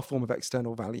bizarre form of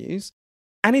external values.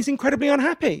 And he's incredibly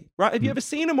unhappy, right? Have you ever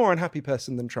seen a more unhappy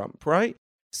person than Trump, right?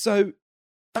 So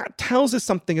that tells us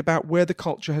something about where the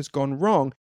culture has gone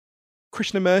wrong.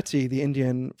 Krishnamurti, the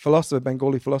Indian philosopher,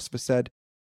 Bengali philosopher, said,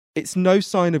 it's no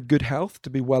sign of good health to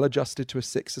be well adjusted to a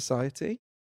sick society.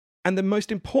 And the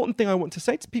most important thing I want to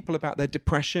say to people about their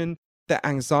depression, their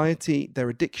anxiety, their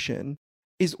addiction,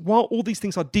 is while all these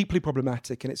things are deeply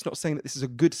problematic, and it's not saying that this is a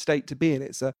good state to be in,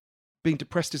 being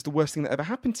depressed is the worst thing that ever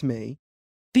happened to me,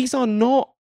 these are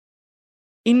not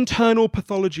internal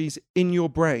pathologies in your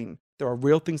brain. There are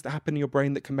real things that happen in your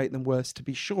brain that can make them worse, to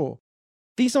be sure.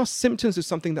 These are symptoms of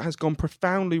something that has gone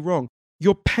profoundly wrong.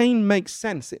 Your pain makes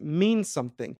sense. It means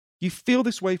something. You feel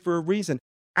this way for a reason.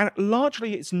 And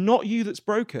largely, it's not you that's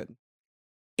broken.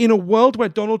 In a world where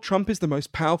Donald Trump is the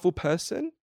most powerful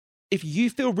person, if you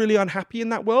feel really unhappy in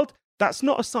that world, that's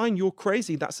not a sign you're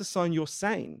crazy. That's a sign you're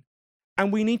sane.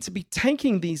 And we need to be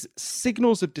taking these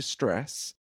signals of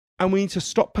distress and we need to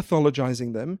stop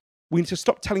pathologizing them. We need to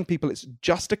stop telling people it's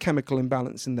just a chemical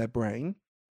imbalance in their brain.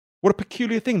 What a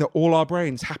peculiar thing that all our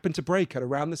brains happen to break at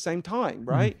around the same time,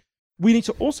 right? We need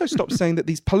to also stop saying that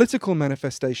these political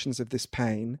manifestations of this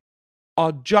pain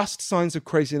are just signs of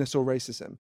craziness or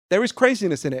racism. There is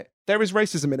craziness in it. There is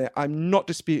racism in it. I'm not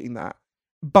disputing that.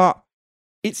 But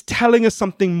it's telling us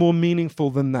something more meaningful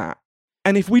than that.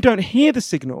 And if we don't hear the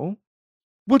signal,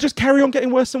 we'll just carry on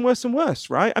getting worse and worse and worse,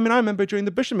 right? I mean, I remember during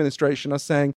the Bush administration, I was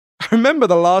saying, I remember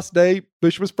the last day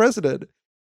Bush was president.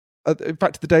 In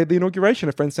fact, the day of the inauguration,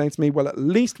 a friend saying to me, well, at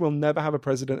least we'll never have a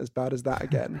president as bad as that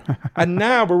again. And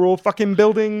now we're all fucking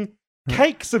building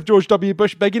cakes of George W.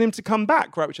 Bush, begging him to come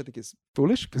back, right? Which I think is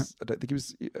foolish because I don't think he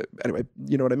was... anyway,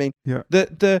 you know what I mean? Yeah.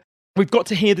 We've got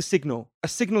to hear the signal. A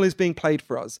signal is being played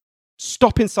for us.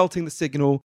 Stop insulting the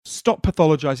signal. Stop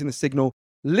pathologizing the signal.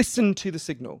 Listen to the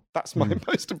signal. That's my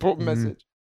most important message.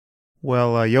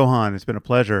 Well, Johan, it's been a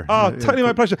pleasure. Oh, totally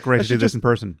my pleasure. Great to do this in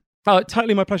person. Oh,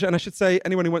 totally my pleasure. And I should say,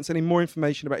 anyone who wants any more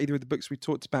information about either of the books we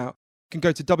talked about can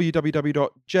go to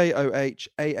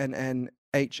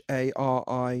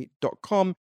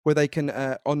www.johannhari.com, where they can,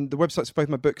 on the websites for both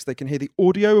my books, they can hear the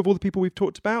audio of all the people we've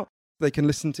talked about. They can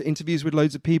listen to interviews with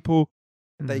loads of people.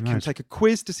 They can take a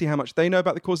quiz to see how much they know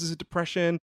about the causes of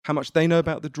depression, how much they know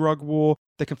about the drug war.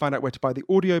 They can find out where to buy the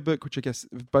audiobook, which I guess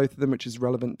both of them, which is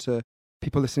relevant to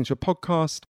people listening to a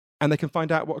podcast. And they can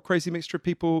find out what a crazy mixture of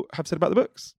people have said about the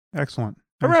books. Excellent.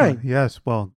 Hooray. Excellent. Yes.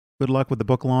 Well, good luck with the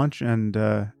book launch. And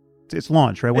it's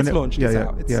launched, right? It's launched. It's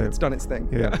out. It's done its thing.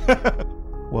 Yeah.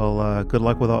 Well, good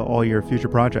luck with all your future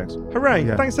projects. Hooray.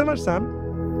 Yeah. Thanks so much, Sam.